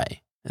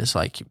anyway. It's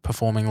like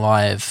performing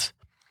live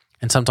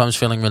and sometimes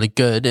feeling really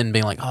good and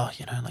being like, oh,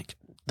 you know, like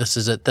this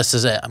is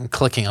it. I'm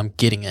clicking, I'm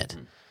getting it.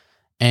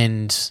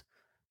 And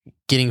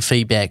getting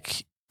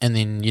feedback and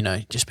then, you know,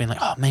 just being like,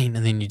 oh, man.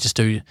 And then you just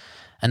do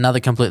another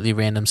completely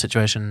random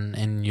situation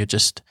and you're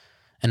just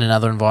in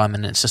another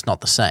environment and it's just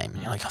not the same.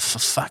 And you're like, oh, for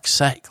fuck's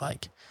sake.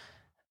 Like,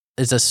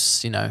 is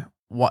this, you know,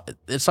 what?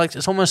 It's like,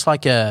 it's almost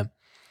like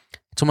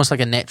it's almost like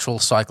a natural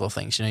cycle of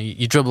things. You know,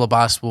 you dribble a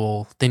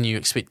basketball, then you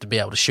expect to be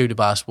able to shoot a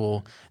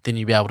basketball, then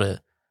you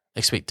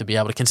expect to be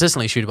able to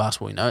consistently shoot a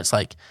basketball. You know, it's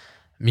like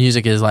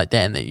music is like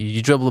that, and that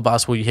you dribble the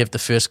basketball, you have the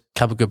first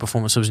couple of good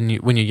performances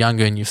when you're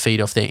younger, and you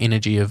feed off that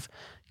energy of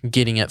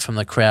getting it from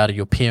the crowd or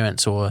your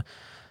parents or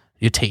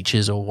your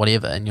teachers or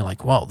whatever, and you're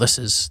like, wow, this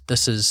is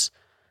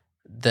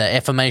the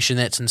affirmation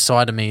that's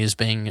inside of me is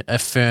being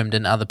affirmed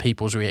in other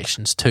people's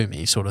reactions to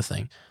me, sort of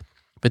thing.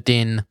 But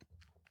then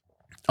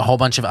a whole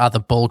bunch of other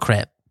bull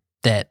crap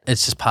that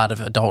it's just part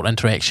of adult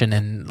interaction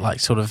and like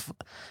sort of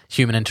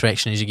human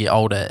interaction as you get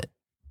older,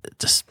 it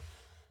just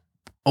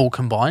all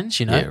combines,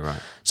 you know? Yeah, right.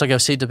 It's like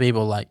I've said to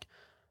people, like,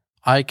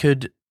 I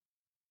could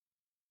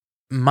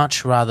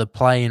much rather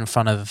play in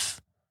front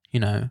of, you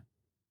know,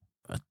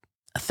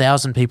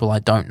 1,000 people I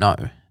don't know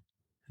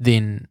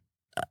than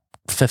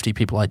 50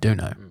 people I do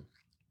know.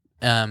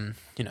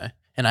 You know,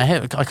 and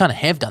I kind of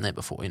have done that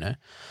before, you know,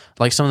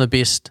 like some of the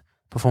best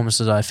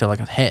performances I feel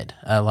like I've had,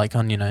 like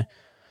on, you know,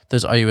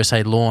 those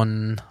OUSA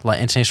lawn, like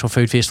International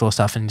Food Festival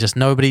stuff, and just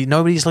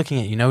nobody's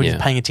looking at you, nobody's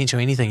paying attention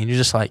to anything, and you're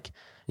just like,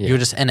 you're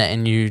just in it,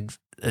 and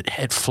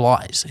it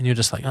flies, and you're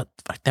just like, oh,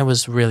 fuck, that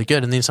was really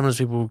good. And then sometimes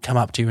people will come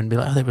up to you and be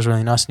like, oh, that was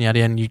really nice,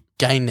 and you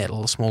gain that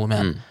little small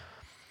amount.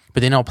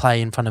 But then I'll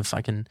play in front of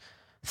fucking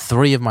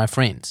 3 of my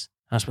friends,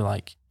 and I'll just be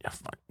like,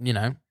 you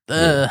know,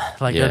 I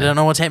don't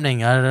know what's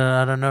happening. I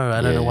don't know.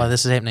 I don't know why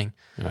this is happening.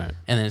 Right.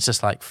 And then it's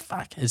just like,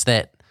 fuck, is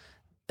that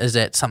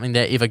something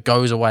that ever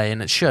goes away?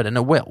 And it should, and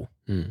it will.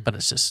 But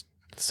it's just...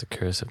 It's the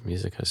curse of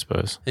music, I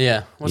suppose.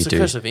 Yeah. What's the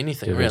curse of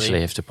anything, you really? You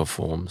eventually have to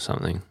perform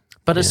something.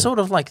 But it's sort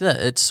of like that.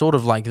 It's sort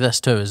of like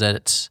this too, is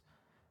that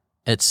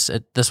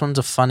this one's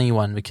a funny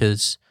one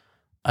because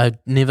I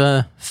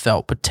never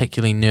felt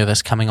particularly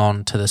nervous coming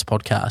on to this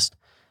podcast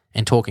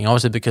and talking,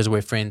 obviously because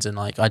we're friends, and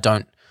like I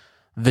don't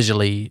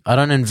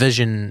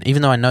envision,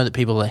 even though I know that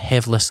people that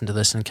have listened to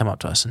this and come up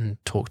to us and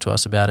talk to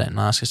us about it and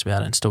ask us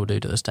about it and still do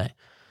to this day,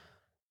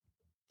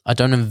 I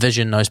don't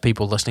envision those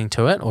people listening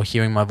to it or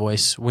hearing my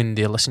voice when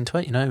they're listening to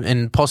it, you know,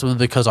 and possibly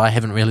because I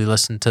haven't really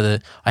listened to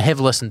I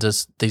have listened to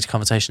these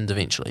conversations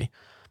eventually,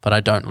 but I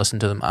don't listen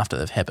to them after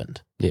they've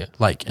happened. Yeah.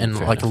 Like, and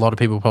like enough. A lot of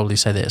people probably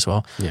say that as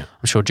well. Yeah.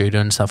 I'm sure Judah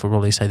and stuff will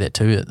probably say that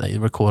too, that they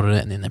recorded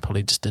it and then they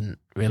probably just didn't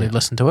really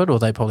listen to it, or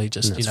they probably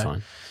just, you know,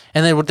 fine.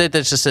 And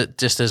that's just, it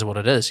just is what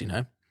it is, you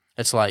know.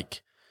 It's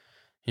like,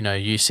 you know,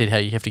 you said how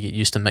you have to get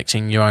used to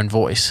mixing your own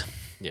voice.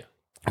 Yeah.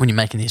 When you're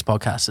making these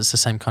podcasts, it's the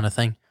same kind of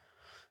thing,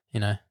 you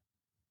know,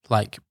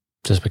 like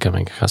just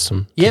becoming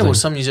accustomed. Yeah, well,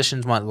 some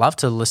musicians might love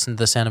to listen to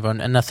the sound of their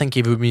own, and I think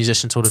every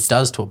musician sort of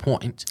does to a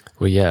point.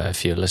 Well, yeah,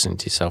 if you're listening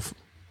to yourself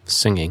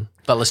singing,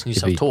 but listening to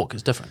yourself talk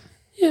is different.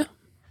 Yeah,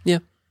 yeah,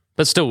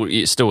 but still,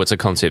 it's a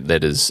concept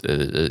that is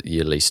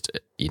you're least,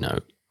 you know,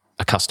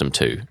 accustomed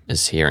to,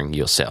 is hearing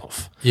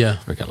yourself. Yeah,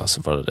 regardless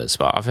of what it is.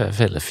 But I've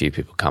had a few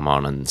people come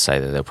on and say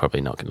that they're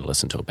probably not going to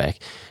listen to it back,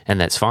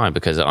 and that's fine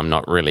because I'm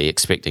not really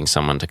expecting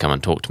someone to come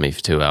and talk to me for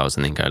 2 hours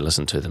and then go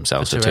listen to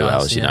themselves for 2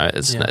 hours. You know,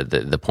 it's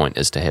the point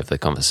is to have the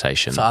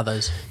conversation for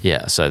others.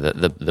 Yeah, so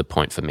the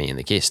point for me and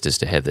the guest is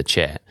to have the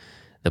chat.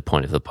 The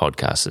point of the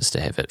podcast is to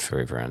have it for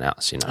everyone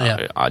else. You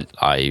know,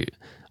 I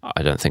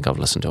don't think I've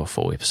listened to a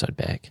full episode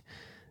back.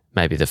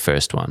 Maybe the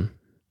first one.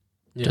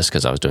 Yeah. Just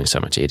because I was doing so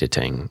much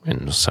editing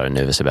and was so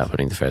nervous about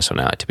putting the first one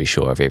out to be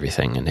sure of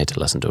everything, and had to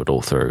listen to it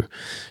all through to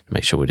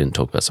make sure we didn't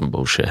talk about some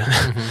bullshit.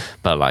 Mm-hmm.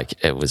 But like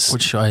it was,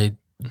 which I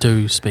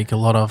do speak a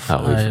lot of.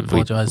 I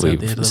apologise out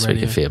there to the speak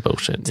radio. A fair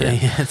bullshit.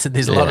 Yeah,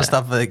 there's a lot of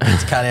stuff that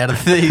gets cut out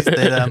of these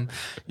that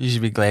you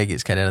should be glad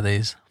gets cut out of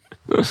these.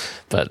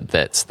 But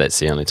that's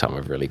the only time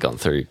I've really gone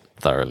through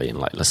thoroughly and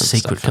like listened to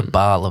stuff. Secret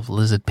cabal of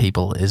lizard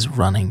people is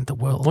running the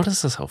world. What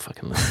is this whole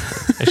fucking lizard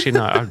thing? Actually,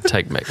 no, I'll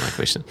take back my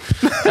question.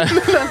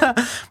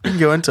 We can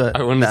go into it.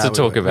 I wanted to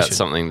talk about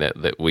something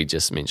that we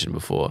just mentioned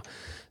before.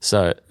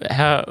 So,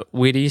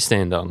 where do you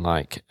stand on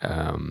like?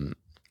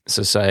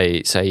 So,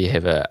 say you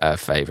have a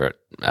favorite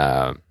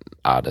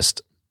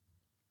artist,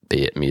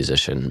 be it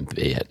musician,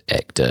 be it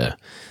actor.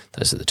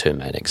 Those are the two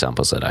main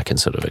examples that I can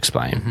sort of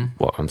explain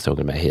what I'm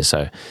talking about here.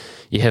 So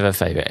you have a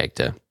favourite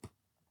actor.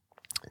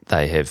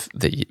 They have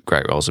the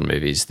great roles in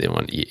movies.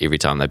 Every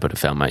time they put a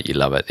film out, you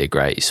love it. They're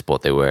great. You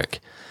support their work.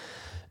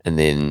 And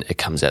then it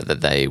comes out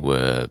that they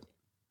were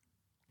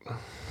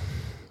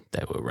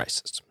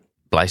racist,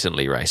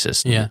 blatantly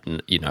racist. Yeah.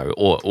 You know,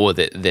 or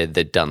that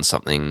they'd done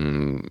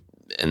something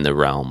in the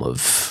realm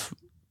of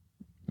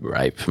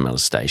rape,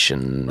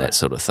 molestation, that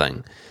sort of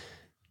thing.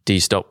 Do you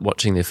stop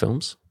watching their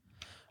films?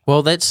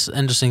 Well, that's an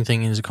interesting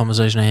thing is a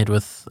conversation I had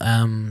with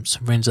some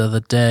friends the other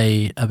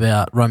day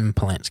about Roman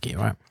Polanski,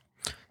 right?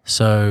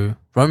 So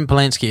Roman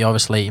Polanski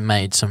obviously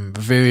made some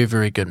very,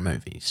 very good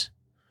movies.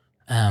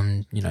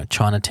 You know,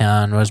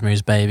 Chinatown,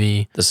 Rosemary's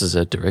Baby. This is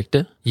a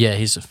director?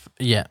 Yeah,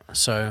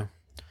 So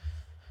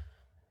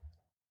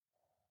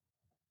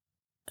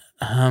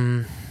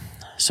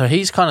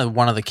he's kind of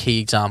one of the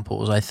key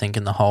examples, I think,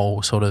 in the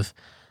whole sort of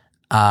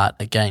art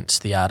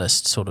against the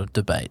artist sort of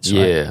debates,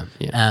 right?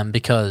 Yeah.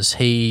 Because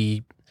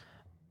he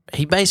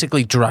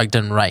basically drugged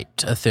and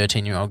raped a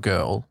 13-year-old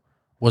girl,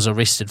 was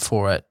arrested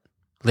for it,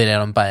 let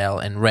out on bail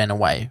and ran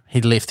away.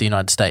 He left the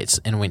United States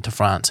and went to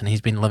France, and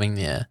he's been living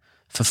there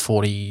for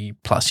 40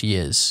 plus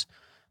years,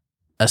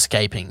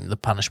 escaping the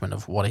punishment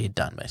of what he'd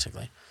done,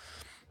 basically.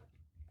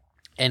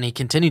 And he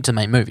continued to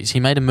make movies. He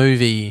made a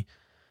movie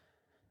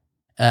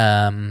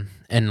in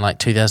like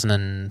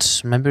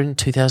 2001,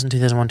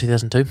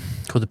 2002,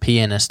 called The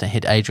Pianist. It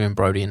had Adrian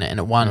Brody in it, and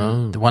it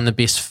won the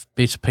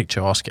best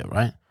picture Oscar,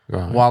 right?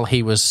 While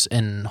he was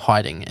in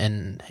hiding,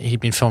 and he'd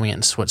been filming it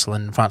in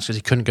Switzerland and France because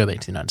he couldn't go back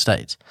to the United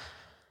States.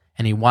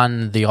 And he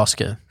won the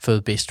Oscar for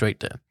the best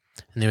director.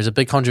 And there was a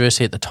big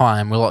controversy at the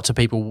time where lots of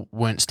people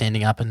weren't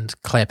standing up and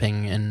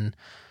clapping and,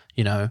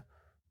 you know,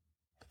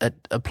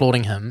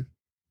 applauding him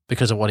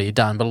because of what he had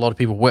done, but a lot of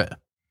people were,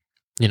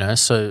 you know.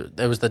 So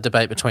there was the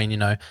debate between, you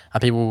know, are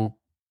people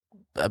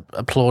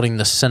applauding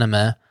the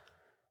cinema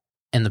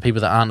and the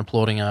people that aren't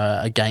applauding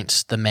are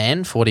against the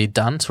man for what he'd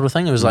done, sort of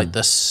thing. It was like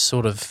this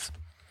sort of,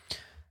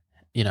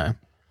 you know.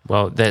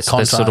 Well, that's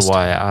sort of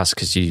why I asked,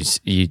 because you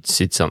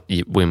said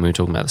something when we were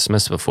talking about the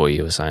Smiths before.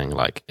 You were saying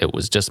like it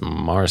was just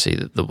Morrissey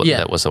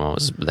that was someone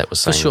that was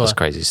saying all this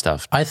crazy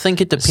stuff. I think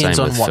it depends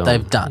on what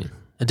they've done. Yeah.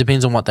 It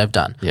depends on what they've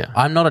done. Yeah.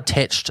 I'm not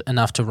attached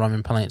enough to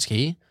Roman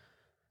Polanski.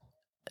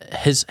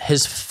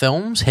 His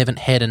films haven't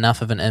had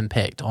enough of an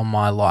impact on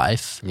my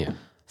life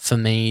for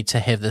me to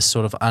have this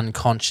sort of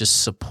unconscious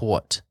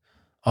support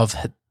of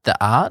the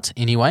art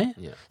anyway.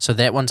 Yeah. So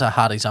that one's a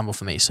hard example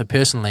for me. So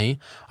personally,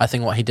 I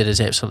think what he did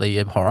is absolutely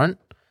abhorrent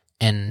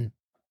and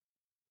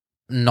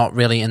not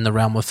really in the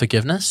realm of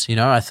forgiveness. You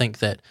know, I think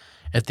that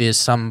if there's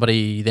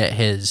somebody that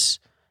has,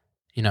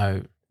 you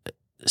know,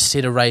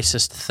 said a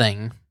racist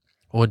thing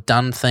or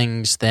done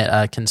things that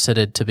are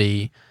considered to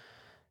be,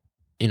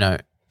 you know,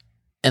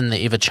 in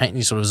the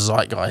ever-changing sort of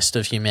zeitgeist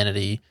of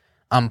humanity,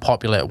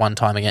 unpopular at one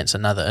time against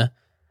another,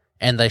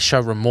 and they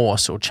show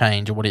remorse or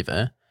change or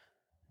whatever,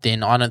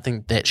 then I don't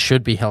think that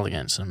should be held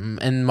against them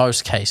in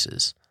most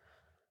cases.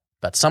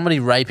 But somebody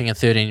raping a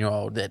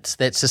 13-year-old, that's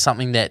just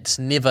something that's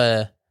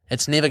never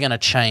going to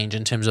change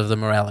in terms of the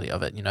morality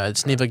of it. You know,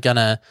 it's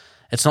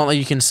not like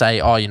you can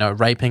say, oh, you know,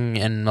 raping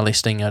and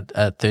molesting a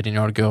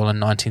 13-year-old girl in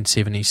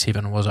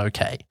 1977 was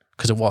okay,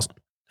 because it wasn't.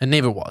 It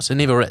never was. It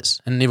never is.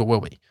 And it never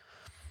will be.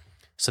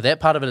 So that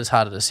part of it is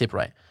harder to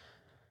separate.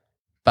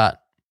 But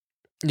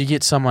you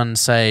get someone,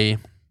 say,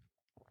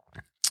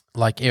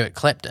 like Eric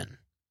Clapton,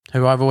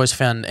 who I've always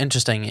found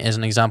interesting as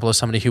an example of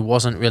somebody who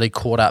wasn't really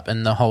caught up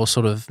in the whole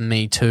sort of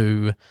Me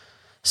Too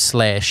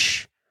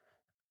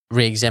 /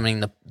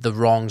 re-examining the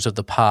wrongs of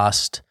the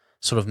past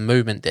sort of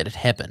movement that had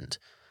happened,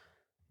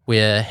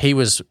 where he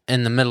was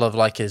in the middle of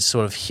like his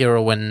sort of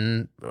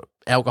heroin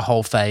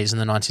alcohol phase in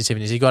the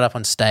 1970s. He got up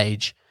on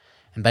stage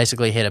and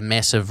basically had a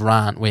massive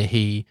rant where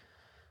he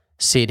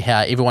said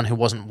how everyone who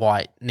wasn't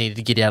white needed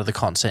to get out of the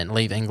concert and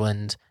leave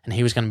England, and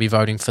he was going to be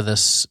voting for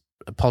this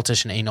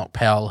politician Enoch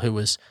Powell who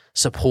was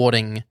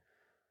supporting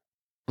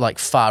like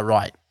far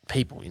right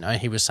people. You know,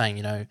 he was saying,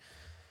 you know,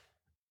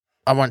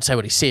 I won't say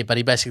what he said, but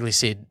he basically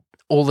said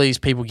all these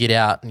people get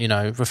out, you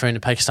know, referring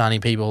to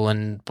Pakistani people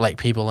and black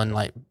people, and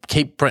like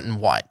keep Britain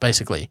white,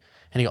 basically.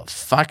 And he got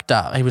fucked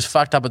up. He was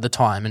fucked up at the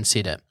time and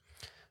said it,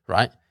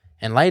 right?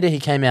 And later he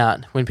came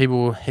out when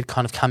people had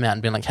kind of come out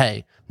and been like,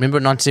 hey, remember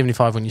in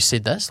 1975 when you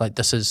said this? Like,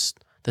 this is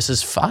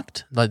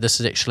fucked. Like, this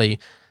is actually,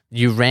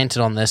 you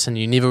ranted on this and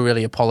you never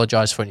really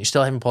apologized for it. And you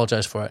still haven't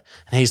apologized for it.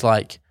 And he's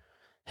like,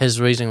 his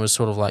reasoning was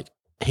sort of like,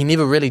 he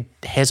never really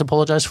has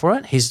apologized for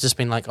it. He's just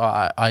been like,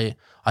 oh,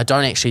 I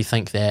don't actually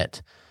think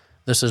that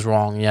this is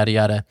wrong, yada,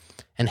 yada.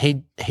 And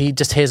he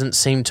just hasn't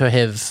seemed to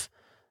have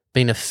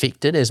been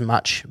affected as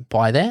much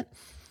by that.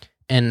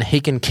 And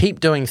he can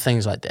keep doing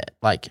things like that.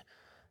 Like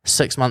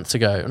 6 months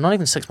ago, not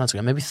even 6 months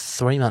ago, maybe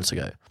 3 months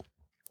ago,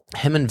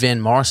 him and Van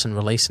Morrison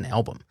released an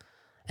album,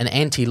 an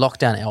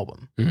anti-lockdown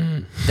album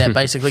that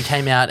basically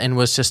came out and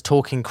was just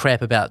talking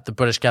crap about the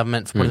British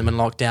government for putting them in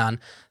lockdown,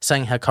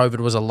 saying how COVID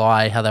was a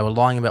lie, how they were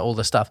lying about all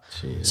this stuff.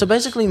 Jesus. So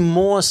basically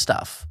more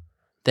stuff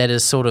that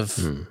is sort of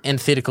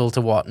antithetical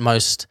to what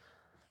most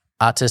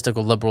artistic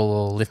or liberal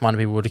or left-minded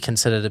people would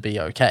consider to be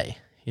okay.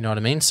 You know what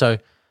I mean? So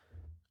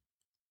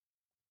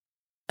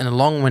in a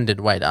long-winded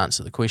way to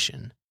answer the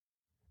question,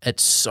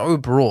 it's so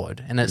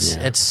broad and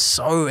it's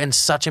so in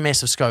such a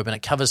massive scope, and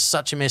it covers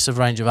such a massive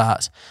range of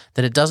arts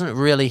that it doesn't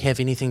really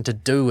have anything to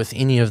do with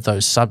any of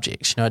those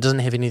subjects. You know, it doesn't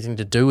have anything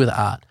to do with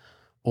art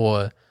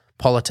or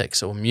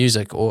politics or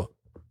music or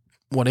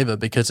whatever,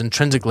 because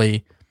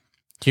intrinsically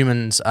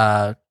humans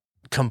are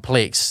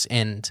complex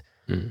and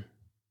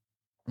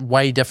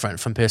way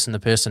different from person to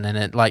person,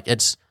 and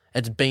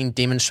it's been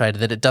demonstrated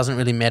that it doesn't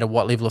really matter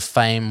what level of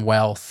fame,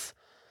 wealth,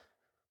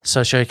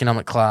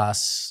 socioeconomic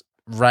class,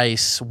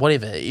 race,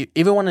 whatever.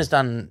 Everyone has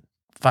done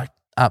fucked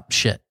up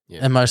shit,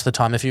 and most of the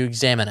time, if you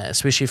examine it,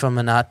 especially from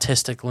an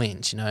artistic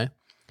lens, you know.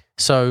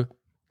 So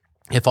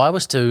if I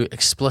was to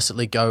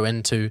explicitly go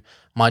into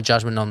my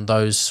judgment on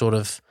those sort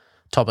of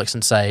topics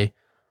and say,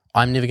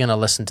 I'm never going to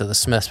listen to the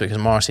Smiths because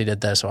Morrissey did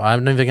this, or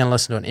I'm never going to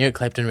listen to an Eric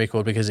Clapton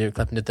record because Eric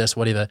Clapton did this,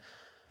 whatever,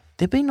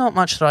 there'd be not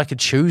much that I could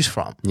choose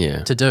from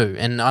to do.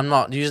 And I'm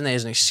not using that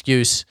as an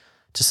excuse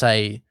to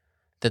say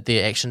that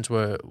their actions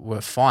were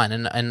fine,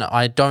 and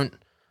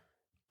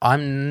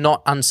I'm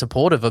not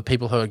unsupportive of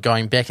people who are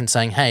going back and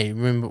saying, hey,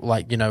 remember,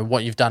 like, you know,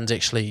 what you've done is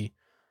actually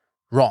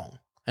wrong,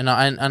 and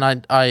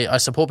I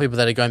support people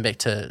that are going back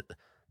to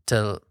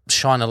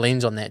shine a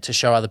lens on that, to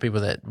show other people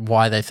that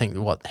why they think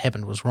what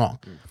happened was wrong.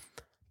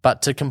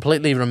 But to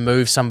completely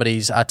remove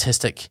somebody's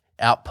artistic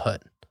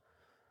output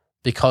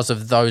because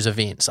of those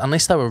events,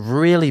 unless they were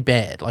really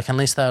bad, like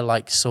unless they were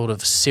like sort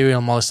of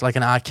serial molest, like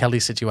an R. Kelly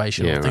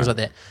situation or things like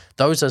that,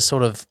 those are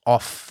sort of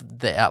off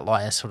the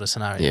outlier sort of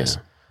scenarios.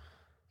 Yeah.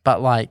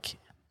 But like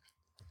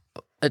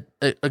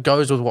it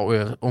goes with what we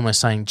were almost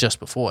saying just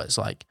before. It's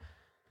like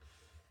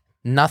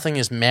nothing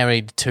is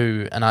married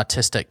to an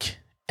artistic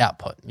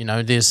output. You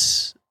know,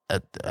 there's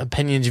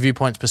opinions,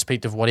 viewpoints,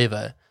 perspective,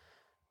 whatever.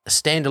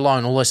 Stand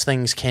alone, all those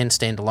things can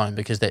stand alone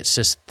because that's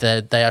just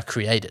they are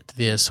created.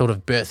 They're sort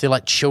of birth. They're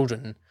like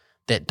children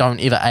that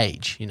don't ever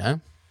age, you know?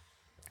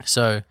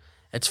 So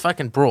it's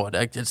fucking broad.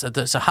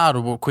 It's a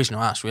hard question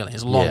to ask, really.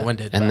 It's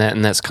long-winded.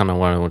 And that's kind of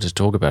why I wanted to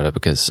talk about it,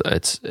 because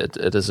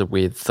it is a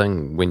weird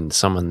thing when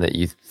someone that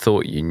you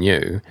thought you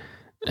knew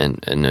in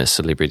a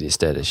celebrity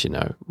status, you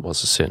know,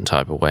 was a certain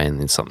type of way,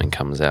 and then something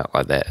comes out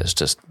like that. It's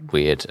just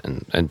weird.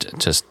 And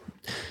just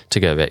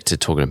to go back to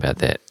talking about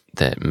that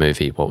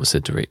movie, what was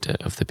the director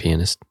of The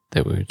Pianist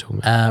that we were talking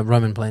about?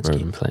 Roman Polanski.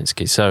 Roman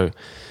Polanski. So,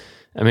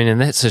 I mean, in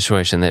that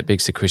situation, that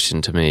begs the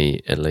question to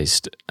me, at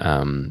least.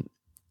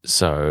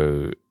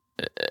 So,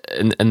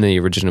 in the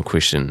original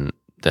question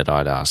that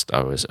I'd asked,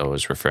 I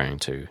was referring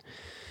to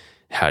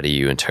how do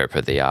you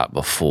interpret the art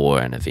before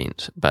an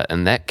event. But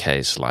in that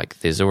case, like,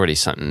 there's already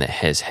something that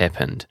has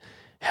happened.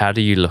 How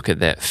do you look at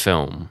that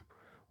film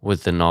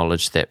with the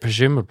knowledge that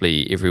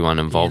presumably everyone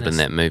involved in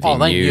that movie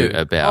knew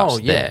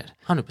about that?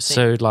 100%.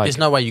 So, like, there's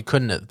no way you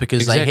couldn't have,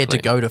 because they had to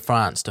go to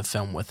France to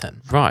film with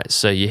him. Right.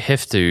 So you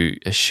have to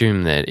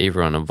assume that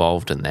everyone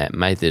involved in that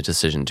made the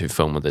decision to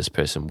film with this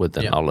person with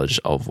the knowledge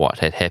of what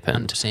had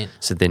happened. 100%.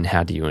 So then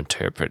how do you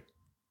interpret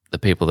the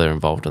people that are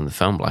involved in the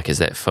film? Like, is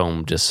that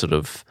film just sort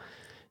of,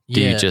 do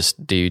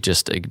you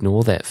just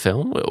ignore that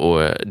film,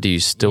 or do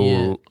you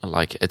still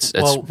like it's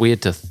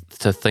weird to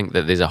think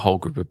that there's a whole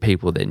group of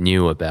people that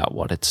knew about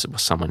what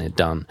someone had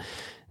done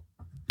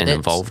and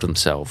involved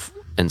themselves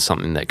in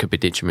something that could be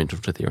detrimental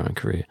to their own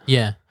career.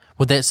 Yeah.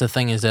 Well, that's the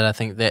thing, is that I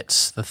think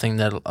that's the thing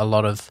that a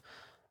lot of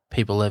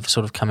people have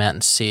sort of come out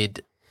and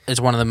said is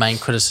one of the main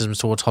criticisms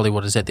towards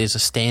Hollywood, is that there's a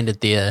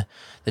standard there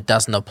that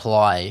doesn't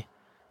apply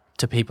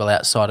to people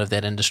outside of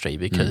that industry,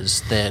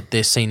 because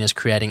they're seen as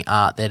creating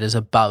art that is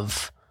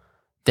above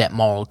that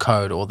moral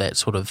code or that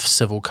sort of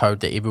civil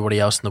code that everybody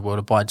else in the world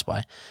abides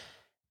by.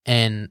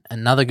 And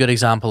another good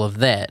example of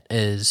that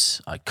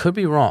is, I could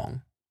be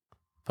wrong,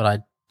 but I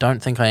don't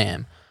think I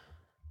am.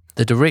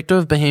 The director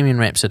of Bohemian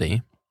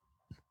Rhapsody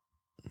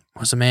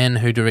was a man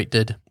who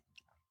directed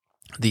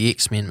the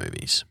X-Men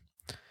movies.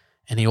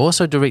 And he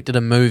also directed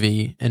a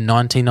movie in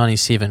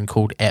 1997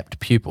 called Apt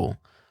Pupil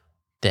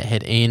that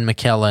had Ian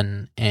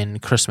McKellen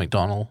and Chris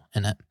McDonnell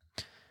in it.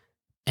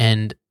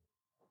 And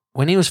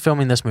when he was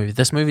filming this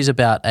movie's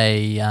about a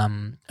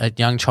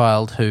young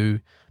child who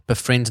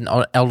befriends an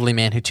elderly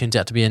man who turns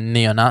out to be a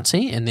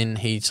neo-Nazi, and then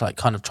he's like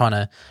kind of trying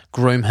to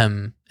groom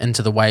him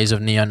into the ways of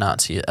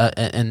neo-Nazi.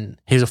 And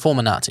he's a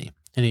former Nazi,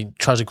 and he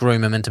tries to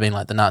groom him into being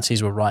like, the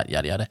Nazis were right,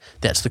 yada yada.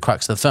 That's the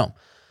crux of the film.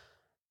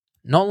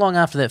 Not long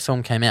after that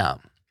film came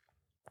out,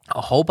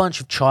 a whole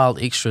bunch of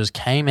child extras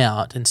came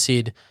out and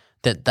said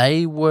that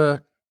they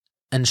were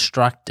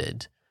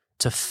instructed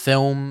to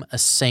film a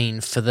scene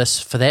for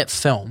that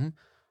film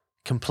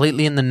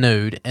completely in the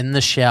nude, in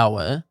the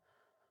shower,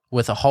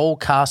 with a whole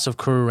cast of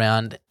crew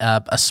around,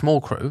 a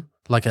small crew,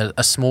 like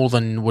a smaller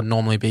than would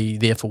normally be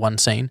there for one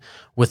scene,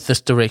 with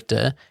this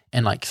director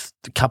and like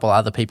a couple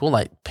other people,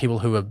 like people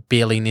who were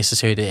barely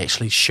necessary to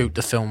actually shoot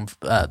the film,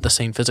 the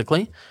scene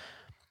physically,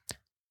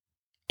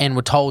 and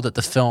were told that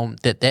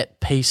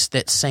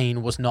that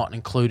scene was not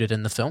included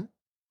in the film.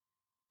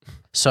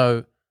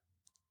 So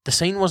the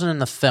scene wasn't in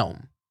the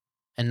film,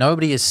 and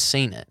nobody has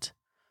seen it.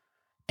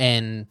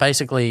 And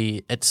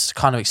basically, it's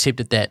kind of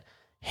accepted that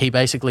he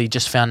basically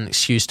just found an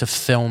excuse to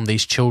film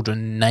these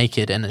children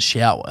naked in a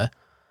shower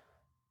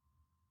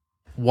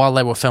while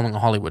they were filming a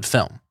Hollywood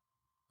film,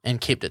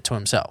 and kept it to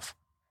himself.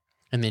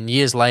 And then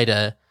years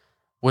later,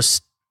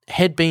 it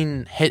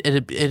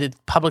had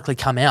publicly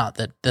come out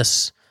that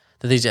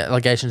these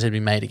allegations had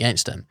been made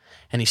against him,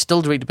 and he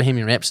still directed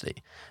Bohemian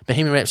Rhapsody.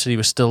 Bohemian Rhapsody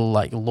was still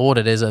like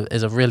lauded as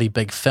a really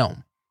big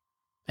film,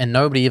 and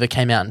nobody ever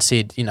came out and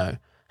said, you know,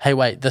 hey,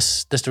 wait,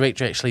 this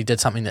director actually did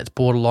something that's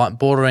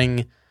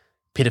bordering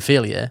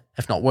pedophilia,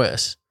 if not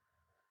worse.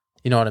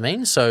 You know what I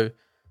mean? So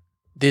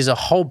there's a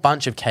whole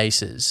bunch of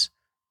cases,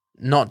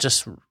 not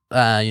just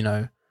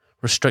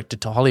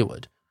restricted to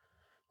Hollywood,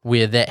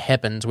 where that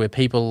happens, where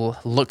people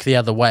look the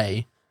other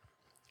way.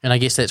 And I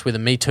guess that's where the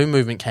Me Too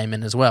movement came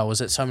in as well, is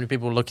that so many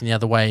people were looking the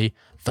other way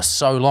for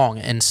so long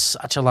and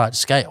such a large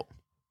scale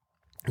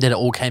that it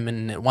all came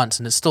in at once,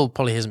 and it still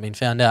probably hasn't been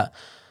found out.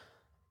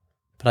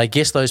 But I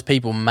guess those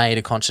people made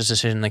a conscious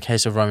decision in the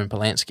case of Roman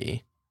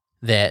Polanski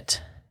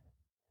that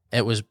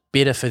it was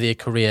better for their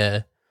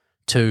career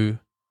to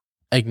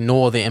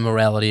ignore the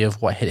immorality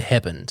of what had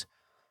happened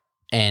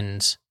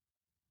and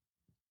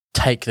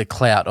take the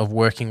clout of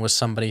working with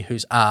somebody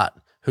whose art,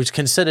 who's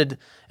considered,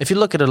 if you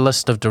look at a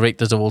list of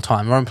directors of all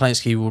time, Roman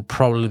Polanski would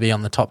probably be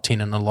on the top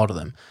 10 in a lot of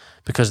them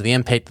because of the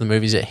impact of the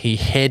movies that he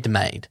had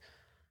made,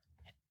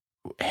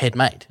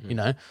 you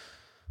know.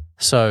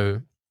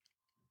 So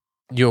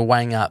you're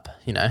weighing up,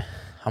 you know,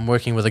 I'm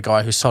working with a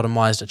guy who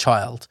sodomized a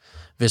child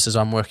versus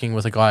I'm working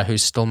with a guy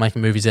who's still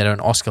making movies that are an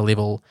Oscar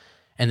level,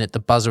 and that the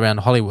buzz around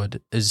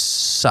Hollywood is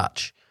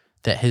such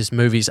that his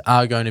movies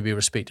are going to be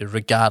respected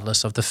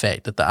regardless of the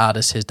fact that the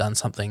artist has done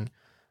something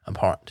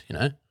abhorrent, you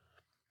know?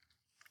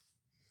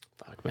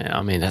 Fuck, man.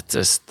 I mean, that's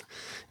just,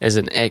 as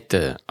an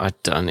actor, I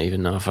don't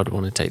even know if I'd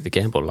want to take the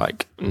gamble,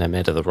 like, no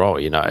matter the role,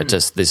 you know? It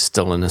just, there's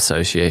still an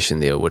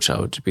association there, which I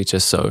would be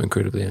just so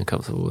incredibly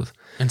uncomfortable with.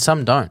 And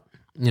some don't.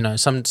 You know,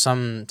 some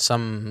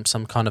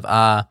kind of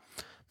are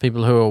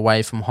people who are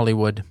away from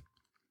Hollywood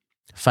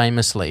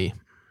famously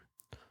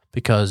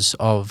because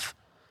of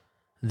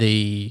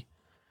the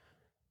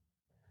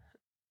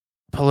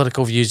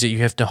political views that you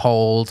have to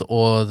hold,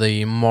 or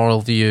the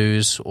moral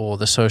views, or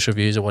the social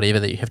views, or whatever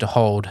that you have to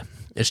hold.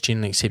 It's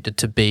generally accepted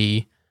to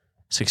be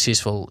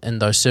successful in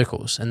those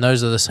circles, and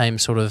those are the same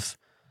sort of.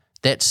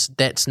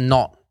 That's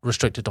not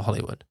restricted to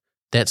Hollywood.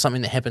 That's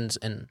something that happens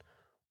in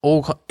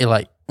all,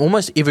 like,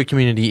 almost every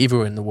community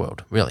everywhere in the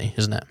world, really,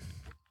 isn't it?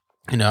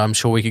 You know, I'm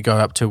sure we could go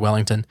up to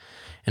Wellington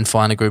and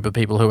find a group of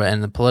people who are in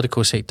the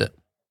political sector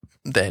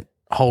that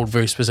hold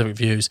very specific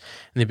views,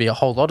 and there'd be a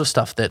whole lot of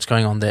stuff that's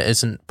going on that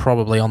isn't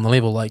probably on the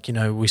level, like, you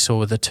know, we saw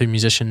with the two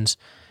musicians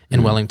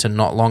in Wellington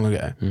not long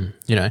ago,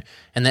 you know,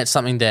 and that's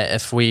something that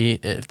if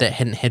that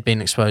hadn't had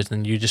been exposed,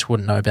 then you just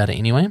wouldn't know about it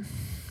anyway.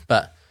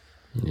 But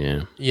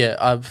I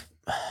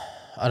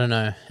don't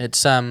know,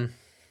 it's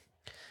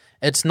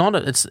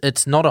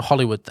not a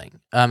Hollywood thing.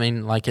 I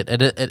mean, like, it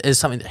is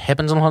something that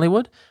happens in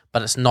Hollywood,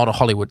 but it's not a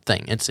Hollywood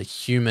thing. It's a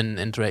human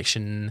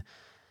interaction.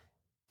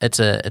 It's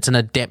an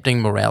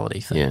adapting morality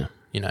thing,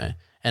 you know,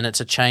 and it's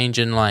a change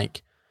in,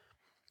 like,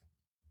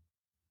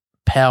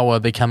 power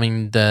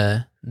becoming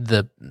the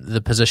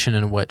position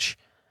in which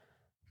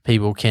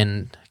people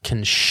can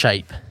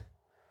shape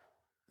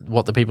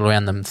what the people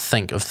around them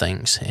think of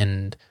things,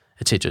 and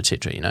et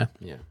cetera, you know.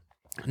 Yeah.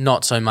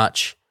 Not so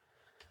much.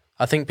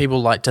 I think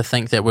people like to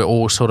think that we're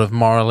all sort of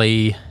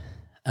morally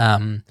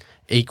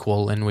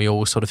equal, and we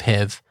all sort of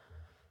have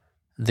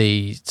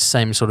the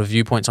same sort of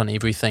viewpoints on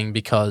everything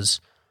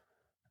because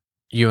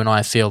you and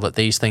I feel that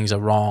these things are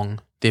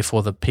wrong,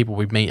 therefore the people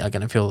we meet are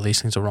going to feel that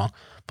these things are wrong.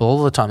 But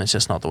all the time it's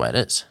just not the way it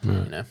is, you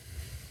know.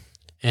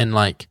 And,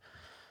 like,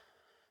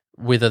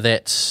 whether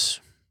that's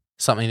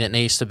something that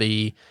needs to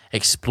be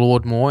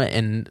explored more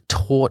and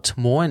taught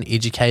more and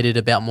educated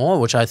about more,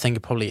 which I think it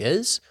probably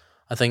is.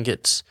 I think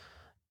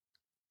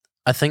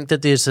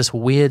that there's this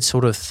weird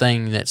sort of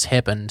thing that's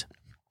happened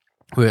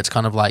where it's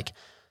kind of like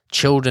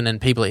children and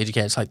people are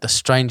educated. It's like the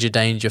stranger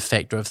danger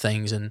factor of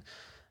things, and,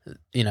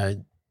 you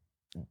know,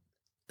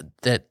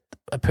 that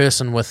a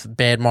person with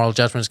bad moral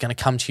judgment is going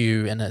to come to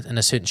you in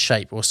a certain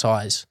shape or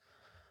size.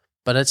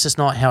 But it's just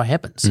not how it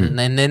happens. And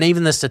then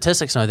even the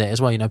statistics know that as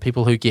well. You know,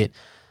 people who get,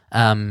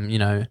 you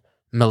know,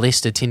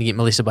 molested tend to get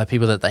molested by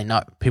people that they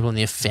know, people in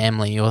their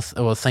family, or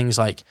things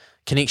like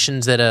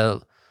connections that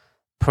are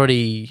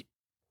pretty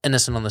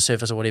innocent on the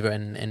surface or whatever,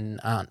 and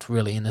aren't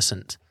really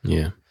innocent.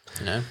 Yeah.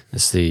 You know?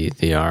 It's the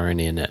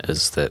irony in it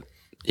is that,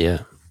 a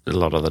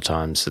lot of the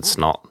times it's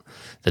not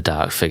the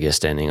dark figure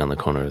standing on the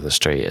corner of the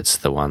street, it's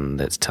the one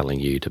that's telling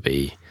you to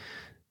be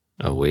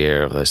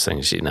aware of those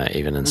things, you know.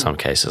 Even in some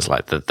cases,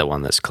 like the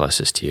one that's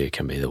closest to you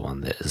can be the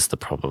one that is the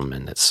problem,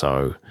 and that's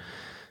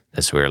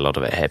where a lot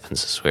of it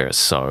happens, is where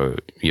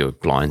you're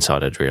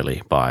blindsided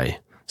really by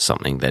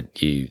something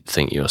that you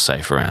think you're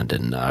safe around,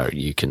 and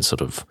you can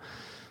sort of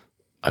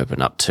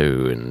open up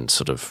to and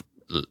sort of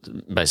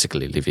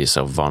basically leave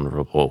yourself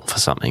vulnerable for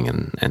something,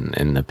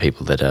 and the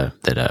people that are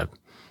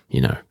you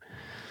know,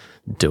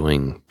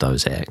 doing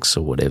those acts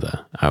or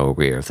whatever are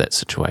aware of that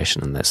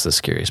situation, and that's the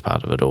scariest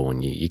part of it all.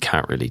 And you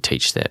can't really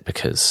teach that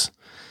because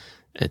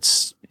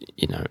it's,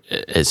 you know,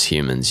 as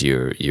humans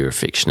you're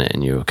affectionate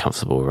and you're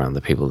comfortable around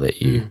the people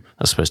that you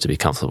are supposed to be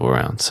comfortable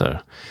around. So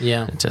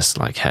it's just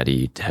like, how do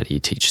you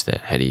teach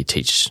that? How do you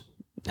teach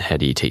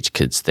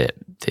kids that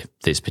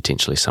there's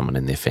potentially someone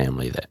in their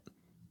family that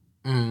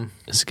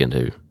is going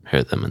to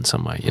hurt them in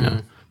some way, you know?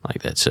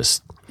 Like, that's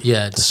just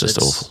it's just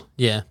awful.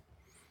 Yeah.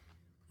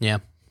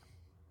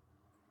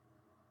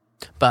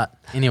 But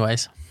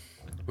anyways,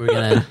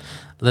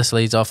 this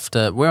leads off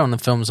to, we're on the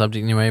film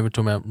subject anyway, we're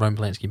talking about Roman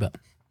Polanski, but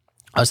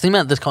I was thinking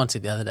about this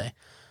concept the other day.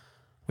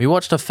 We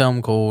watched a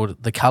film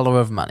called The Colour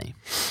of Money,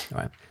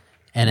 right?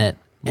 And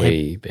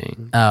we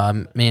being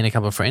me and a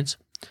couple of friends.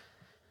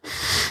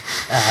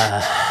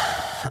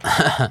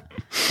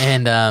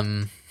 And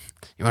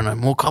you want to know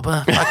more,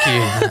 copper? Fuck you.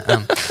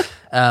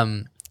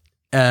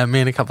 Me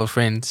and a couple of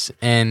friends,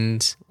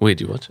 and where'd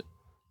you watch it?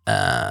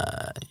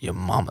 Your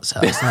mama's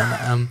house.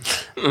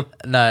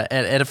 No,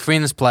 at a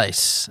friend's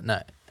place.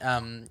 No,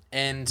 And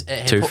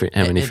it had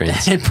How many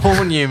friends? It had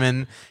Paul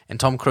Newman and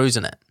Tom Cruise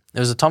in it.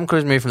 There was a Tom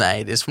Cruise movie from the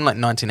 80s. It's from like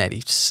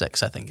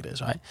 1986, I think it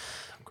is, right?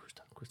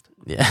 Tom Cruise.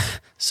 Yeah.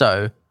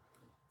 So,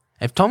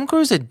 if Tom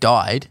Cruise had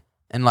died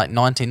in like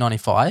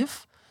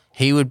 1995,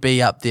 he would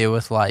be up there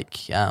with like,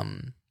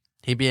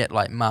 he'd be at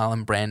like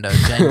Marlon Brando,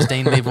 James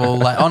Dean level.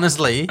 Like,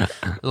 honestly,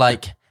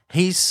 like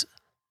he's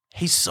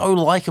so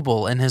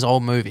likable in his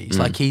old movies.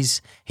 Like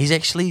he's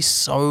actually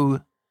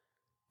so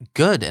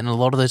good in a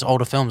lot of those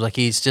older films. Like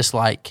he's just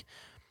like,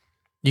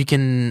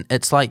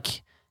 it's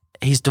like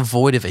he's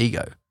devoid of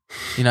ego.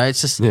 You know,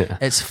 it's just,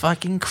 it's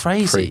fucking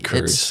crazy.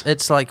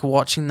 It's like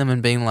watching them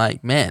and being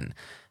like, man,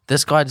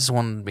 this guy just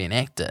wanted to be an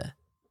actor.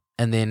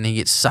 And then he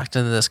gets sucked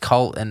into this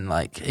cult and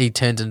like he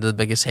turns into the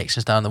biggest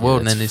action star in the world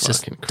and then it's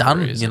just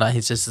done. You know,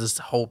 he's just this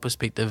whole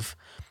perspective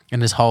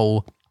and his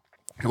whole,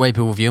 the way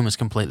people view him is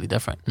completely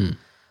different.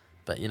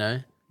 But you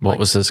know. What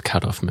was his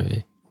cut-off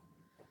movie?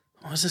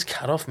 What was his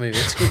cut-off movie?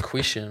 That's a good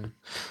question.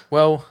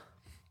 Well,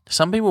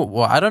 some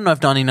people, I don't know if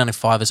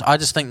 1995 is, I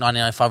just think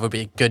 1995 would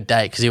be a good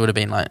date because he would have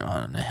been like,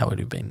 I don't know, how would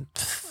he have been,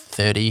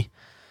 30,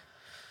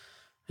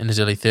 in his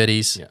early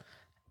 30s.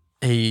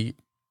 Yeah.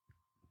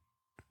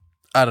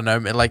 I don't know,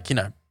 like, you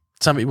know,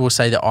 some people will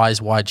say that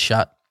Eyes Wide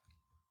Shut,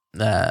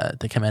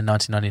 they came out in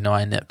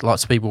 1999, that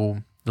lots of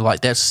people,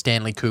 like, that's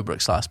Stanley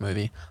Kubrick's last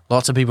movie.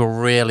 Lots of people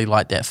really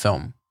like that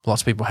film.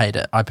 Lots of people hate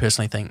it. I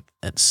personally think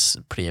it's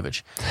pretty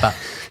average.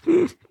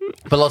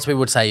 But lots of people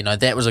would say, you know,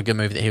 that was a good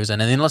movie that he was in.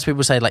 And then lots of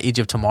people say, like, Edge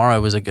of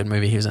Tomorrow was a good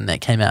movie he was in.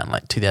 That came out in,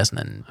 like,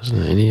 2012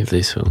 Wasn't any of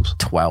these films.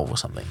 or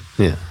something.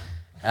 Yeah.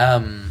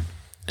 And,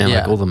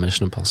 like, all the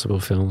Mission Impossible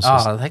films.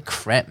 Oh, that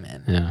crap,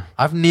 man. Yeah.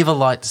 I've never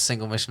liked a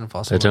single Mission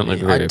Impossible They don't movie.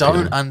 look very I don't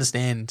appealing.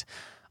 understand.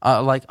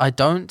 I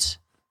don't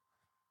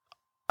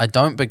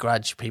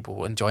begrudge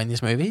people enjoying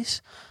these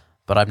movies,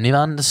 but I've never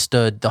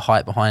understood the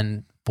hype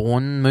behind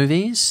Bourne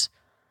movies,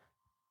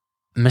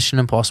 Mission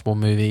Impossible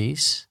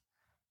movies,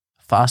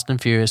 Fast and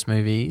Furious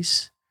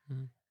movies.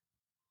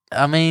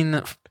 I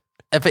mean,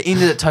 if it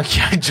ended at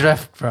Tokyo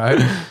Drift, bro,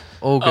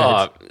 all good.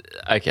 Oh,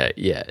 okay,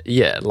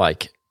 yeah,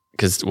 like,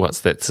 because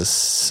that's the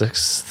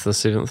 6th, the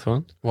 7th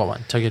one? What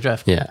one? Tokyo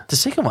Drift? Yeah. The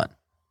second one.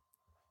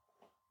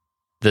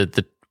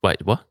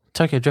 Wait, what?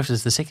 Tokyo Drift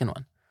is the second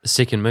one. The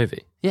second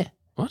movie? Yeah.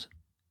 What?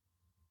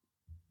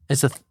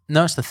 It's it's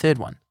the third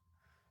one.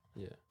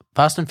 Yeah.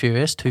 Fast and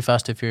Furious, Too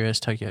Fast, Too Furious,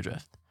 Tokyo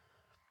Drift.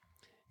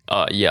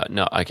 Oh, yeah,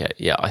 no, okay,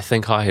 yeah. I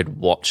think I had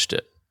watched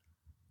it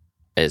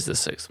as the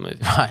 6th movie.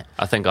 Right.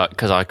 I think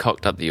because I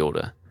cocked up the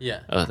order.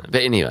 Yeah. But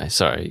anyway,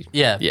 sorry.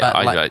 Yeah, Yeah,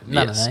 but like,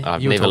 no,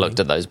 I've you were never talking. looked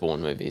at those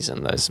Bourne movies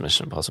and those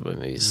Mission Impossible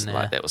movies. Nah.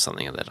 Like, that was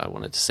something that I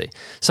wanted to see.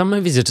 Some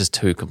movies are just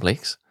too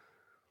complex.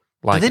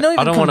 Like, they're not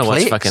I even don't want to watch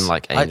complex. fucking,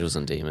 like, Angels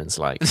and Demons.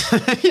 Like,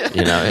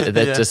 you know,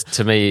 that just,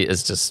 to me,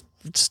 is just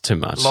it's too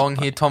much.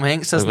 Long-haired Tom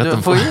Hanks doesn't What do it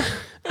the for you?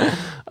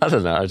 I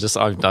don't know. I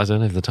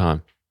don't have the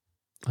time.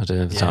 I don't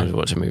have the time to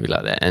watch a movie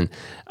like that. And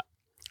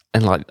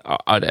like,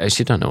 I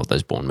actually don't know what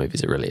those Bourne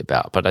movies are really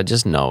about, but I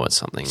just know it's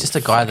something. It's just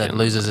a guy that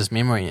loses his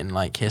memory and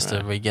like has to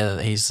regather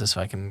that he's this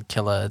fucking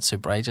killer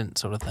super agent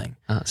sort of thing.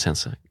 Oh, it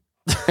sounds sick.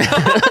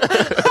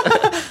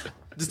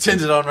 Just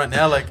turns it on right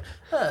now, like,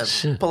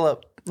 pull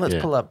up. Let's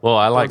pull up. Well,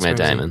 I like Bob's Matt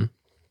movies. Damon.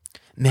 I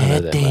know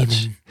Matt that Damon.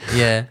 much.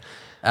 Yeah.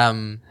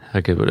 How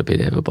good would it be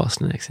to have a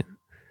Boston accent?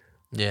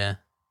 Yeah.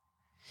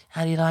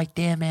 How do you like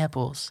damn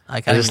apples? I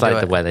I can't just even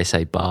like do the way they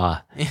say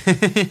bar.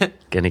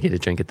 Gonna get a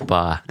drink at the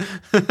bar.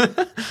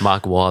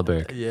 Mark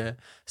Wahlberg. Yeah.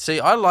 See,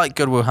 I like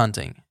Good Will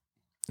Hunting,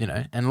 you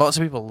know, and lots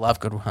of people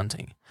love Good Will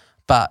Hunting,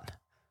 but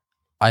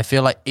I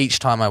feel like each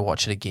time I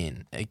watch it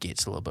again, it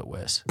gets a little bit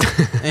worse.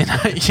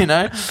 you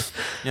know.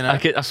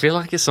 I feel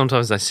like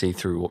sometimes I see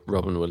through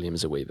Robin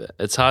Williams a wee bit.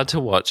 It's hard to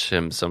watch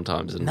him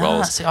sometimes in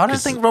roles. See, I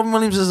don't think Robin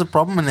Williams is a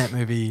problem in that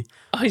movie.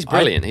 Oh, he's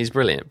brilliant. He's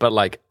brilliant. But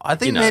like, I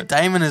think you know, Matt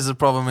Damon is a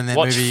problem in that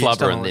watch movie.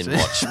 Flubber and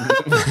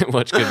then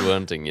watch Good Will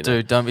Hunting. You know?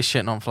 Dude, don't be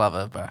shitting on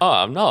Flubber, bro. Oh,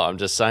 I'm not. I'm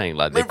just saying,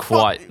 like,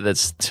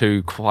 that's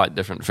two quite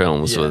different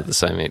films with the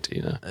same actor,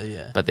 you know.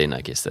 Yeah. But then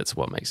I guess that's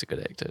what makes a good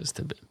actor is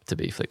to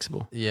be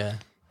flexible. Yeah.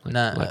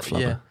 Like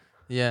Flubber.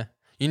 Yeah.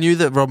 You knew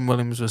that Robin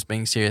Williams was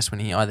being serious when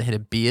he either had a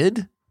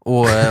beard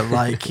or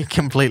like a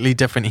completely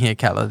different hair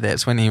color.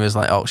 That's when he was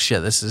like, "Oh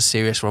shit, this is a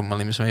serious Robin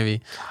Williams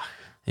movie."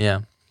 Yeah,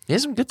 he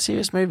has some good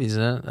serious movies.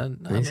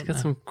 He's got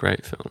some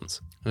great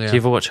films. Yeah. Did you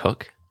ever watch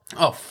Hook?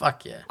 Oh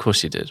fuck yeah! Of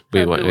course you did. We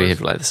had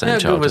like the same how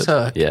good childhood. was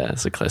Hook? Yeah,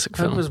 it's a classic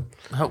film.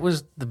 Hook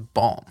was the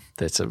bomb.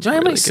 That's a Do you know how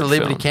really many good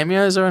celebrity film.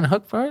 cameos are in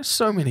Hook, bro?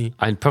 So many.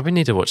 I probably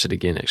need to watch it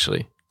again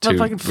actually to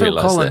Fucking Phil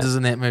realise Collins that. is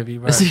in that movie,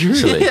 bro. Is he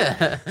really?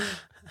 Yeah.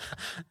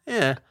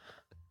 Yeah.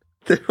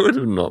 That would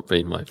have not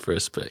been my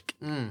first pick.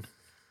 It's a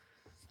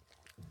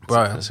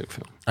Bro, classic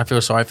film. I feel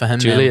sorry for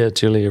him.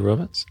 Julia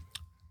Roberts.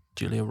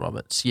 Julia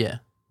Roberts. Yeah.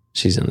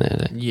 She's in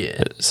there.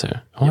 Yeah. So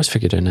I always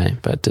figured her name,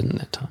 but I didn't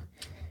that time.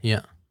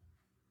 Yeah.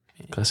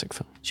 Classic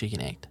film. She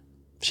can act.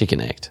 She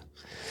can act.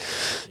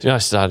 Do you know, I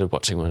started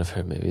watching one of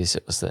her movies.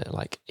 It was that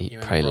like Eat,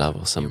 Pray, Love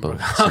or some bullshit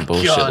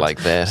God.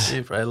 like that.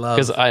 Eat, Pray, Love.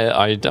 Because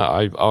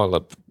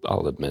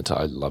I'll admit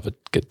I love a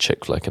good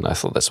chick flick, and I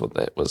thought that's what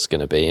that was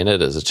going to be. And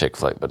it is a chick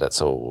flick, but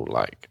that's all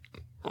like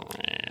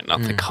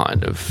not the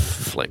kind of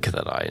flick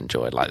that I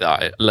enjoyed. Like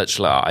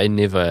I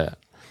never.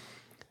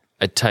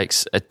 It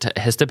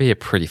has to be a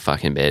pretty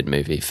fucking bad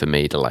movie for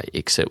me to like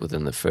exit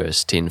within the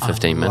first 10,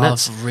 15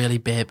 minutes. Really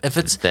bad. If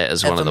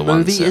one of the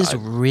ones. If a movie is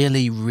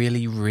really,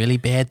 really, really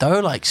bad though,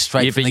 like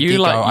straight from but the you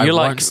get-go, I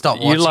like won't stop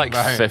watching. You like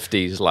bro.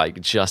 50s,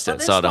 like just But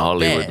that's outside of not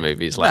Hollywood bad.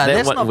 movies, No, like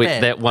that's that not one.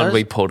 bad. That one Those-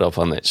 we pulled up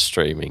on that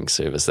streaming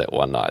service that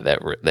one night.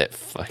 That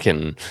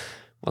fucking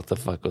what the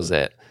fuck was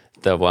that?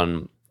 The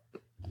one.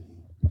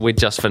 We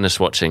just finished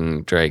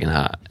watching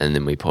Dragonheart, and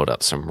then we pulled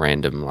up some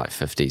random like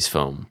 50s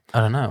film. I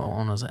don't know. What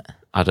one was it?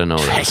 I don't know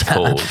what it was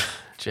called.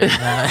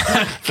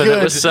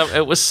 But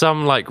it was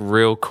some like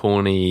real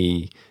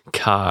corny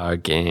car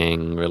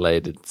gang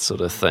related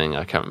sort of thing.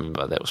 I can't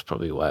remember. That was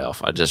probably way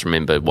off. I just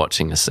remember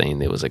watching a scene.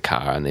 There was a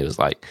car, and there was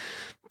like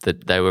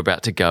that they were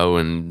about to go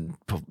and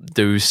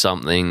do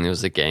something. There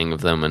was a gang of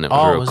them, and it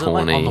was real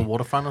corny. It like on the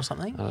waterfront or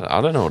something? I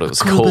don't know what it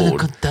was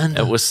called.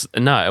 It was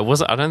it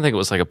was. I don't think it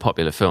was like a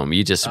popular film.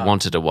 You just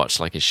wanted to watch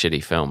like a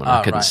shitty film, and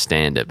I couldn't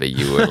stand it, but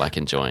you were like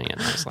enjoying it.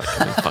 And I was like,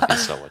 can we fucking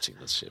stop watching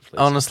this shit, please?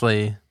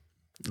 Honestly,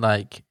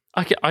 like.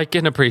 I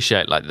can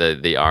appreciate like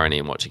the irony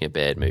in watching a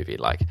bad movie.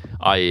 Like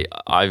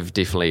I've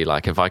definitely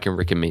like if I can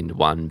recommend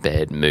one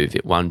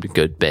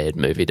good bad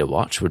movie to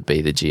watch would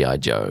be the G.I.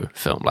 Joe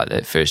film, like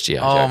that first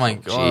G.I. Joe. Oh my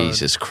film. God.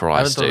 Jesus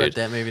Christ, I haven't dude!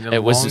 thought about that movie in a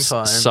it was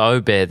long time. so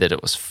bad that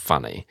it was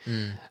funny.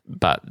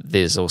 But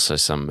there's also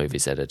some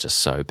movies that are just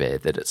so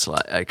bad that it's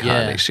like I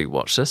can't actually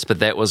watch this. But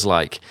that was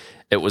like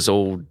it was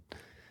all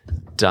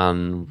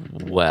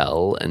done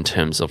well in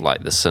terms of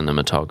like the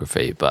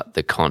cinematography, but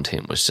the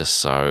content was just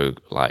so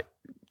like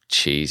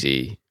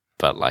cheesy,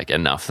 but like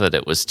enough that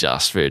it was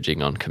just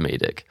verging on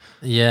comedic.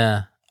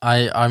 Yeah,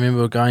 I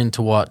remember going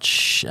to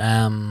watch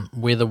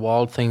Where the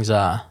Wild Things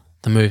Are,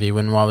 the movie,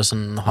 when I was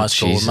in high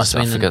school. Jesus, It must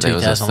have been in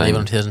 2011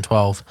 or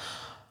 2012.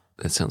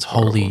 That sounds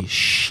horrible. Holy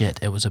shit,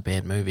 it was a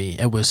bad movie.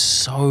 It was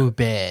so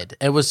bad.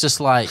 It was just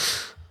like...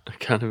 I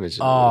can't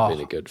imagine it would have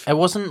been a good film. It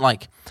wasn't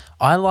like...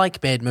 I like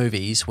bad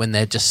movies when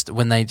they just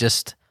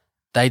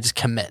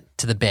commit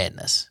to the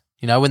badness.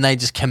 You know, when they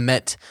just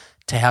commit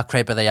to how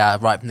crappy they are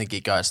right from the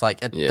get-go. It's like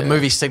the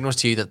movie signals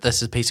to you that this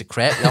is a piece of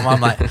crap. I'm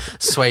like,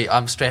 sweet,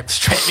 I'm strap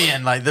me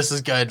in. Like, this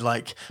is good.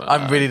 Like,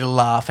 I'm ready to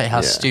laugh at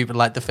how stupid,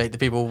 like, the fact that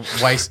people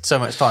waste so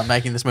much time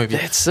making this movie.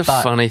 That's the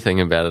funny thing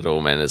about it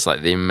all, man. It's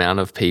like the amount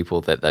of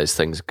people that those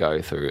things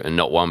go through, and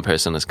not one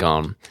person has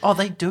gone, oh,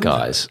 they do.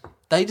 guys.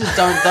 They just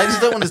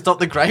don't want to stop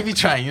the gravy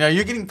train. You know,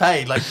 you're getting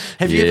paid. Like,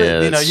 have you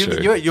ever, you know,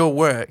 you're at your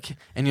work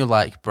and you're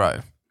like, bro,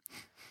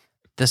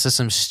 this is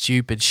some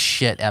stupid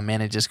shit our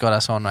manager's got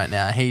us on right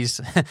now. He's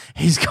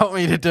got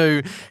me to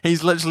do.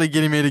 He's literally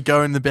getting me to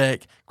go in the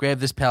back, grab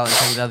this pallet, and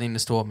take it out in the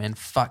store. Man,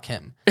 fuck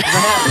him. You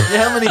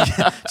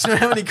know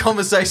how many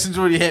conversations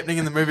are already happening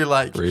in the movie?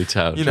 Like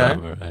Retail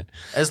drama, right?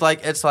 It's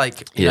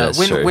like you know,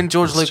 when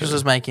George Lucas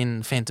was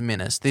making Phantom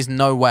Menace, there's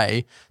no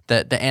way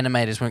that the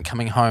animators weren't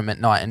coming home at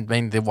night and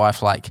being their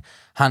wife like,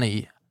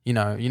 honey, you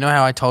know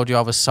how I told you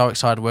I was so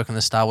excited to work on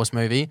the Star Wars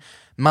movie?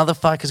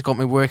 Motherfucker's got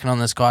me working on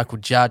this guy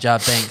called Jar Jar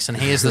Binks, and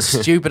he is the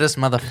stupidest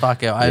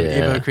motherfucker I've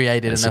ever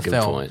created in a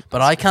film. Point.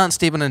 But I can't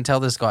step in and tell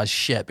this guy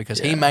shit because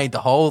he made the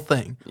whole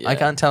thing. I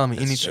can't tell him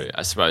anything. True.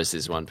 I suppose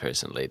there's one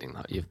person leading.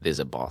 There's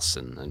a boss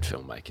in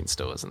filmmaking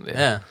still, isn't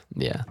there?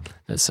 Yeah,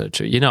 that's so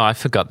true. You know, I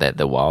forgot that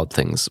the Wild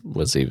Things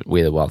was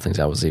Where the Wild Things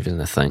Are was even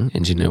a thing,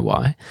 and do you know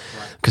why?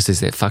 Because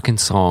there's that fucking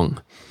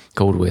song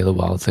called Where the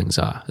Wild Things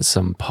Are. It's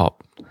some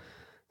pop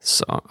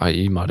song. Oh,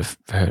 you might have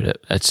heard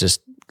it. It's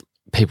just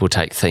people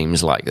take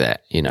themes like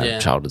that, you know,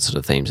 childhood sort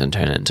of themes, and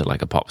turn it into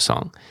like a pop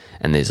song.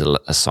 And there's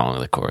a song,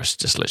 the chorus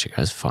just literally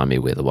goes, "Find me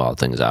where the wild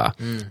things are."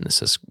 And it's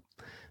just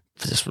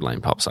a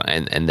lame pop song.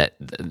 And that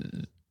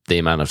the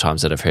amount of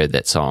times that I've heard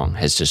that song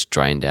has just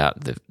drained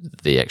out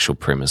the actual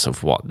premise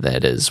of what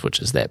that is, which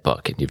is that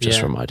book. And you've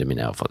just reminded me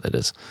now of what that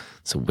is.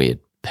 It's a weird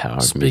power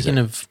of music. Speaking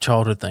of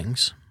childhood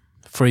things,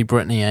 Free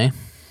Britney, eh?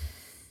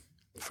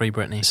 Free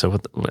Britney. So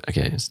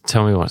okay,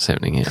 tell me what's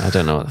happening here. I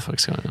don't know what the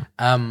fuck's going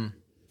on.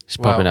 She's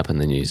popping up in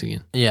the news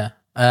again. Yeah.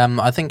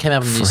 I think it came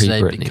up in the news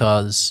today Britney.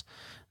 because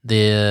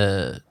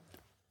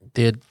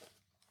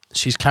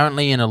she's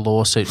currently in a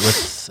lawsuit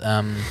with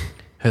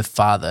her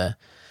father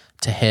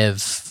to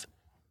have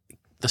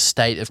the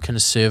state of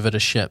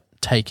conservatorship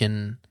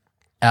taken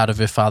out of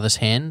her father's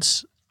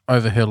hands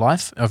over her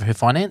life, over her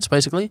finance,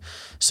 basically.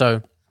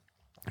 So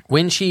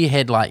when she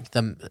had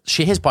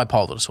she has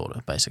bipolar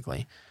disorder,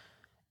 basically.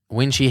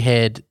 When she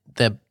had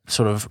the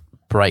sort of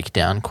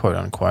breakdown, quote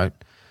unquote,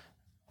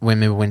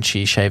 remember when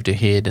she shaved her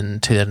head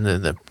and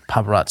the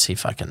paparazzi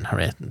fucking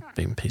harassed,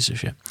 being a piece of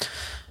shit.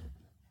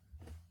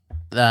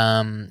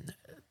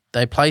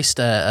 They placed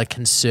a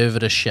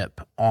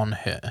conservatorship on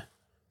her,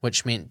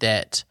 which meant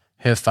that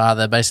her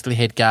father basically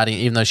had guardian,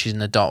 even though she's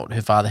an adult,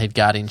 her father had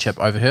guardianship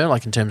over her,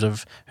 like in terms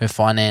of her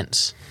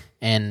finance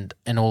and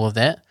all of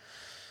that.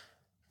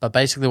 But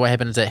basically what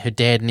happened is that her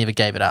dad never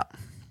gave it up.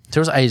 So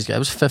it was ages ago. It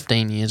was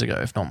 15 years ago,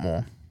 if not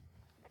more.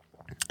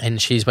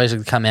 And she's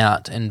basically come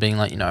out and being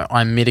like,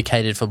 I'm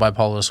medicated for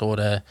bipolar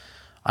disorder.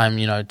 I'm,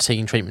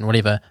 seeking treatment,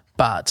 whatever.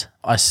 But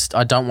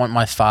I don't want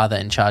my father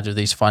in charge of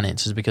these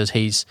finances because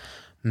he's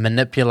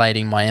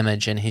manipulating my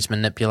image and he's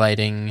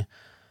manipulating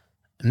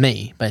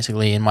me,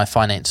 basically, in my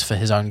finance for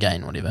his own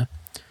gain, whatever.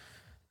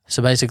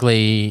 So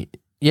basically,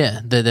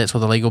 that's what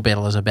the legal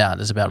battle is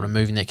about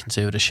removing that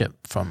conservatorship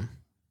from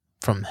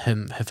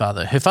her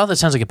father. Her father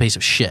sounds like a piece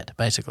of shit,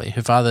 basically.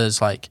 Her father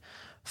is like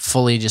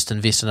fully just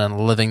invested in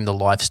living the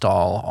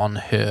lifestyle on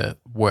her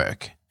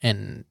work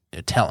and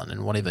her talent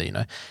and whatever,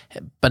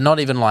 But not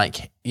even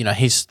like,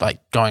 he's like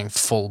going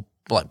full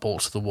like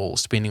balls to the wall,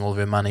 spending all of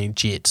her money,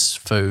 jets,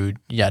 food,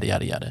 yada,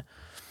 yada, yada.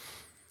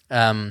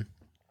 And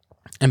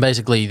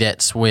basically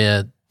that's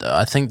where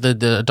I think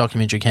the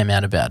documentary came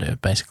out about her,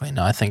 basically.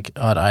 No,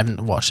 I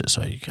haven't watched it,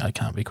 so I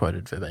can't be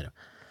quoted verbatim.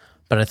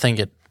 But I think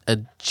it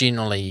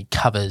generally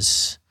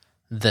covers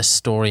this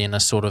story in a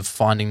sort of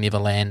Finding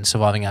Neverland,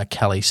 Surviving R.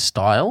 Kelly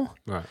style.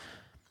 Right.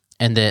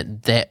 And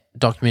that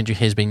documentary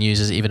has been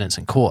used as evidence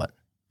in court.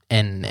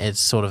 And it's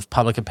sort of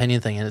public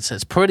opinion thing. And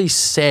it's pretty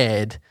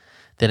sad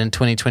that in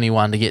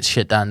 2021 to get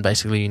shit done,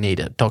 basically you need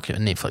a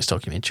Netflix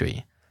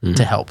documentary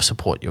to help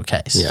support your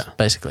case,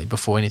 basically,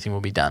 before anything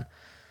will be done.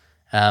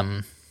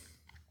 But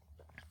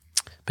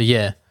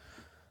yeah,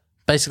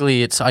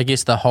 basically it's one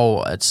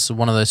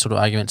of those sort of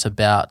arguments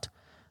about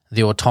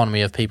the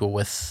autonomy of people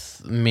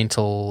with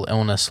mental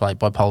illness like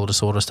bipolar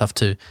disorder stuff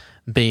to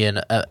be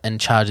in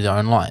charge of their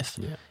own life.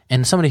 Yeah.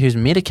 And somebody who's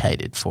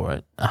medicated for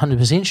it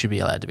 100% should be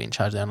allowed to be in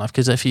charge of their own life,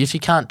 because if you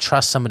can't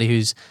trust somebody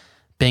who's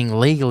being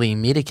legally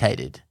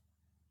medicated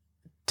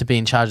to be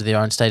in charge of their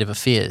own state of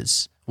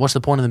affairs, what's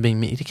the point of them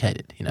being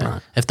medicated?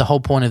 Right. If the whole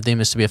point of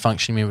them is to be a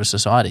functioning member of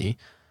society,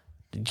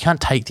 you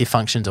can't take their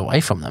functions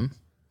away from them,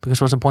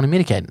 because what's the point of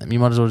medicating them? You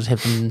might as well just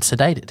have them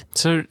sedated.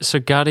 So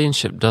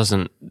guardianship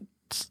doesn't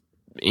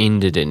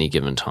end at any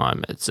given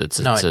time. It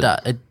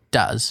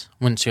does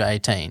once you're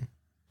 18.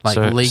 Like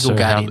legal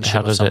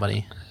guardianship of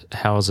somebody.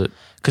 How is it?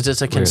 Because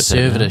it's a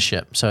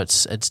conservatorship, so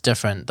it's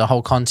different. The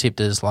whole concept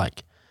is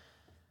like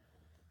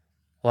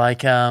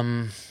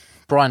Brian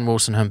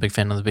Wilson, who I'm a big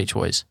fan of the Beach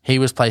Boys, he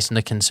was placed in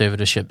a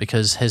conservatorship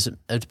because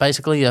it's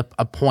basically a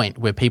point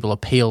where people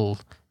appeal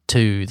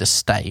to the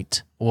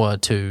state or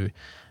to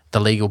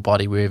the legal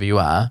body wherever you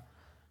are,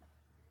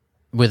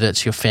 whether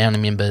it's your family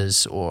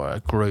members or a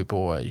group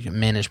or your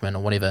management or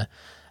whatever,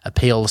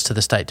 appeals to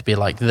the state to be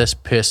like, this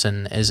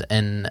person is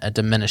in a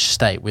diminished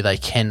state where they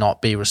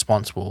cannot be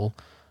responsible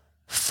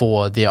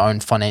for their own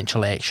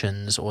financial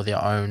actions or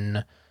their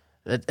own,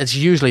 it's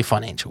usually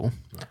financial,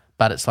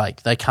 but it's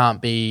like they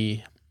can't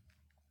be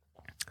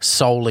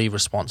solely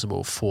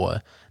responsible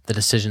for the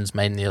decisions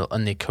made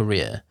in their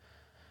career,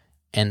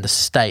 and the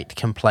state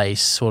can play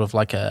sort of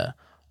like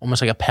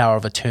almost like a power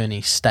of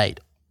attorney state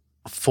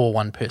for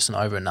one person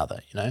over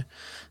another,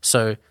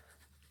 So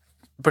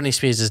Britney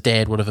Spears'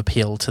 dad would have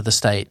appealed to the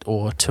state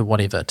or to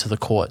whatever, to the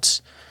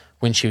courts,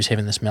 when she was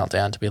having this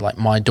meltdown, to be like,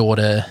 my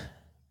daughter,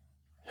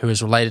 who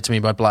is related to me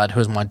by blood, who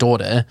is my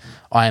daughter,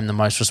 I am the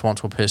most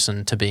responsible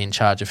person to be in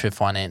charge of her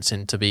finance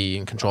and to be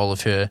in control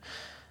of her,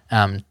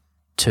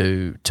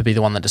 to be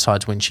the one that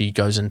decides when she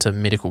goes into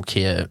medical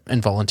care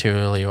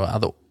involuntarily or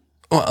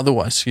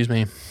otherwise, excuse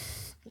me.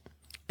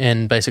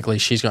 And basically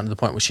she's gotten to the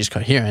point where she's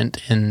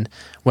coherent and,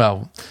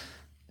 well,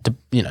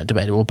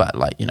 debatable, but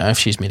like, if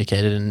she's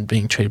medicated and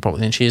being treated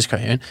properly, then she is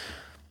coherent,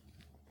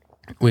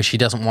 where she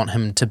doesn't want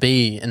him to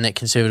be in that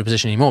conservative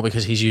position anymore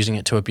because he's using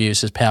it to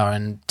abuse his power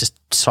and just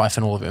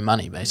siphon all of her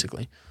money,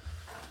 basically.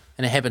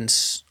 And it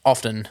happens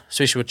often,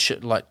 especially with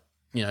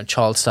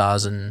child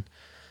stars and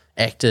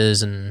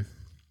actors, and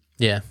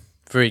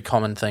very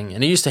common thing.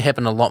 And it used to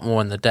happen a lot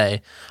more in the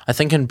day. I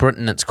think in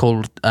Britain it's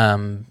called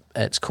a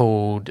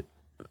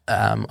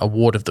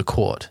ward of the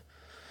court.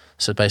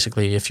 So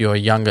basically, if you're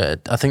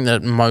younger, I think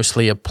that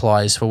mostly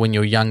applies for when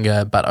you're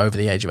younger but over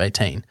the age of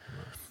 18,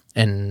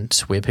 and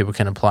where people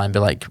can apply and be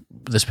like,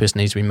 this person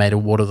needs to be made a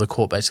ward of the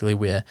court, basically,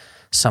 where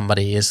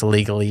somebody is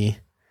legally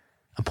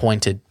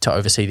appointed to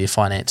oversee their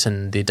finance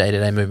and their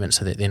day-to-day movement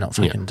so that they're not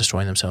fucking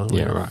destroying themselves.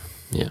 Yeah, right.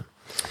 Yeah.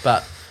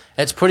 But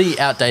it's pretty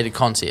outdated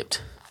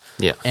concept.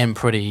 Yeah. And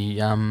pretty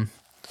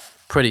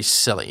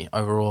silly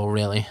overall,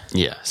 really.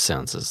 Yeah,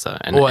 sounds as though.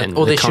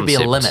 Or there should be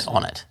a limit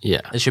on it. Yeah.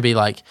 It should be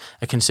like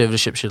a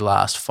conservatorship should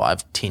last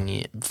 5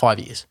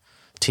 years.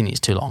 10 years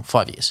too long,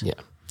 5 years. Yeah.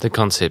 The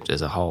concept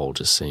as a whole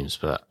just seems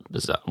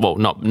bizarre. Well,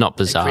 not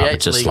bizarre, but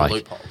just like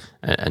loopholes.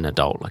 An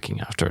adult looking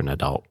after an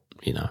adult,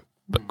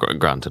 But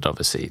granted,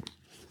 obviously,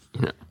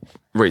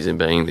 reason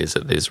being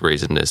there's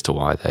reason as to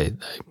why they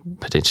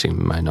potentially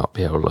may not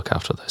be able to look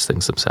after those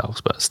things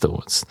themselves. But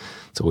still, it's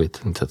a weird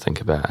thing to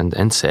think about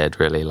and sad,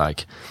 really.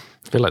 Like,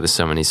 I feel like there's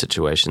so many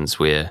situations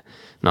where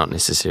not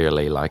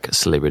necessarily like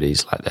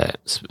celebrities like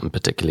that, and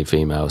particularly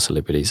female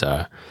celebrities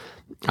are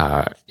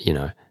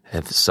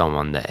have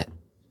someone that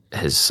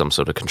has some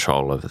sort of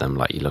control over them.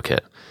 Like you look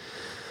at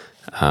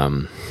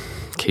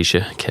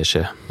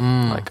Kesha,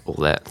 like all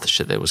that the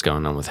shit that was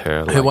going on with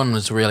her. Her like, one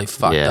was really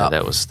fucked yeah, up.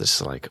 that was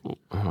this like,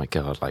 oh my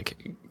god,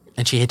 like.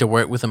 And she had to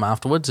work with him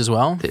afterwards as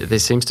well. There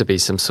seems to be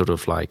some sort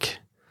of like,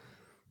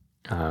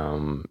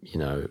 you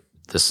know,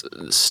 this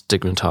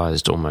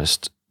stigmatized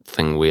almost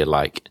thing where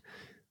like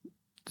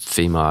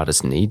female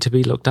artists need to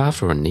be looked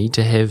after or need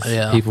to have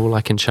people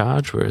like in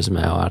charge, whereas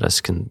male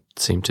artists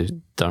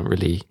don't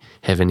really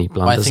have any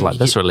blunders like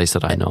this, or at least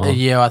that I know of.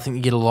 Yeah, I think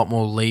you get a lot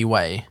more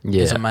leeway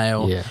as a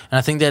male. Yeah. And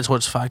I think that's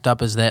what's fucked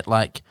up is that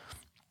like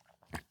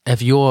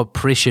if you're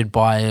pressured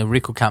by a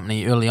record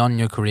company early on in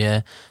your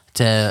career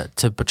to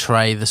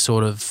portray the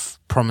sort of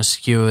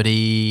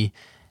promiscuity,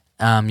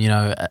 you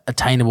know,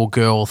 attainable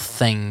girl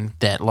thing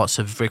that lots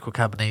of record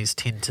companies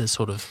tend to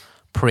sort of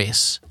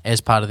press as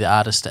part of the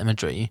artist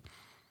imagery,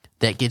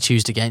 that gets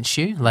used against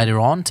you later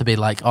on to be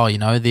like, oh, you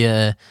know,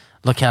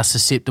 look how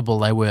susceptible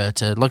they were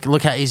to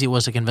look how easy it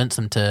was to convince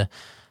them to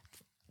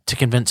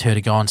convince her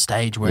to go on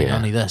stage wearing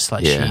only this.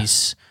 Like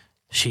she's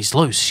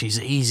loose,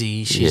 she's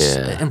easy, she's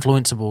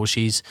influenceable,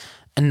 she's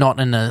not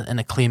in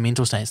a clear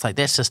mental state. It's like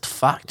that's just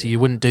fucked. You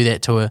wouldn't do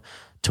that to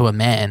a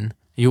man.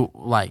 You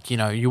like, you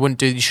know, you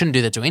shouldn't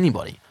do that to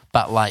anybody.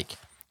 But like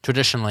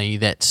traditionally,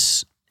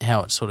 that's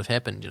how it sort of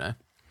happened, you know.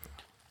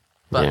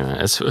 But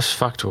yeah, it's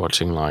fucked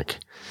watching like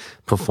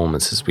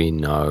performances we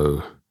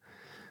know,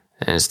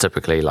 and it's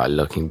typically like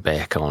looking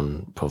back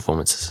on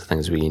performances,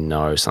 things we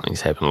know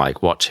something's happened,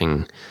 like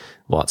watching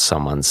what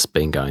someone's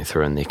been going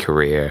through in their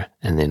career,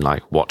 and then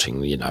like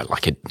watching, you know,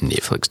 like a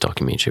Netflix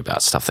documentary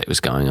about stuff that was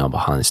going on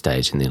behind the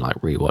stage, and then like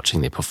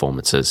rewatching their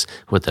performances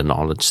with the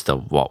knowledge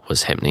of what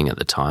was happening at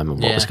the time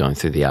and what was going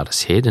through the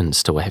artist's head, and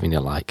still having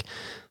to like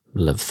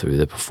live through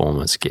the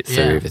performance, get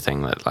through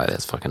everything. Like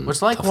that's fucking.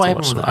 It's like what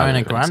happened with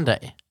Ariana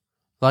Grande.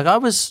 Like I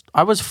was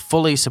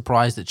fully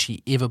surprised that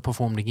she ever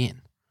performed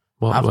again.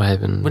 What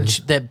happened? When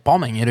that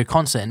bombing at her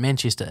concert in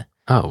Manchester.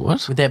 Oh,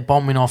 what? With that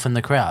bomb went off in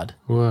the crowd.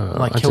 Whoa.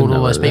 Like killed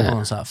all those people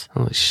and stuff.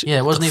 Holy shit. Yeah,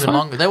 it wasn't even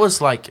long. That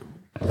was like,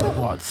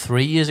 what,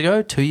 3 years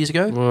ago? 2 years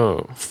ago?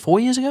 Whoa. 4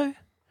 years ago?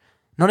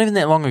 Not even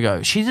that long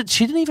ago. She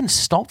didn't even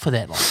stop for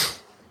that long.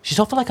 She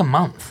stopped for like a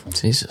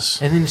month. Jesus.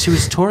 And then she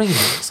was touring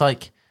again. It's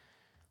like,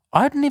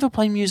 I'd never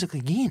play music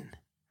again.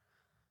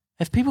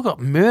 If people got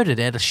murdered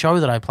at a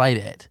show that I played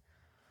at,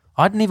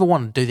 I'd never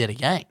want to do that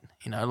again.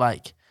 You know,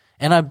 like,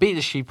 and I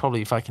bet she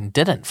probably fucking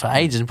didn't for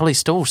ages and probably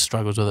still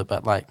struggles with it,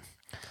 but like,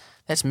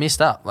 that's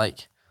messed up.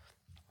 Like,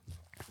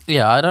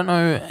 yeah, I don't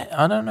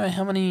know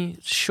how many.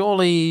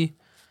 Surely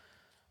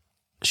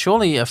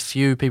a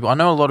few people. I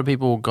know a lot of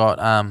people got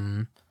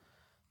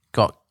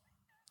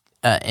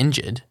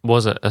injured.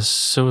 Was it a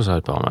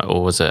suicide bomb,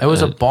 or was it? It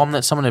was a bomb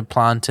that someone had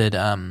planted.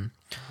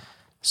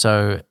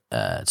 So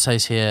it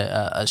says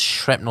here a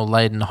shrapnel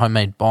laden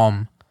homemade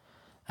bomb.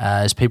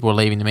 As people were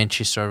leaving the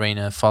Manchester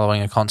Arena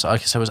following a concert.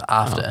 Okay, so it was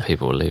after. Oh,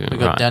 people were leaving, we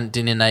got right.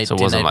 detonated. So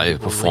it wasn't like they were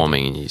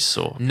performing and you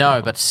saw.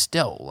 No, but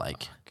still,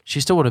 like,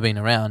 she still would have been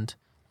around.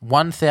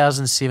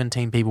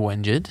 1,017 people were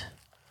injured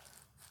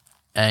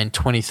and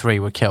 23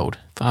 were killed.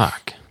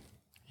 Fuck.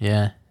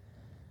 Yeah.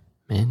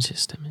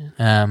 Manchester,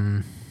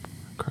 man.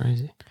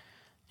 Crazy.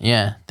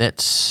 Yeah,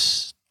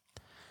 that's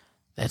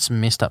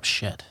messed up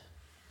shit.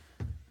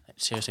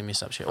 That's seriously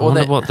messed up shit. I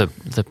wonder what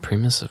the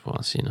premise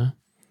was, you know?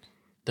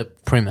 The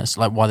premise,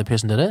 like why the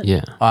person did it?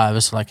 Yeah. Oh, it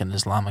was like an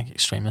Islamic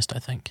extremist, I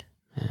think.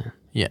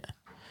 Yeah.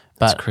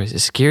 That's crazy.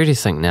 It's scary to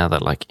think now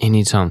that like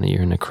any time that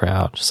you're in a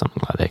crowd,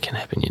 something like that can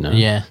happen, you know?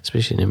 Yeah.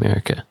 Especially in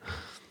America.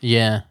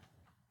 Yeah.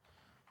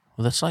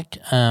 Well, that's like,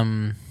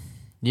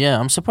 yeah,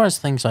 I'm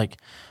surprised things like,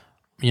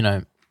 you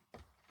know,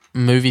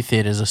 movie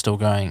theaters are still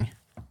going.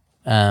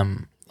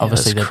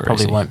 Obviously, they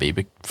probably won't be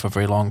for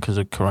very long because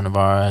of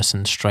coronavirus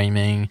and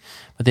streaming.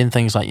 But then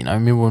things like, you know,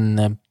 remember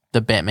when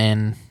the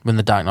Batman, when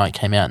The Dark Knight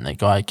came out and that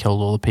guy killed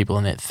all the people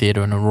in that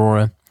theatre in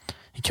Aurora.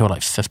 He killed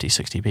like 50,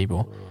 60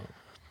 people.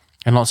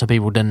 And lots of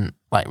people didn't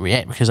like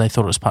react because they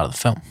thought it was part of the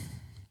film.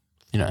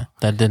 You know,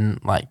 they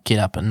didn't like get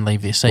up and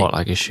leave their seat. What,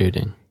 like a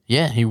shooting?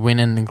 Yeah, he went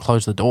in and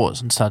closed the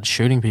doors and started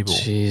shooting people.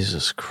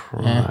 Jesus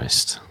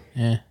Christ.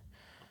 Yeah.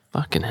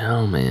 Fucking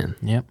hell, man.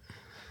 Yep.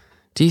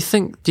 Do you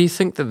think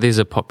that there's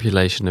a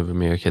population of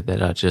America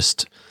that are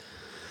just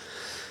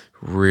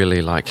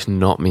really like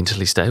not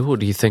mentally stable? Or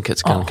do you think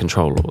it's gun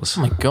control laws?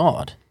 Oh my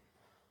God.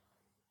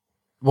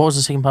 What was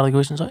the second part of the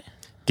question, sorry?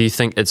 Do you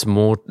think it's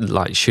more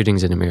like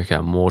shootings in America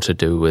are more to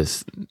do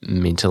with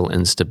mental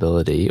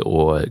instability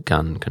or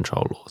gun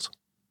control laws?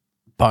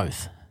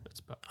 Both.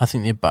 I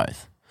think they're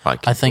both.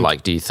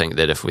 Do you think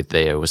that if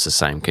there was the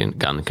same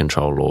gun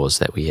control laws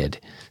that we had,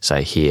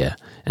 say, here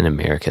in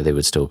America, there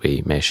would still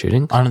be mass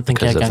shooting? I don't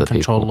think our gun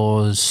control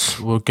laws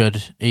were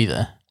good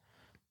either.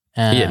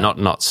 Yeah,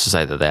 not to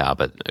say that they are,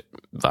 but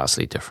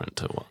vastly different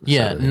to what.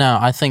 Yeah, no,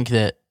 I think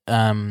that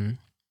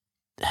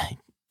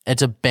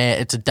it's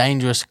a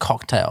dangerous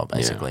cocktail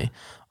basically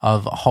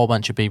of a whole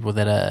bunch of people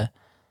that are,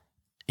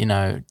 you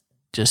know,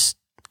 just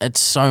it's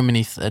so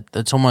many.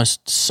 It's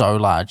almost so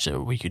large that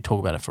we could talk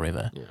about it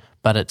forever. Yeah.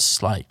 But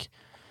it's like,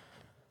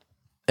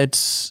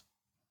 it's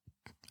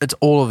it's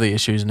all of the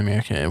issues in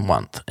America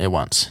at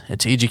once.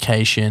 It's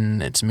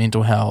education, it's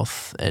mental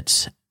health,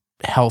 it's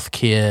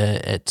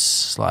healthcare,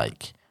 it's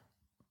like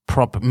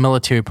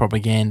military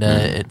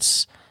propaganda,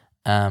 it's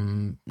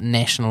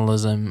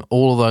nationalism,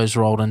 all of those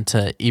rolled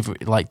into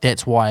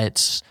that's why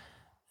it's,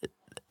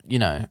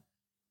 they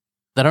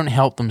don't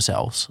help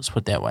themselves, let's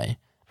put it that way,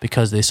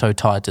 because they're so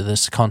tied to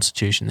this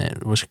constitution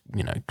that was,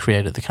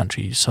 created the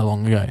country so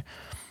long ago.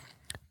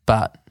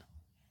 But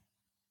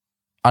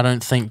I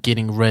don't think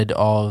getting rid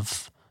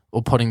of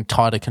or putting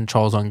tighter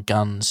controls on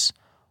guns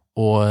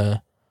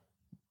or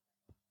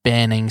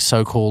banning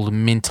so-called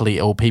mentally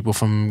ill people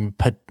from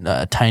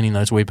attaining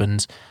those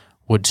weapons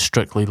would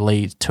strictly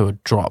lead to a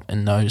drop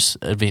in those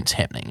events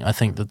happening. I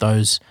think that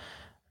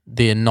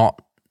they're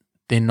not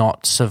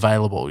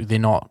surveillable. They're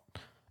not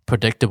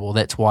predictable.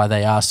 That's why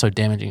they are so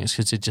damaging. It's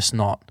because they're just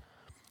not.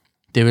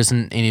 There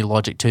isn't any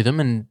logic to them,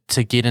 and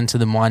to get into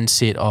the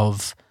mindset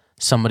of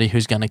somebody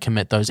who's going to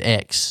commit those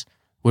acts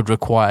would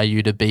require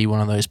you to be one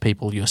of those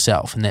people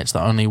yourself, and that's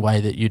the only way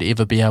that you'd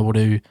ever be able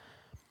to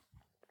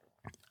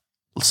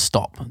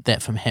stop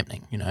that from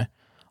happening.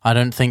 I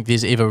don't think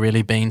there's ever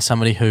really been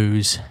somebody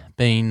who's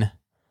been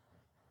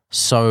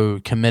so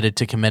committed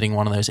to committing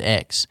one of those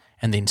acts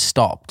and then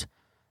stopped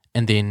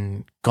and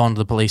then gone to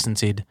the police and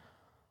said,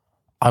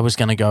 I was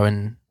going to go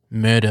and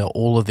murder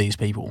all of these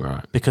people,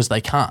 right, because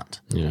they can't.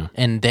 Yeah.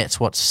 And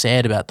that's what's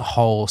sad about the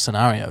whole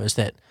scenario, is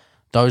that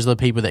those are the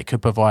people that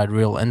could provide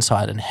real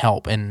insight and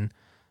help and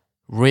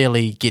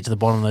really get to the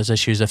bottom of those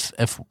issues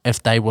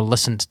if they were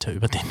listened to,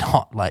 but they're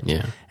not.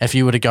 If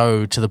you were to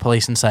go to the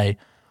police and say,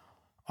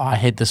 I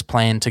had this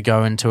plan to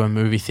go into a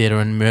movie theater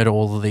and murder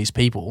all of these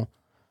people,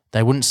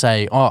 they wouldn't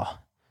say, oh,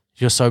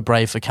 you're so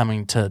brave for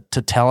coming to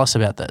tell us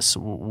about this.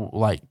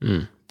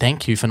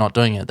 Thank you for not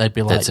doing it. They'd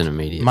be like, that's an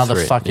immediate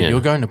motherfucker, threat. Yeah.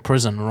 you're going to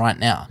prison right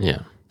now.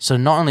 Yeah. So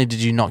not only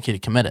did you not get to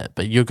commit it,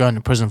 but you're going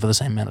to prison for the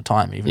same amount of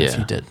time, even if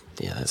you did.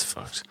 Yeah, that's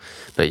fucked.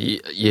 But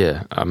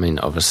yeah, I mean,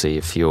 obviously,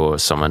 if you're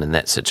someone in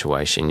that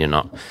situation,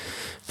 you're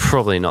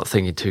probably not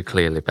thinking too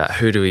clearly about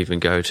who to even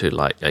go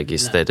to. I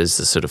guess that is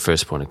the sort of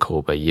first point of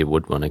call, but you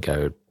would want to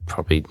go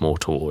probably more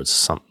towards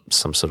some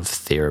sort of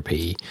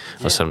therapy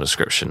or some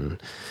description,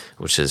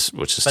 which is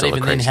still a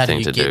crazy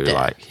thing to do.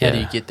 How do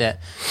you get that?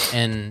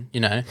 And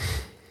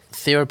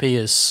therapy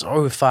is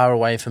so far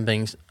away from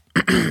being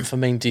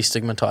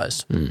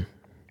destigmatized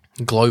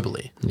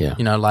globally. Yeah.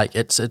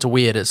 It's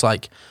weird. It's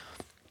like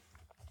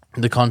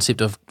the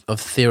concept of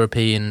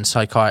therapy and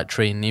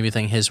psychiatry and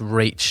everything has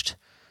reached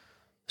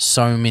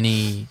so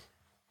many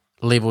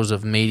levels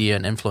of media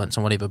and influence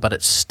and whatever, but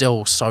it's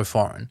still so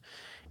foreign.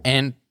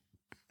 And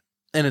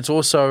it's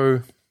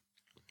also,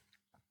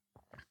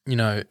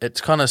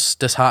 it's kind of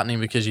disheartening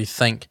because you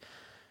think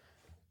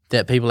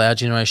that people our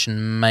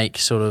generation make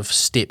sort of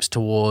steps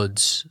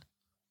towards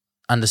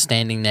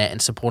understanding that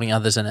and supporting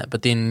others in it,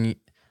 but then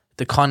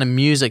the kind of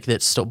music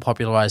that's still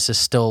popularized is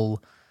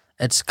still,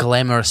 it's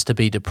glamorous to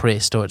be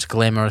depressed, or it's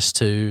glamorous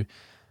to,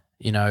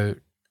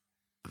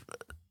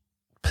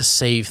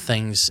 perceive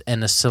things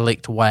in a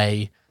select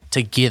way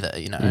together,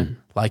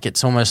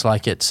 it's almost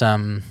like it's,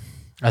 I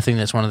think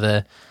that's one of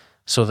the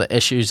sort of the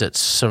issues that's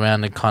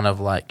surrounding kind of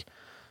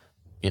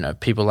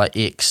people like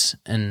X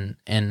and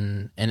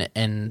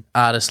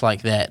artists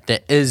like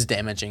that is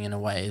damaging in a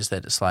way, is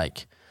that it's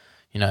like,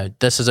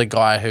 this is a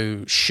guy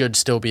who should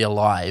still be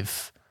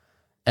alive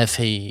if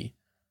he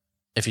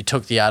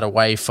took the art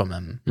away from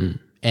him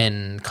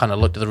and kind of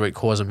looked at the root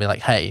cause and be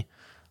like, hey,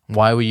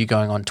 why were you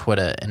going on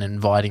Twitter and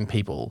inviting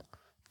people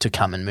to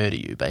come and murder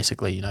you,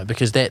 basically,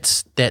 because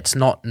that's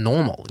not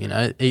normal,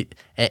 at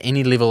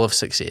any level of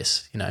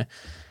success.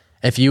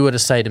 If you were to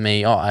say to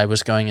me, oh, I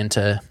was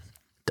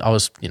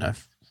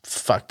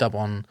fucked up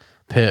on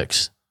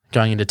perks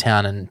going into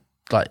town and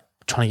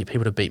trying to get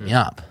people to beat me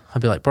up,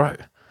 I'd be like, bro,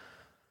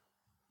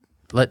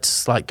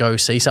 let's go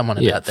see someone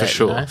about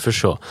that. For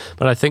sure.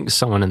 But I think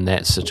someone in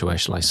that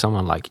situation, like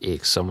someone like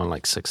X, someone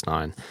like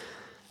 6ix9ine,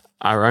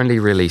 are only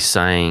really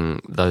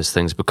saying those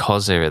things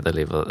because they're at the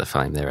level that they're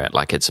feeling they're at.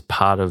 It's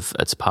part of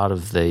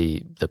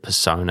the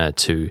persona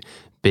to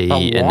be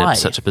in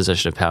such a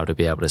position of power to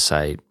be able to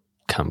say,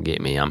 come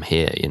get me, I'm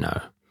here,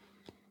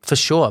 For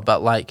sure,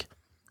 but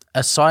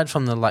aside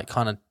from the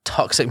kind of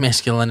toxic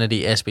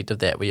masculinity aspect of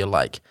that, where you're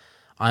like,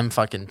 I'm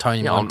fucking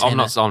Tony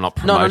Montana. I'm not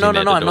promoting No,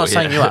 that I'm not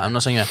saying yeah. you are. I'm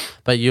not saying you are.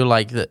 But you're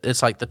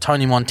it's like the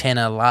Tony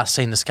Montana last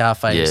scene of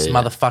Scarface,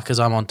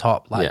 motherfuckers, I'm on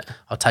top.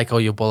 I'll take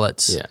all your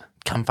bullets. Yeah.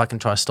 Come fucking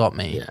try to stop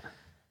me. Yeah.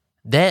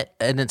 That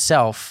in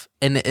itself,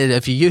 and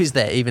if you use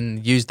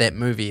that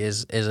movie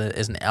as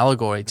an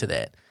allegory to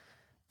that,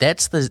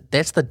 that's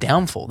the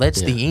downfall.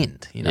 That's the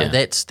end.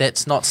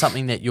 That's not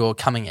something that you're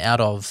coming out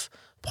of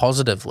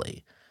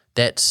positively.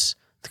 That's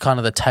kind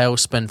of the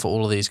tailspin for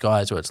all of these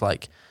guys, where it's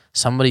like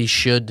somebody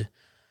should,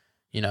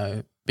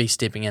 be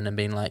stepping in and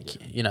being like,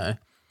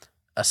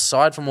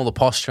 aside from all the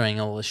posturing,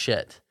 all the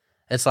shit,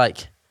 it's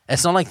like,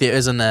 it's not like there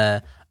isn't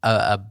a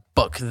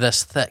book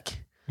this thick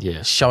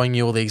showing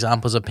you all the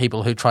examples of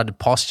people who tried to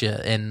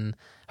posture, and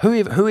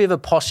whoever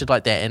postured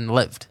like that and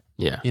lived.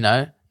 Yeah.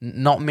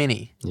 Not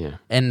many. Yeah.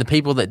 And the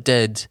people that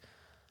did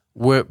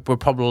were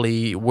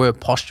probably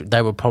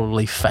they were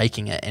probably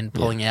faking it and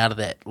pulling out of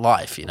that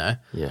life, you know.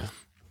 Yeah.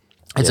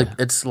 It's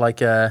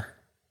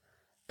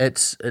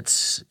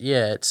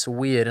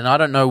weird, and I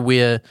don't know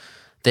where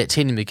that's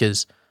heading,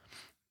 because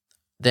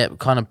that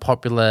kind of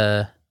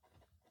popular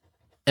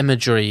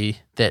imagery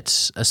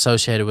that's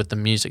associated with the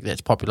music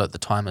that's popular at the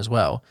time as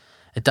well,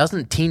 it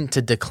doesn't tend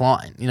to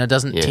decline. You know, it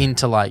doesn't tend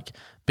to like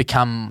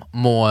become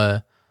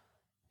more,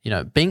 you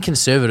know, being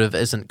conservative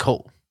isn't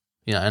cool,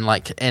 you know,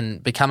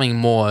 and becoming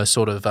more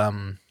sort of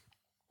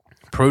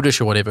prudish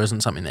or whatever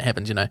isn't something that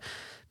happens, you know.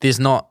 There's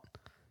not,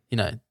 you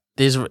know,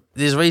 there's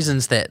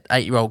reasons that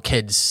 8-year-old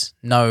kids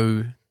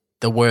know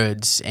the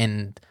words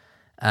and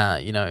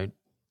you know,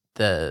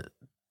 the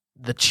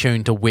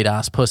tune to Wet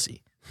Ass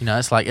Pussy. You know,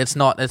 it's like that's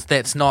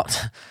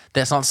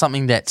not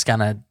something that's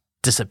gonna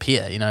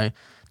disappear, you know.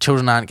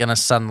 Children aren't going to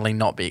suddenly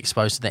not be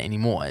exposed to that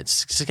anymore.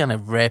 It's just going to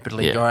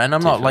rapidly go. And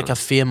I'm not like a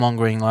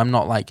fear-mongering. I'm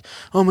not like,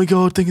 oh my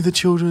God, think of the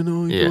children.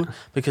 Oh my God.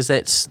 Because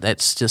that's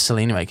just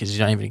silly anyway, because you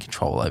don't have any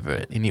control over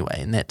it anyway.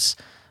 And that's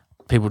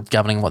people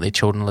governing what their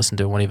children listen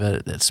to and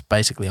whatever. That's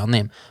basically on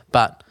them.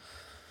 But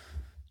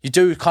you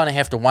do kind of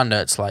have to wonder,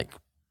 it's like,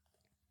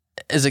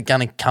 is it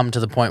going to come to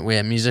the point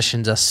where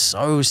musicians are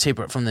so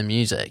separate from the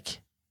music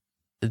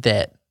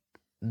that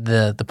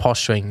the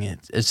posturing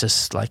is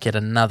just like at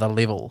another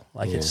level?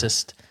 Like it's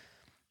just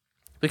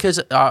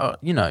because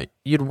you know,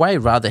 you'd way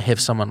rather have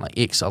someone like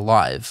X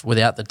alive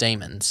without the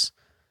demons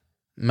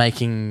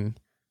making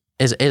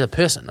as a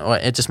person, or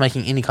just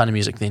making any kind of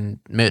music than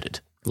murdered.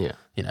 Yeah,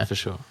 you know, for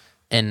sure.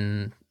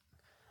 And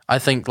I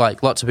think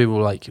like lots of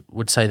people like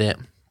would say that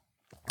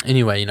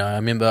anyway. You know, I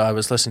remember I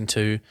was listening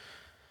to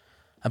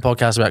a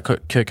podcast about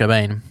Kurt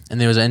Cobain, and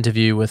there was an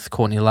interview with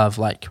Courtney Love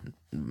like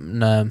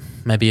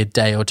maybe a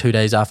day or 2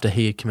 days after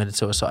he had committed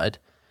suicide,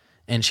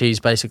 and she's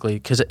basically,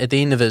 because at the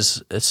end of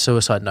his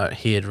suicide note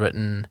he had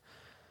written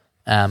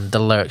the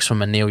lyrics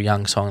from a Neil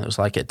Young song that was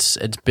like, it's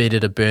better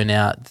to burn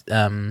out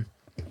than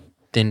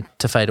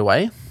to fade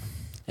away.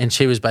 And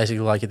she was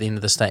basically like, at the end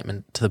of the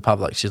statement to the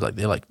public, she's like,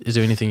 they're like, is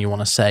there anything you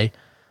want to say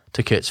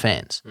to Kurt's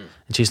fans?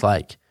 And she's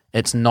like,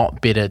 it's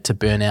not better to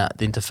burn out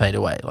than to fade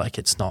away. Like,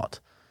 it's not,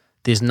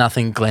 there's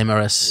nothing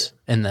glamorous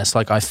in this.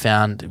 Like,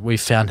 we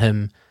found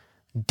him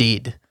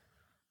dead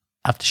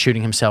after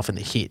shooting himself in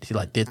the head.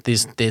 Like,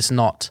 there's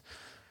not,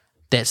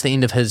 that's the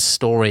end of his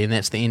story, and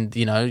that's the end,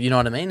 you know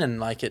what I mean? And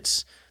like,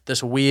 it's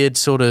this weird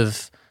sort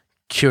of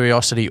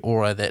curiosity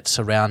aura that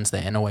surrounds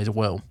that, and always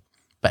will.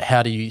 But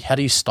how do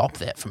you stop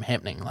that from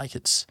happening? Like,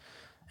 it's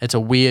a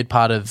weird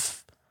part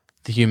of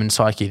the human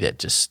psyche that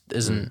just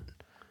isn't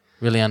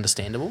really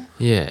understandable.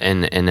 Yeah,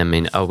 and I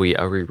mean, are we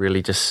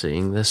really just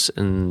seeing this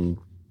in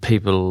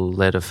people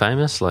that are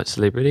famous, like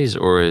celebrities,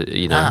 or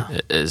you know,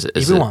 is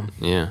everyone?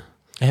 It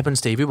happens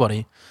to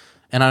everybody,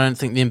 and I don't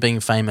think them being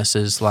famous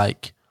is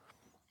like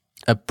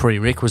a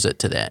prerequisite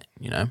to that.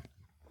 You know,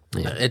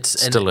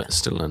 it's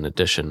still an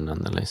addition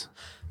nonetheless.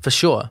 For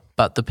sure,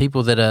 but the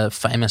people that are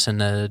famous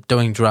and are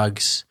doing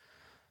drugs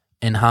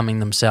and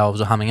harming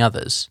themselves or harming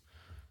others,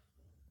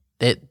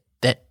 that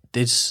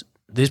there's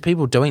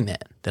people doing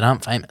that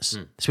aren't famous.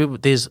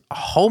 There's a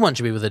whole bunch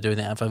of people that do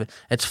that.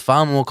 It's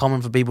far more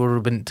common for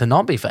people to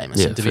not be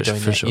famous and to be doing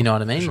that. Sure. You know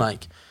what I mean? Sure.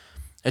 Like,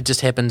 it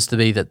just happens to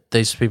be that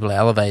these people are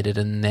elevated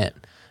and that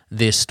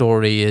their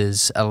story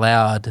is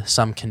allowed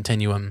some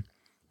continuum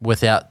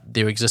without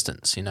their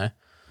existence. You know,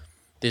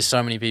 there's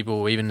so many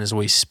people, even as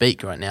we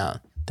speak right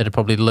now, that are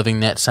probably living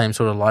that same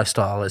sort of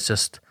lifestyle. It's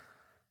just,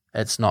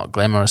 it's not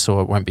glamorous,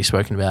 or it won't be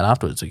spoken about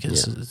afterwards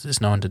because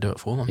there's no one to do it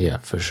for them. Yeah,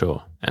 for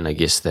sure. And I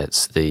guess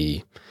that's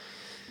the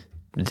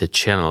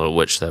channel at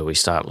which, though, we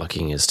start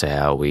looking as to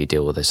how we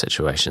deal with those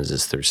situations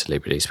is through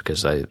celebrities,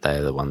 because they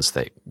are the ones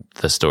that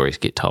the stories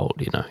get told.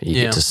 You know, you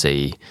get to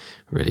see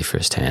really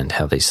firsthand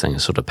how these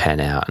things sort of pan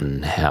out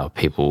and how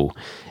people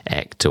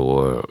act,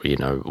 or you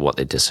know, what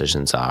their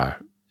decisions are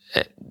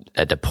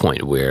at a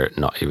point where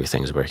not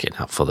everything's working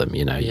out for them.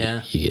 You know,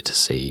 you get to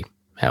see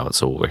how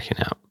it's all working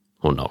out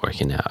or not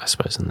working out, I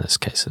suppose, in those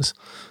cases.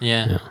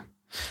 Yeah.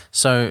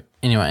 So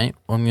anyway,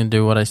 I'm going to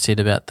do what I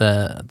said about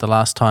the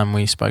last time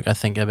we spoke. I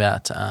think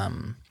about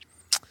the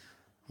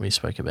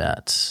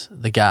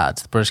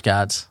guards, the British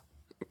guards.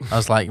 I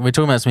was like, we're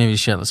talking about some heavy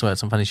shit. Let's talk about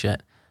some funny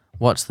shit.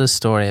 What's the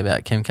story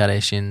about Kim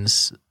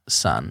Kardashian's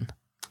son?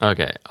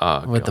 Okay.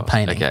 With the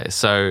painting. Okay,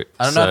 so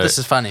I don't know if this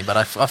is funny, but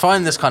I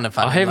find this kind of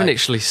funny. I haven't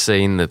actually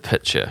seen the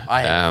picture.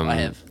 I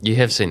have. You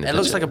have seen the picture. It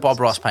looks like a Bob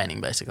Ross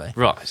painting, basically.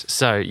 Right.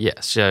 So yeah.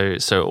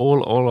 So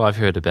all I've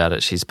heard about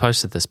it, she's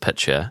posted this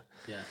picture,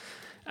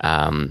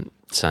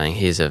 saying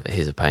here's a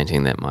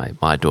painting that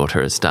my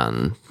daughter has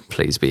done.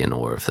 Please be in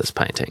awe of this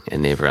painting.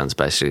 And everyone's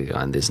basically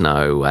going, there's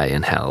no way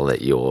in hell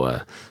that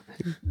your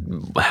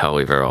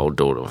however old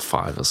daughter,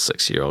 5 or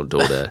 6 year old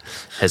daughter,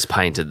 has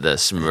painted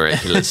this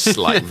miraculous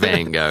like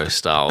Van Gogh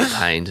style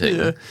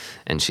painting,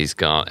 and she's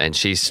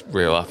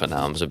real up in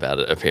arms about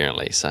it,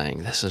 apparently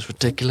saying this is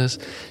ridiculous.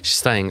 She's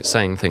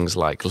saying things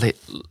like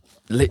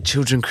let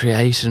children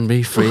create and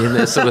be free and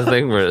that sort of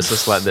thing, where it's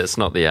just like, that's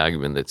not the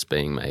argument that's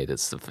being made.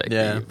 It's the fact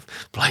that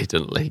you've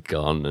blatantly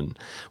gone and,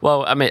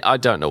 well, I mean, I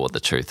don't know what the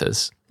truth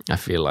is. I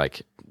feel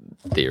like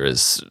there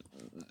is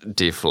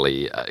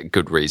definitely a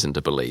good reason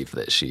to believe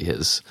that she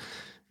has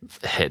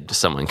had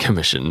someone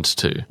commissioned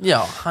to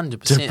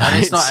 100%. I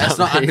mean, it's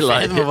not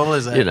unfathomable,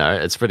 is it? You know,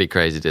 it's pretty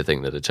crazy to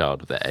think that a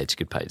child of that age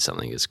could pay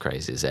something as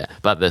crazy as that.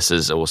 But this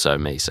is also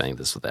me saying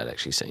this without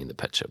actually seeing the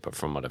picture. But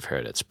from what I've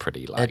heard, it's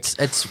pretty like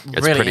it's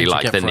really pretty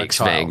like the for a next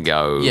child. Van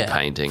Gogh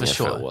painting, if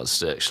sure. it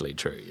was actually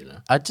true. You know,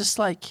 I just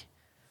like,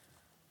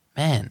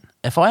 man,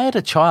 if I had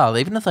a child,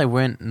 even if they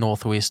weren't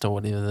Northwest or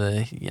whatever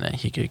the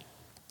Hiku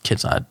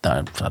kids, I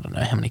don't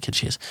know how many kids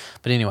she has,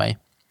 but anyway,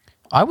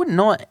 I would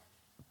not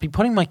be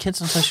putting my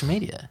kids on social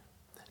media.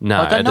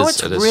 No, like, I know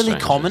it's it is really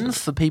strange, common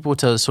for people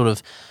to sort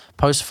of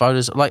post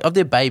photos like of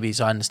their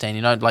babies. I understand,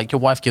 you know, like your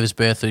wife gives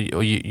birth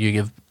or you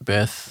give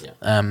birth,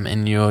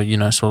 and you're, you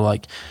know, sort of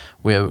like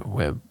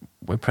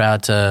we're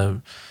proud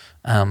to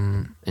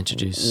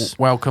introduce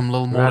welcome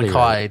little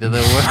Mordecai to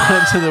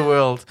the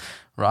world,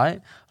 right?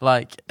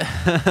 Like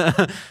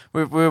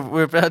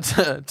we're about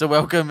to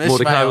welcome Ishmael.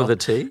 Mordecai with a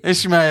T?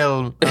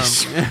 Ishmael.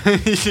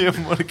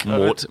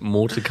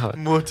 Mordecai.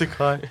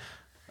 Mordecai.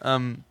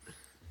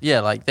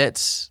 Yeah, like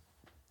that's.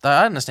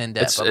 I understand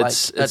that,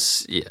 but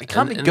it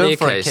can't be good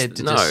for a kid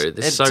to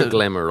they're so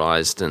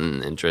glamorized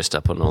and dressed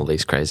up in all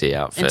these crazy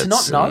outfits. And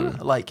to not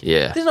know, like,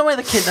 there's no way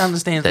the kid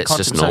understands the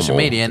concept of social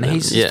media, and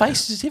his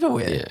face is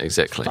everywhere. Yeah,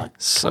 exactly.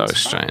 So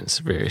strange,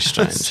 very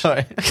strange.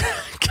 Sorry.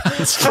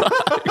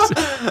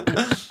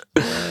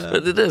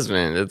 But it is,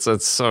 man. It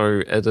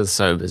is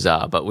so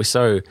bizarre. But we're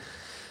so.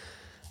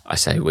 I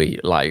say we,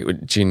 like,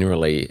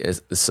 generally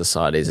as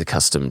society is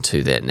accustomed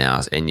to that now,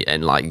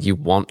 and like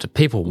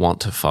people want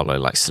to follow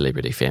like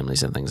celebrity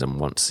families and things and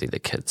want to see the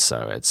kids.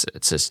 So it's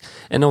just,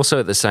 and also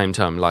at the same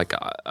time, like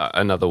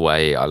another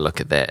way I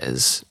look at that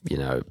is, you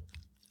know,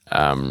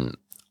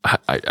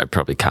 I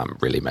probably can't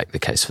really make the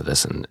case for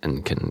this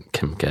in Kim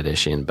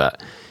Kardashian,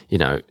 but you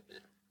know,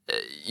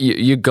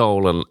 your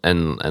goal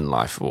in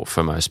life, or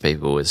for most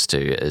people, is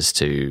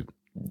to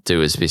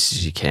do as best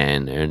as you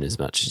can, earn as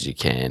much as you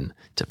can,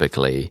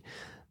 typically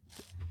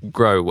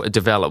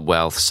develop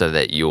wealth so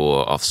that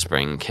your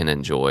offspring can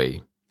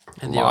enjoy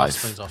and your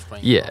life.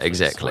 offspring. Yeah,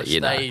 exactly. You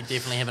know, they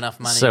definitely have enough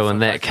money. So for in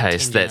that like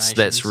case, 10 that's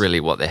generations.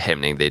 really what they're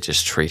happening. They're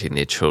just treating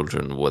their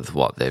children with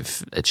what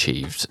they've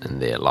achieved in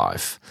their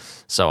life.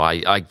 So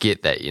I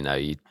get that, you know,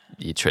 you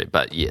treat,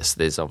 but yes,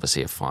 there's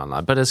obviously a fine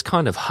line. But it's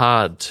kind of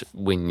hard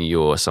when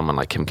you're someone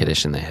like Kim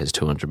Kardashian that has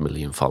 200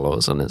 million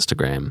followers on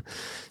Instagram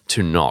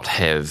to not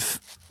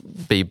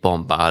be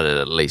bombarded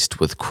at least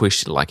with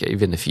questions. Like,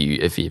 even if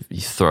you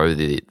throw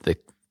the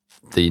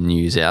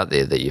news out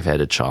there that you've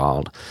had a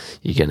child,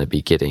 you're going to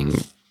be getting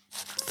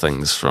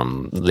things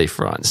from left,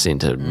 right, and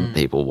centre,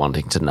 people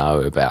wanting to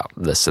know about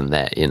this and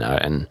that, you know,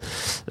 and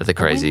the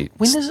crazy.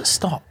 When does it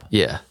stop?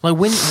 Yeah, like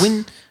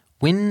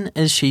when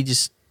is she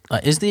just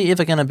like? Is there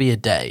ever going to be a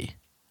day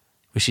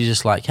where she's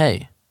just like,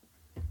 hey,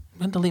 I'm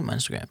going to delete my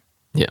Instagram.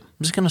 Yeah,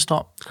 I'm just going to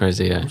stop. It's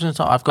crazy. Yeah, I'm just going to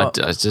stop.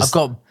 I've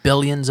got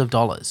billions of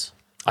dollars.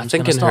 I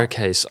think in her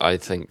case, I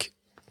think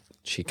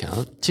she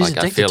can't. She's like,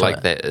 I addicted feel to like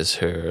it. that is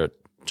her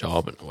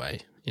job in a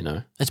way, you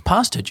know? It's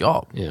past her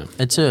job. Yeah.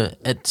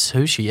 It's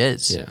who she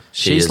is. Yeah.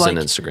 She's an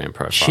Instagram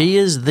profile. She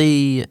is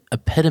the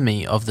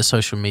epitome of the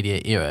social media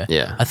era.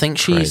 Yeah. I think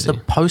she's Crazy. the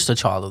poster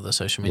child of the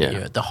social media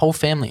era. The whole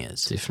family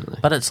is. Definitely.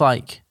 But it's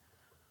like,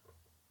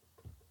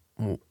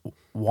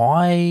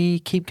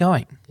 why keep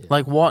going? Yeah.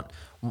 Like,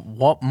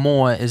 what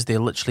more is there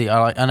literally?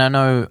 And I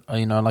know,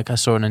 you know, like I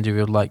saw an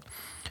interview with like,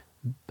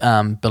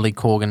 Billy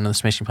Corgan and the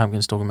Smashing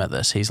Pumpkins talking about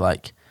this. He's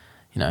like,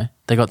 you know,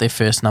 they got their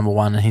first number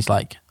one, and he's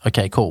like,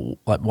 okay, cool.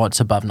 Like, what's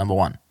above number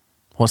one?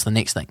 What's the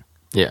next thing?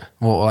 Yeah.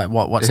 Well, like,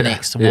 what's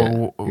next?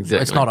 Yeah, exactly.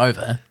 It's not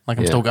over. Like,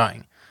 I'm still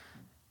going.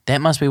 That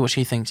must be what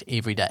she thinks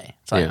every day.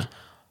 It's like,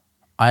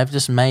 I've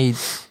just made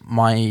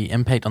my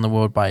impact on the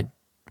world by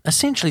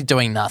essentially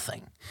doing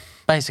nothing,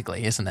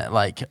 basically, isn't it?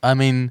 Like, I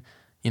mean,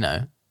 you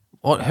know,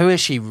 who has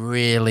she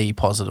really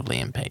positively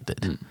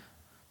impacted?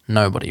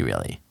 Nobody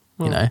really,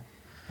 you know?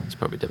 It's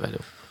probably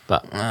debatable,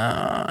 but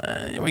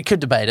we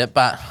could debate it.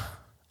 But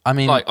I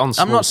mean, like on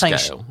small I'm not saying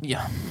scale,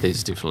 –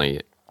 there's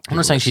definitely. I'm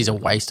not saying she's a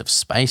waste of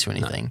space or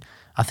anything. No.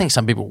 I think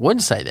some people would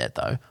say that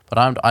though, but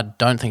I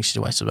don't think she's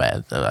a waste of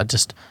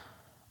space.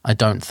 I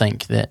don't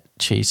think that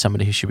she's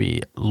somebody who should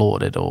be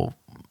lauded or.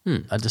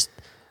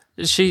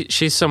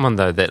 She's someone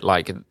though that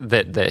like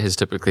that has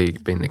typically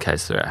been the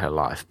case throughout her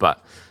life,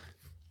 but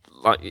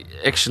like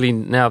actually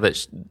now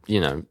that you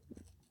know.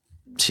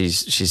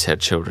 She's had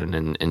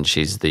children and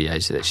she's the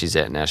age that she's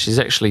at now. She's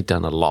actually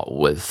done a lot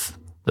with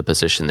the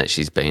position that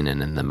she's been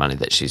in and the money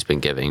that she's been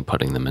giving,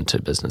 putting them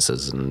into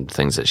businesses and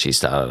things that she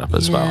started up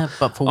as well.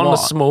 But for on what?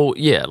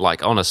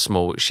 a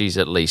small, she's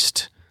at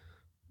least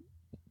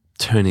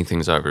turning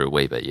things over a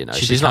wee bit, you know.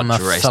 She's become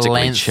not a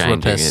drastically changing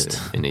philanthropist.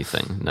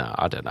 anything. No,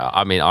 I don't know.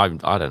 I mean, I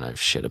don't know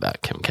shit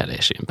about Kim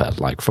Kardashian, but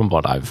like from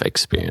what I've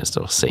experienced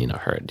or seen or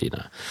heard, you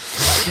know.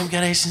 Kim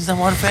Kardashian's the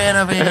one fan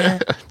over here.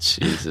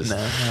 Jesus.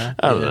 No,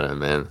 I don't know,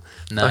 man.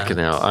 No. Fucking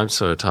hell, I'm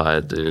so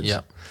tired, dude.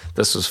 Yep.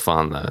 This was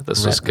fun, though.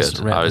 This was good.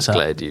 I was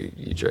glad you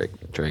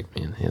dragged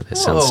me in here. That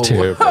sounds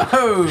terrible.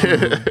 Whoa.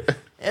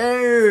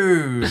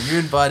 Oh, you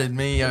invited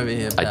me over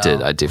here, pal. I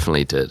did. I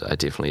definitely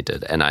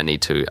did. And I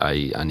need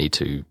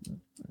to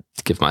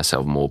give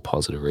myself more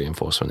positive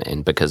reinforcement,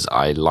 and because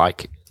I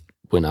like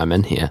when I'm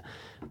in here,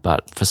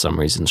 but for some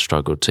reason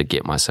struggle to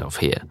get myself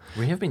here.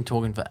 We have been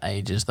talking for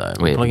ages, though.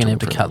 We're probably going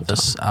to have to cut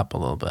this up a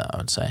little bit, I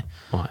would say.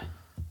 Why?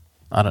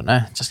 I don't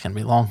know. It's just going to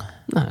be long.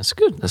 No, it's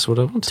good. That's what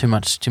I want. Too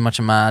much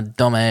of my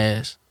dumb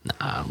ass.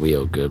 Nah, we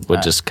all good.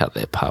 We'll just cut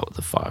that part with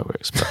the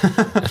fireworks. But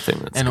I think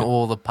that's and good.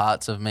 all the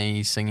parts of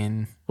me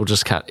singing. We'll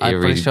just cut I'm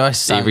every pretty sure I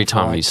sang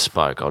time twice. you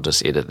spoke. I'll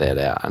just edit that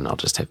out, and I'll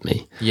just have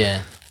me.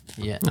 Yeah.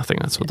 I think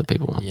that's what the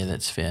people want. Yeah,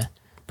 that's fair.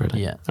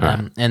 Brilliant. Yeah. All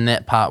right. And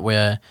that part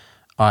where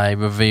I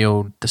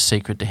revealed the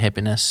secret to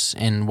happiness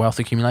and wealth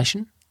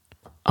accumulation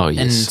Oh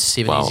yes. in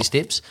 7 easy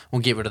steps,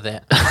 we'll get rid of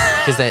that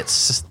because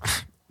that's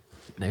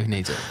who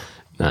needs it.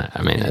 No,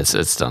 I mean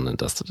it's done and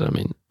dusted. I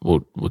mean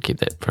we'll keep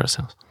that for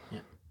ourselves.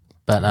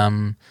 But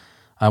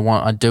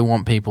I do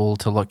want people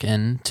to look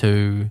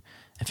into,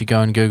 if you go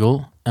on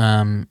Google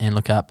and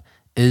look up,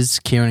 is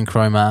Kieran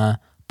Cromar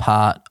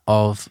part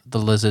of the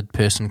lizard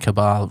person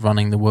cabal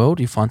running the world?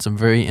 You find some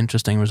very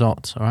interesting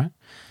results. All right,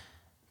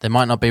 they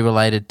might not be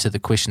related to the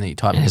question that you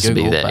type It in has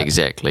Google. to be that but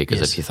exactly, because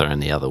yes. if you throw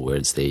in the other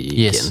words there, you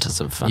get into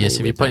some funny. Yes,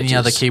 if you put any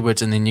other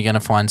keywords in, then you're going to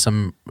find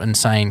some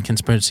insane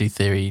conspiracy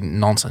theory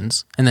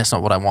nonsense, and that's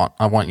not what I want.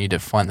 I want you to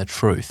find the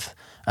truth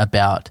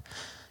about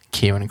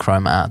Kieran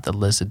Cromar, the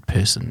lizard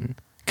person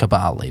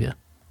cabal leader.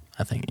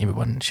 I think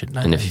everyone should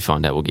know. And that. if you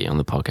find out, we'll get you on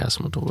the podcast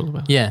and we'll talk all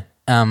about it. Yeah.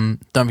 Don't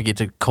forget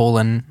to call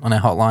in on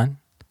our hotline.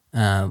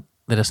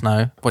 Let us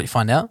know what you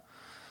find out.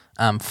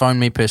 Phone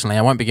me personally.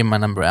 I won't be giving my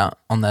number out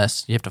on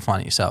this. You have to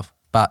find it yourself.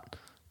 But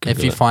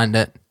if you find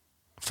it,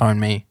 phone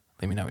me.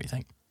 Let me know what you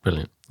think.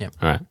 Brilliant. Yep.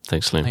 All right.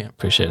 Thanks, Liam. Okay.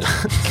 Appreciate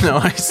it.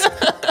 Nice.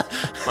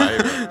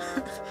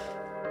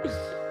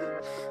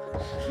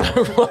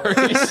 No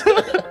worries.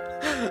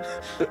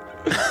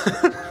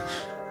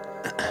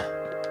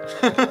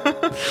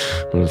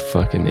 What a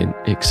fucking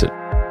exit.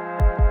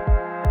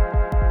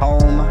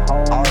 Home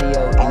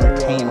audio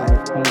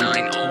entertainment.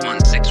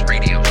 9016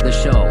 Radio. The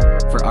show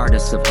for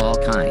artists of all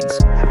kinds.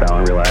 Sit down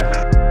and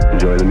relax.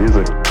 Enjoy the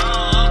music.